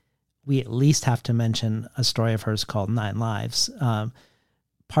like we at least have to mention a story of hers called Nine Lives,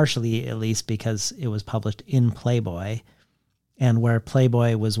 partially at least because it was published in Playboy, and where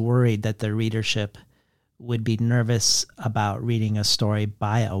Playboy was worried that their readership would be nervous about reading a story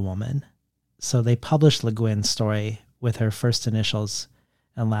by a woman. So they published Le Guin's story with her first initials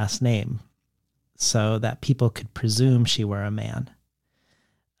and last name so that people could presume she were a man.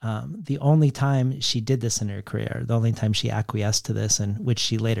 The only time she did this in her career, the only time she acquiesced to this, and which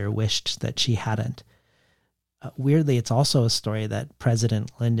she later wished that she hadn't. Weirdly, it's also a story that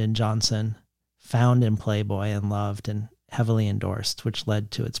President Lyndon Johnson found in Playboy and loved and heavily endorsed, which led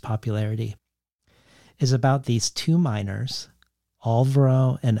to its popularity, is about these two miners,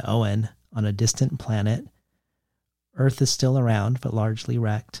 Alvaro and Owen, on a distant planet. Earth is still around, but largely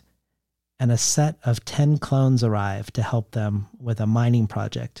wrecked, and a set of 10 clones arrive to help them with a mining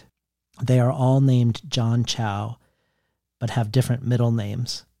project. They are all named John Chow, but have different middle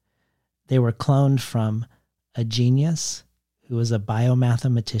names. They were cloned from a genius who was a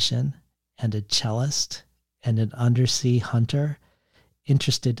biomathematician and a cellist and an undersea hunter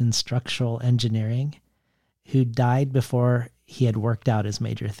interested in structural engineering who died before he had worked out his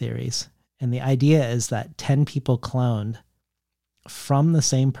major theories. And the idea is that 10 people cloned from the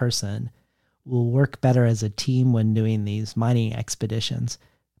same person will work better as a team when doing these mining expeditions,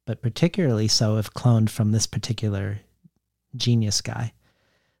 but particularly so if cloned from this particular genius guy.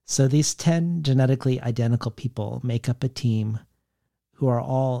 So these 10 genetically identical people make up a team who are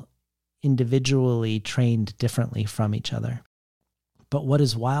all individually trained differently from each other. But what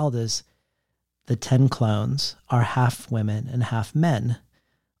is wild is the 10 clones are half women and half men,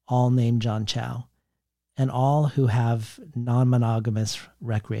 all named John Chow, and all who have non-monogamous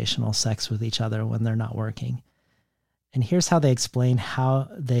recreational sex with each other when they're not working. And here's how they explain how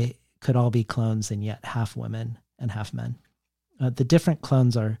they could all be clones and yet half women and half men. The different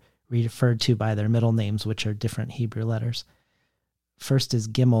clones are referred to by their middle names, which are different Hebrew letters. First is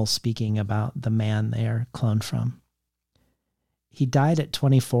Gimel, speaking about the man they are cloned from. He died at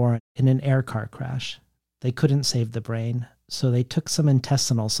 24 in an air car crash. They couldn't save the brain, so they took some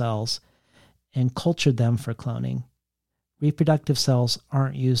intestinal cells and cultured them for cloning. Reproductive cells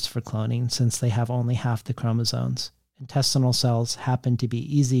aren't used for cloning since they have only half the chromosomes. Intestinal cells happen to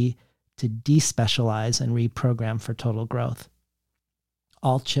be easy to despecialize and reprogram for total growth.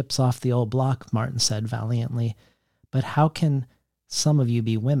 All chips off the old block, Martin said valiantly. But how can some of you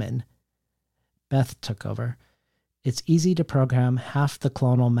be women? Beth took over. It's easy to program half the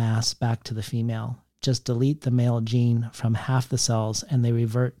clonal mass back to the female. Just delete the male gene from half the cells and they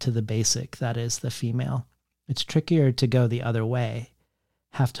revert to the basic, that is, the female. It's trickier to go the other way,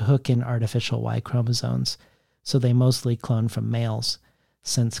 have to hook in artificial Y chromosomes, so they mostly clone from males,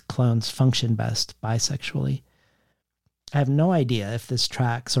 since clones function best bisexually. I have no idea if this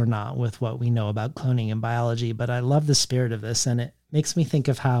tracks or not with what we know about cloning in biology, but I love the spirit of this, and it makes me think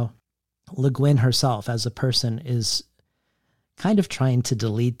of how Le Guin herself as a person is kind of trying to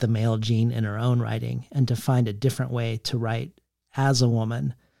delete the male gene in her own writing and to find a different way to write as a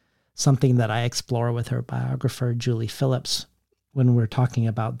woman, something that I explore with her biographer, Julie Phillips, when we're talking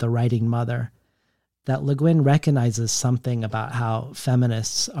about The Writing Mother, that Le Guin recognizes something about how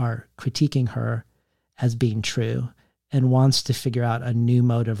feminists are critiquing her as being true and wants to figure out a new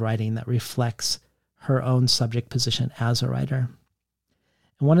mode of writing that reflects her own subject position as a writer.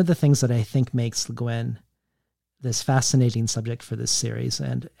 And one of the things that I think makes Le Guin this fascinating subject for this series,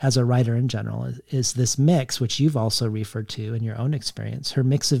 and as a writer in general, is this mix, which you've also referred to in your own experience, her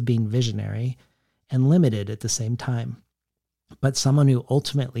mix of being visionary and limited at the same time, but someone who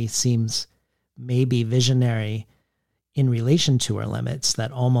ultimately seems maybe visionary in relation to her limits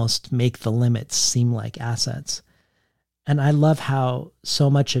that almost make the limits seem like assets. And I love how so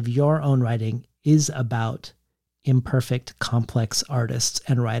much of your own writing is about imperfect, complex artists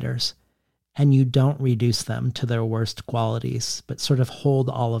and writers, and you don't reduce them to their worst qualities, but sort of hold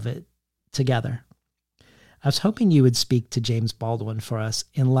all of it together. I was hoping you would speak to James Baldwin for us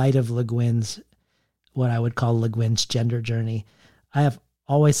in light of Le Guin's, what I would call Le Guin's gender journey. I have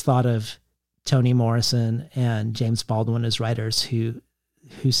always thought of Toni Morrison and James Baldwin as writers who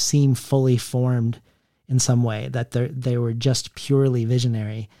seem fully formed in some way, that they were just purely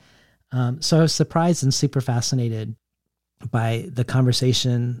visionary. So I was surprised and super fascinated by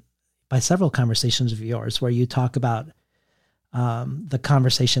several conversations of yours where you talk about the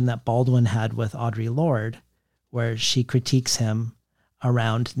conversation that Baldwin had with Audre Lorde, where she critiques him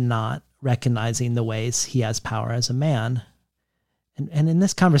around not recognizing the ways he has power as a man. And in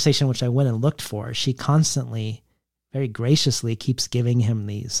this conversation, which I went and looked for, she constantly, very graciously, keeps giving him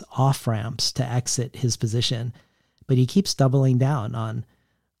these off-ramps to exit his position, but he keeps doubling down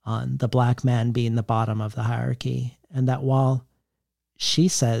on the black man being the bottom of the hierarchy, and that while she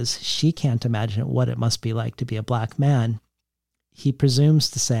says she can't imagine what it must be like to be a black man, he presumes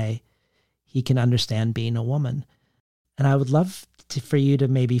to say he can understand being a woman. And I would love for you to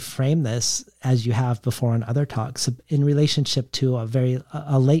maybe frame this, as you have before in other talks, in relationship to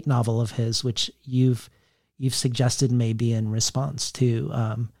a late novel of his, which you've suggested may be in response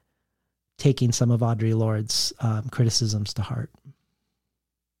to taking some of Audre Lorde's criticisms to heart.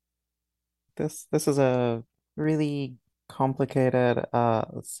 This is a really complicated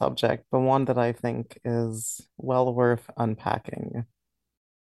subject, but one that I think is well worth unpacking.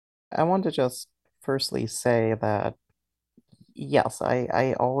 I want to just firstly say that, yes,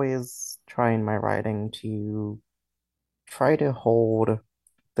 I always try in my writing to try to hold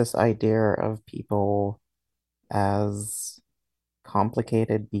this idea of people as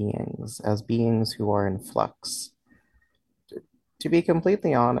complicated beings, as beings who are in flux. To be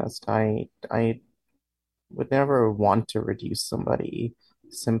completely honest, I would never want to reduce somebody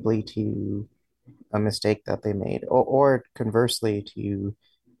simply to a mistake that they made, or conversely to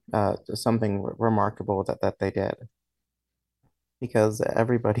something remarkable that they did. Because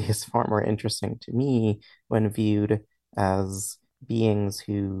everybody is far more interesting to me when viewed as beings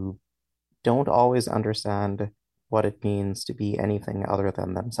who don't always understand what it means to be anything other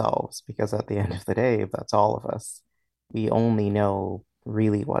than themselves. Because at the end of the day, that's all of us. We only know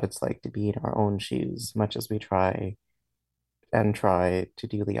really what it's like to be in our own shoes, much as we try to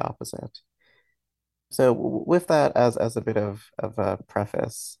do the opposite. So with that as a bit of a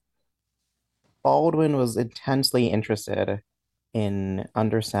preface, Baldwin was intensely interested in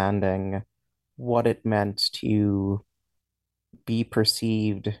understanding what it meant to be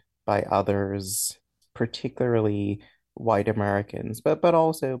perceived by others, particularly white Americans, but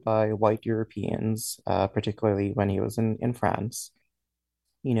also by white Europeans, particularly when he was in France,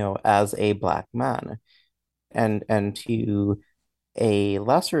 as a black man. And to a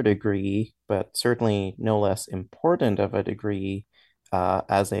lesser degree, but certainly no less important of a degree,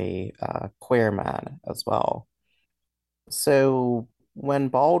 as a queer man as well. So when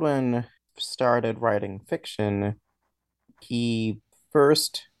Baldwin started writing fiction, he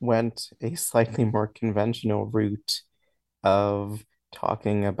first went a slightly more conventional route of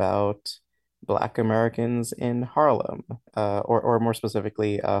talking about Black Americans in Harlem, or more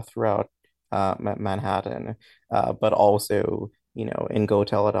specifically, throughout Manhattan, but also, in Go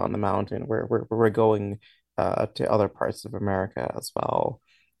Tell It on the Mountain, where we're going to other parts of America as well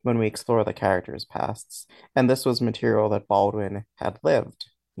when we explore the characters' pasts. And this was material that Baldwin had lived,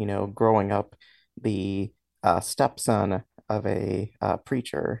 growing up the stepson of a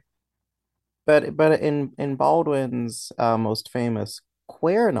preacher. But in Baldwin's most famous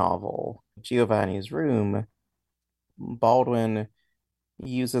queer novel, Giovanni's Room, Baldwin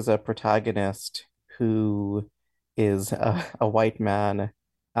uses a protagonist who is a white man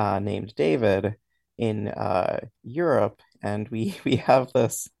named David in Europe, and we have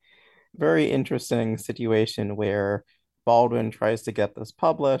this very interesting situation where Baldwin tries to get this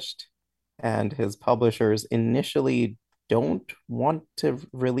published, and his publishers initially don't want to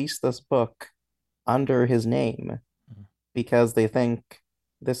release this book under his name because they think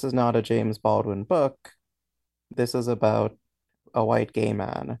this is not a James Baldwin book. This is about a white gay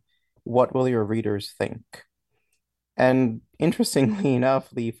man. What will your readers think? And interestingly enough,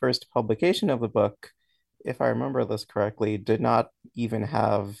 the first publication of the book, if I remember this correctly, did not even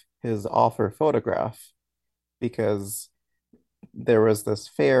have his author photograph because there was this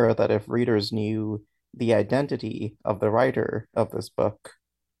fear that if readers knew the identity of the writer of this book,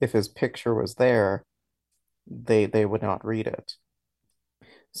 if his picture was there, they would not read it.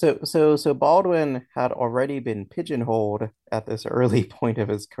 So Baldwin had already been pigeonholed at this early point of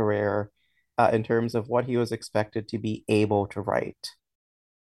his career, in terms of what he was expected to be able to write.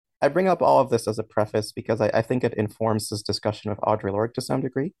 I bring up all of this as a preface because I think it informs this discussion of Audre Lorde to some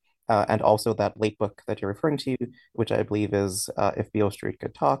degree, and also that late book that you're referring to, which I believe is If Beale Street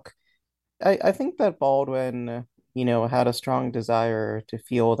Could Talk. I think that Baldwin, had a strong desire to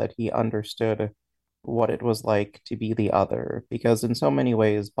feel that he understood what it was like to be the other, because in so many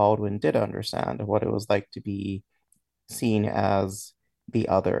ways, Baldwin did understand what it was like to be seen as the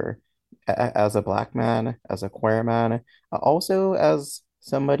other, as a black man, as a queer man, also as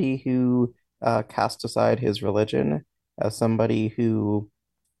somebody who cast aside his religion, as somebody who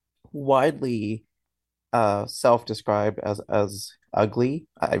widely self-described as ugly.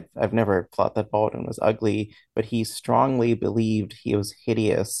 I've never thought that Baldwin was ugly, but he strongly believed he was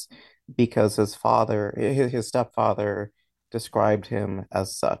hideous because his stepfather, described him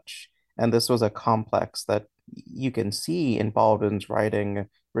as such. And this was a complex that you can see in Baldwin's writing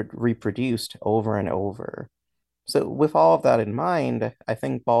reproduced over and over. So, with all of that in mind, I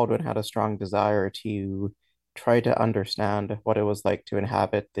think Baldwin had a strong desire to try to understand what it was like to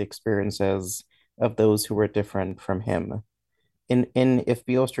inhabit the experiences of those who were different from him. In If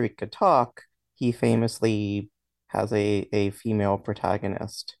Beale Street Could Talk, he famously has a female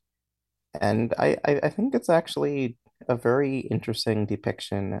protagonist. And I think it's actually a very interesting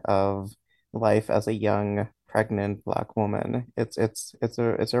depiction of life as a young, pregnant Black woman. It's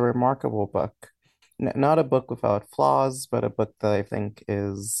a remarkable book. Not a book without flaws, but a book that I think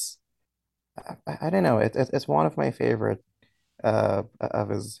is, I don't know, it's one of my favorite of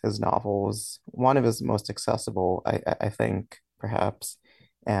his novels, one of his most accessible, I think, perhaps,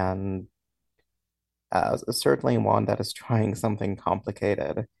 and certainly one that is trying something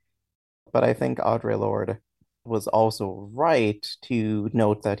complicated. But I think Audre Lorde was also right to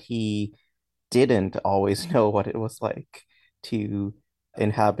note that he didn't always know what it was like to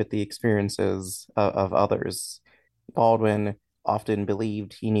inhabit the experiences of others. Baldwin often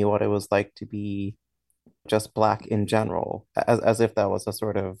believed he knew what it was like to be just Black in general, as if that was a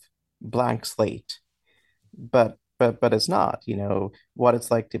sort of blank slate. But it's not, what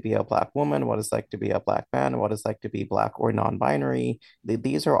it's like to be a Black woman, what it's like to be a Black man, what it's like to be Black or non-binary.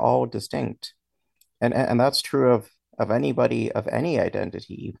 These are all distinct. And that's true of anybody of any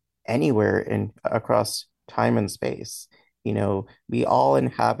identity, anywhere in across time and space. We all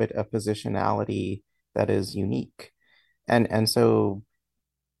inhabit a positionality that is unique. And so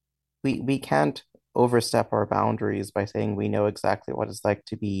we can't overstep our boundaries by saying we know exactly what it's like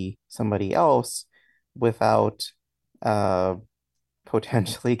to be somebody else without uh,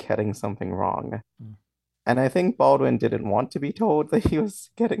 potentially getting something wrong. Mm. And I think Baldwin didn't want to be told that he was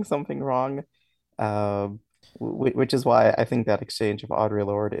getting something wrong. Uh, which is why I think that exchange of Audre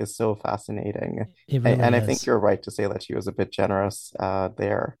Lorde is so fascinating. It And really I think is. you're right to say that she was a bit generous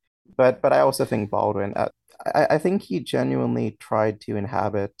there. But I also think Baldwin, I think he genuinely tried to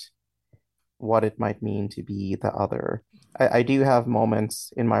inhabit what it might mean to be the other. I do have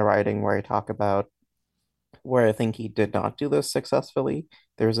moments in my writing where I talk about where I think he did not do this successfully.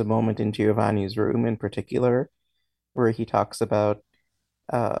 There's a moment in Giovanni's room in particular where he talks about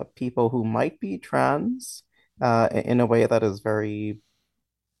people who might be trans in a way that is very,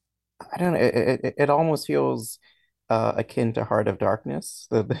 I don't know, it almost feels akin to Heart of Darkness,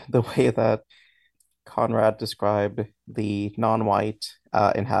 the way that Conrad described the non-white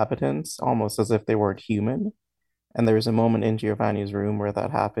inhabitants almost as if they weren't human. And there's a moment in Giovanni's room where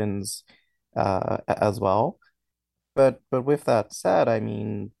that happens as well. But with that said, I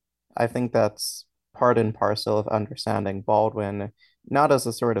mean, I think that's part and parcel of understanding Baldwin, not as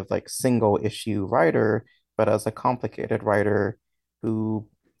a sort of like single issue writer, but as a complicated writer who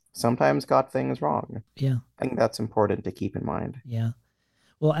sometimes got things wrong. Yeah. I think that's important to keep in mind. Yeah.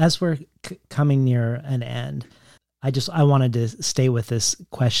 Well, as we're coming near an end, I wanted to stay with this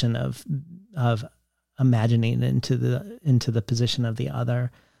question of imagining into the position of the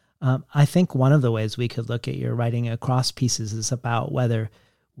other. I think one of the ways we could look at your writing across pieces is about whether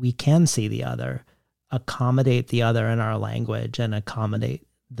we can see the other, accommodate the other in our language, and accommodate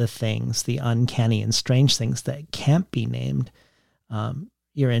the things, the uncanny and strange things that can't be named.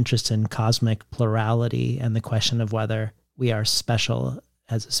 Your interest in cosmic plurality and the question of whether we are special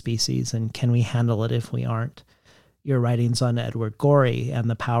as a species and can we handle it if we aren't. Your writings on Edward Gorey and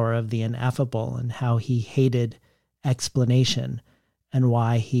the power of the ineffable and how he hated explanation and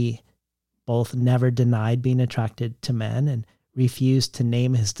why he both never denied being attracted to men and refused to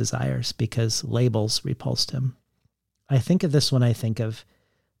name his desires because labels repulsed him. I think of this when I think of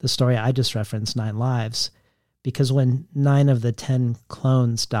the story I just referenced, 9 Lives, because when 9 of the 10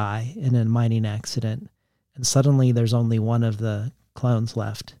 clones die in a mining accident, and suddenly there's only one of the clones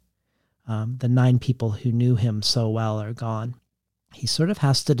left, the 9 people who knew him so well are gone. He sort of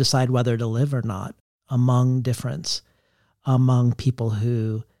has to decide whether to live or not among difference, among people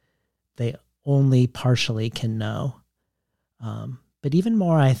who they only partially can know. But even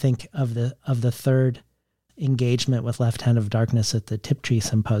more, I think of the third engagement with Left Hand of Darkness at the Tiptree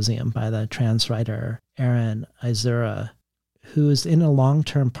Symposium by the trans writer Aaron Izura, who is in a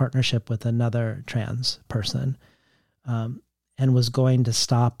long-term partnership with another trans person, and was going to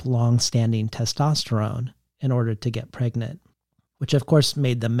stop long-standing testosterone in order to get pregnant, which of course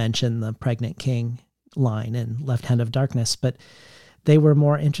made them mention the pregnant king line in Left Hand of Darkness. But they were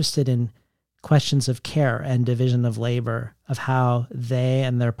more interested in questions of care and division of labor, of how they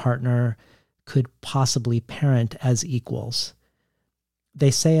and their partner could possibly parent as equals. They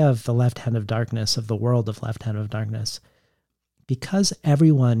say of the Left Hand of Darkness, of the world of Left Hand of Darkness, because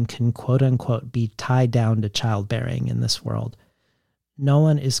everyone can quote unquote be tied down to childbearing in this world, no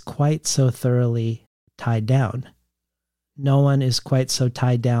one is quite so thoroughly tied down. No one is quite so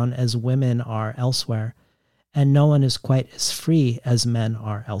tied down as women are elsewhere, and no one is quite as free as men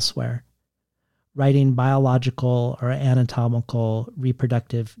are elsewhere. Writing biological or anatomical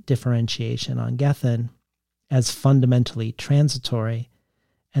reproductive differentiation on Gethin as fundamentally transitory,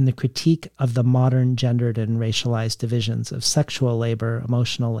 and the critique of the modern gendered and racialized divisions of sexual labor,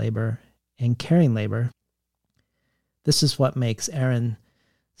 emotional labor, and caring labor, this is what makes Aaron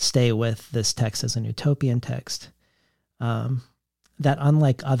stay with this text as an utopian text. That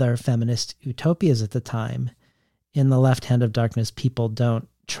unlike other feminist utopias at the time, in the Left Hand of Darkness, people don't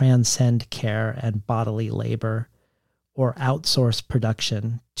transcend care and bodily labor or outsource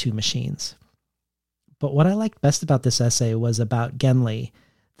production to machines. But what I liked best about this essay was about Genli,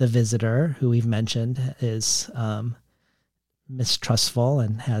 the visitor, who we've mentioned is mistrustful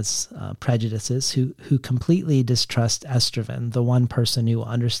and has prejudices, who completely distrusts Estraven, the one person who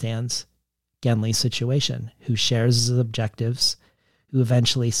understands Genli's situation, who shares his objectives, who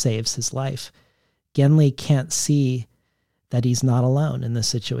eventually saves his life. Genli can't see that he's not alone in this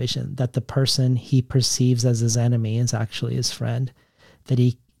situation, that the person he perceives as his enemy is actually his friend, that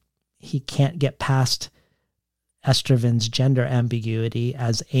he can't get past Estraven's gender ambiguity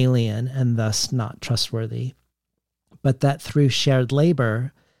as alien and thus not trustworthy, but that through shared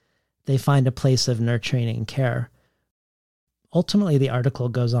labor, they find a place of nurturing and care. Ultimately, the article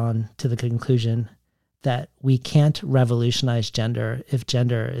goes on to the conclusion that we can't revolutionize gender if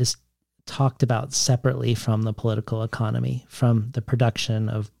gender is talked about separately from the political economy, from the production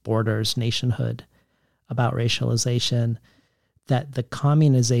of borders, nationhood, about racialization, that the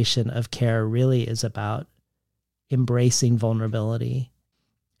communization of care really is about embracing vulnerability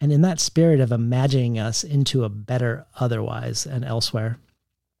And in that spirit of imagining us into a better otherwise and elsewhere,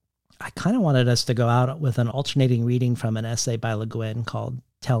 I kind of wanted us to go out with an alternating reading from an essay by Le Guin called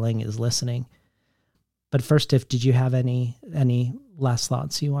Telling is Listening. But first, did you have any last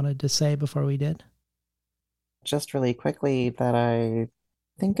thoughts you wanted to say before we did? Just really quickly, that I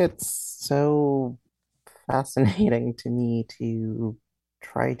think it's so fascinating to me to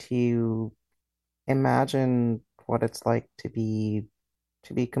try to imagine what it's like to be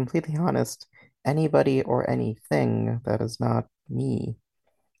completely honest, anybody or anything that is not me.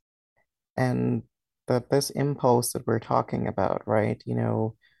 And that this impulse that we're talking about, right?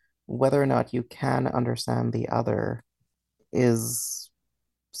 Whether or not you can understand the other is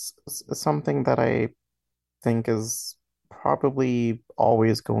something that I think is probably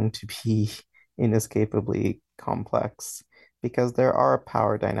always going to be inescapably complex, because there are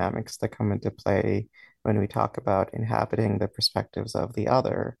power dynamics that come into play when we talk about inhabiting the perspectives of the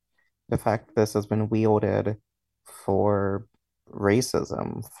other. The fact that this has been wielded for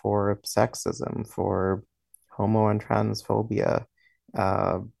racism, for sexism, for homo and transphobia.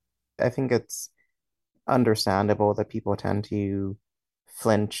 Uh, I think it's understandable that people tend to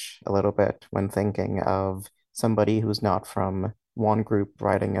flinch a little bit when thinking of somebody who's not from one group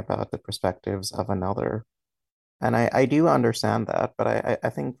writing about the perspectives of another. And I do understand that, but I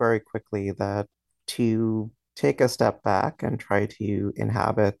think very quickly that to take a step back and try to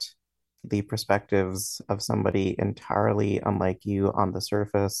inhabit the perspectives of somebody entirely unlike you on the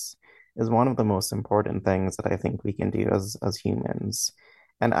surface is one of the most important things that I think we can do as humans.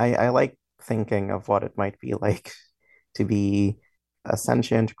 And I like thinking of what it might be like to be a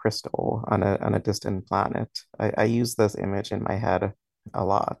sentient crystal on a distant planet. I use this image in my head a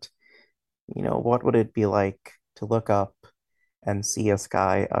lot. What would it be like to look up and see a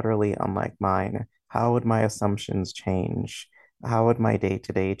sky utterly unlike mine? How would my assumptions change? How would my day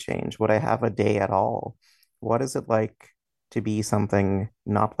to day change? Would I have a day at all? What is it like to be something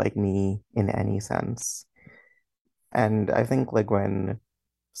not like me in any sense? And I think Le Guin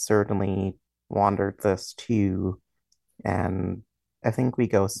certainly wandered this too. And I think we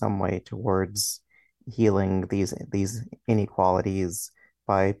go some way towards healing these inequalities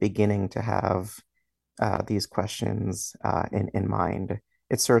by beginning to have these questions in mind.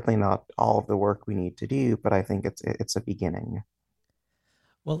 It's certainly not all of the work we need to do, but I think it's a beginning.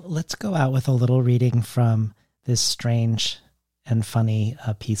 Well, let's go out with a little reading from this strange and funny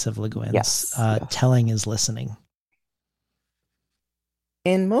piece of Le Guin's. Yes. Telling is Listening.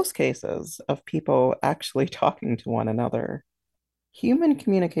 In most cases of people actually talking to one another, human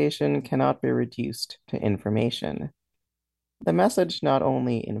communication cannot be reduced to information. The message not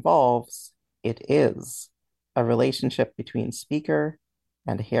only involves, it is, a relationship between speaker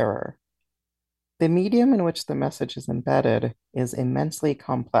and hearer. The medium in which the message is embedded is immensely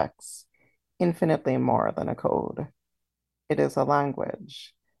complex, infinitely more than a code. It is a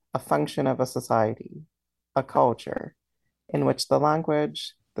language, a function of a society, a culture, in which the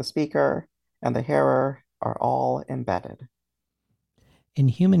language, the speaker, and the hearer are all embedded. In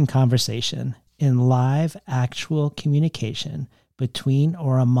human conversation, in live, actual communication between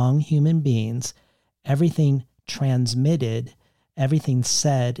or among human beings, everything transmitted, everything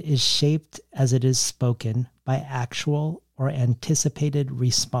said is shaped as it is spoken by actual or anticipated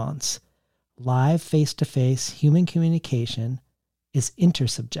response. Live face-to-face human communication is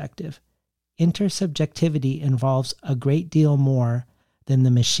intersubjective. Intersubjectivity involves a great deal more than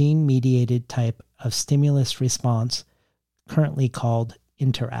the machine-mediated type of stimulus response currently called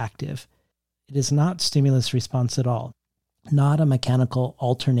interactive. It is not stimulus response at all, not a mechanical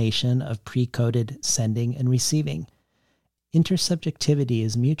alternation of pre-coded sending and receiving. Intersubjectivity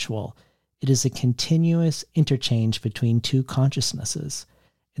is mutual. It is a continuous interchange between two consciousnesses.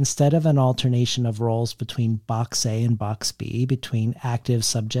 Instead of an alternation of roles between box A and box B, between active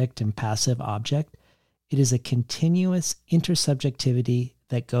subject and passive object, it is a continuous intersubjectivity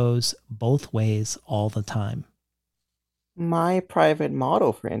that goes both ways all the time. My private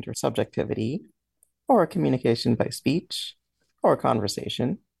model for intersubjectivity, or communication by speech, or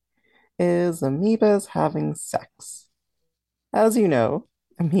conversation, is amoebas having sex. As you know,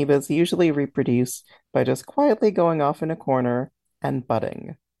 amoebas usually reproduce by just quietly going off in a corner and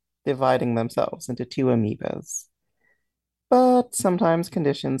budding, dividing themselves into two amoebas. But sometimes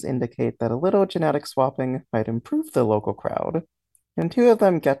conditions indicate that a little genetic swapping might improve the local crowd, and two of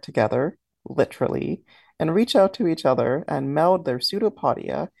them get together, literally, and reach out to each other and meld their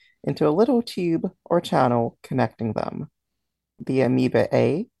pseudopodia into a little tube or channel connecting them. The amoeba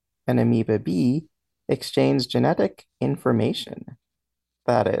A and amoeba B exchange genetic information.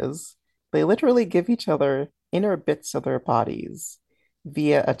 That is, they literally give each other inner bits of their bodies,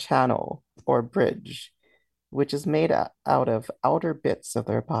 via a channel or bridge, which is made out of outer bits of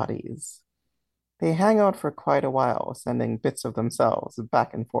their bodies. They hang out for quite a while, sending bits of themselves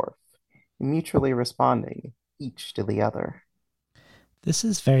back and forth, mutually responding, each to the other. This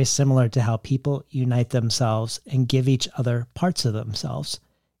is very similar to how people unite themselves and give each other parts of themselves,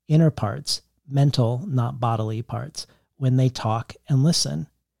 inner parts, mental, not bodily parts, when they talk and listen.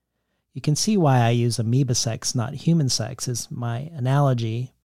 You can see why I use amoeba sex, not human sex, as my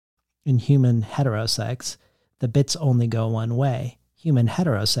analogy. In human heterosex, the bits only go one way. Human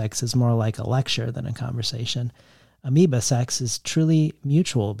heterosex is more like a lecture than a conversation. Amoeba sex is truly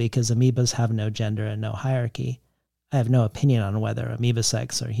mutual because amoebas have no gender and no hierarchy. I have no opinion on whether amoeba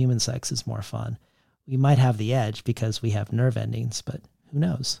sex or human sex is more fun. We might have the edge because we have nerve endings, but who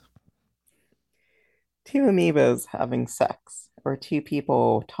knows? Two amoebas having sex, or two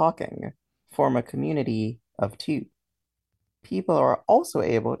people talking, form a community of two. People are also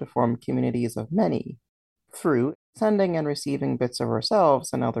able to form communities of many through sending and receiving bits of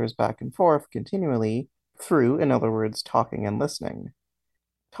ourselves and others back and forth continually through, in other words, talking and listening.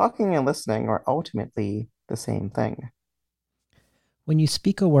 Talking and listening are ultimately the same thing. When you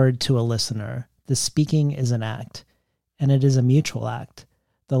speak a word to a listener, the speaking is an act, and it is a mutual act.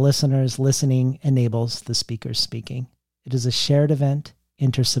 The listener's listening enables the speaker's speaking. It is a shared event,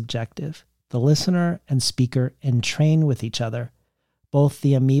 intersubjective. The listener and speaker entrain with each other. Both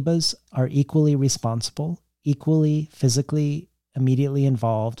the amoebas are equally responsible, equally physically, immediately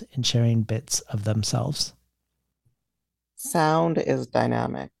involved in sharing bits of themselves. Sound is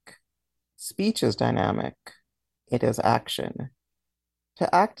dynamic. Speech is dynamic. It is action.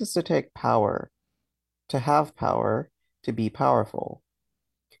 To act is to take power. To have power, to be powerful.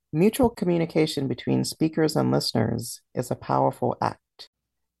 Mutual communication between speakers and listeners is a powerful act.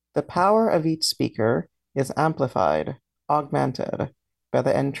 The power of each speaker is amplified, augmented by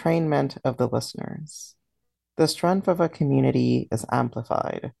the entrainment of the listeners. The strength of a community is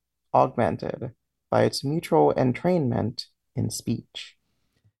amplified, augmented by its mutual entrainment in speech.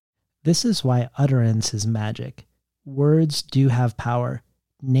 This is why utterance is magic. Words do have power.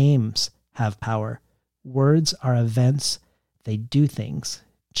 Names have power. Words are events. They do things,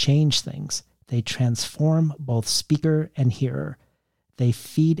 change things. They transform both speaker and hearer. They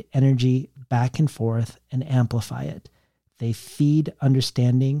feed energy back and forth and amplify it. They feed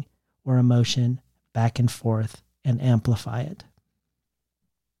understanding or emotion back and forth and amplify it.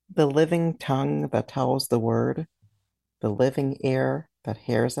 The living tongue that tells the word, the living ear that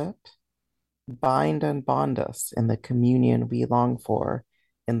hears it, bind and bond us in the communion we long for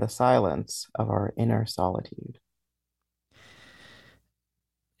in the silence of our inner solitude.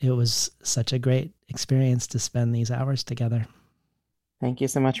 It was such a great experience to spend these hours together. Thank you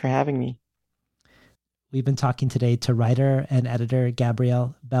so much for having me. We've been talking today to writer and editor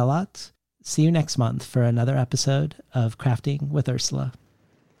Gabrielle Bellot. See you next month for another episode of Crafting with Ursula.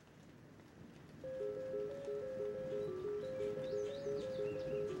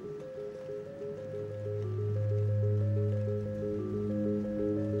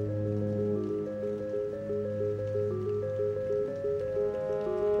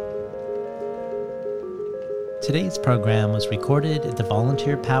 Today's program was recorded at the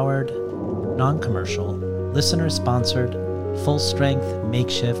volunteer-powered, non-commercial, listener-sponsored, full-strength,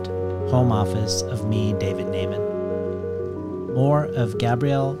 makeshift home office of me, David Naiman. More of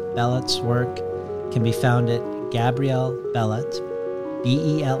Gabrielle Bellot's work can be found at Gabrielle Bellot,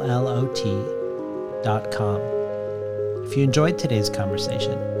 BELLOT.com. If you enjoyed today's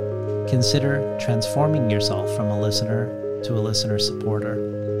conversation, consider transforming yourself from a listener to a listener supporter.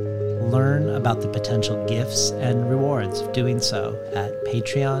 Learn about the potential gifts and rewards of doing so at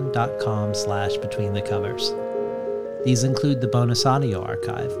patreon.com/betweenthecovers. These include the bonus audio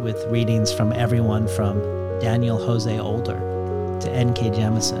archive with readings from everyone from Daniel Jose Older to N.K.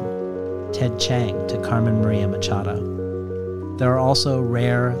 Jemisin, Ted Chiang to Carmen Maria Machado. There are also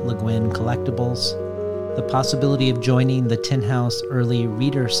rare Le Guin collectibles, the possibility of joining the Tin House Early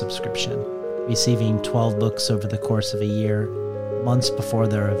Reader subscription, receiving 12 books over the course of a year, months before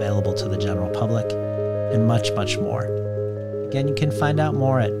they're available to the general public, and much, much more. Again, you can find out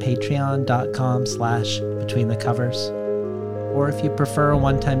more at patreon.com/betweenthecovers. Or if you prefer a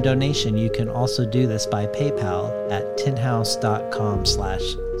one-time donation, you can also do this by PayPal at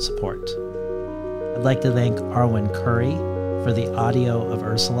tinhouse.com/support. I'd like to thank Arwen Curry for the audio of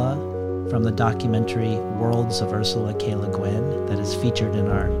Ursula from the documentary Worlds of Ursula K. Le Guin that is featured in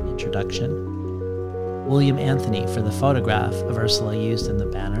our introduction. William Anthony for the photograph of Ursula used in the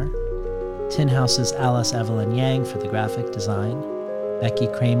banner, Tin House's Alice Evelyn Yang for the graphic design, Becky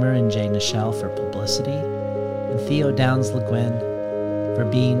Kramer and Jay Nichelle for publicity, and Theo Downs Le Guin for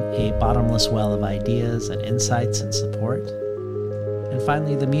being a bottomless well of ideas and insights and support. And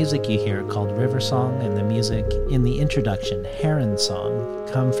finally, the music you hear, called River Song, and the music in the introduction, Heron Song,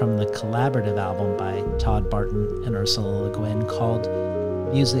 come from the collaborative album by Todd Barton and Ursula Le Guin called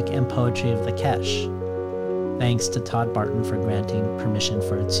Music and Poetry of the Kesh. Thanks to Todd Barton for granting permission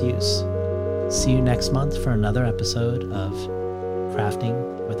for its use. See you next month for another episode of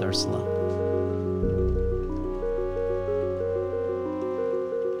Crafting with Ursula.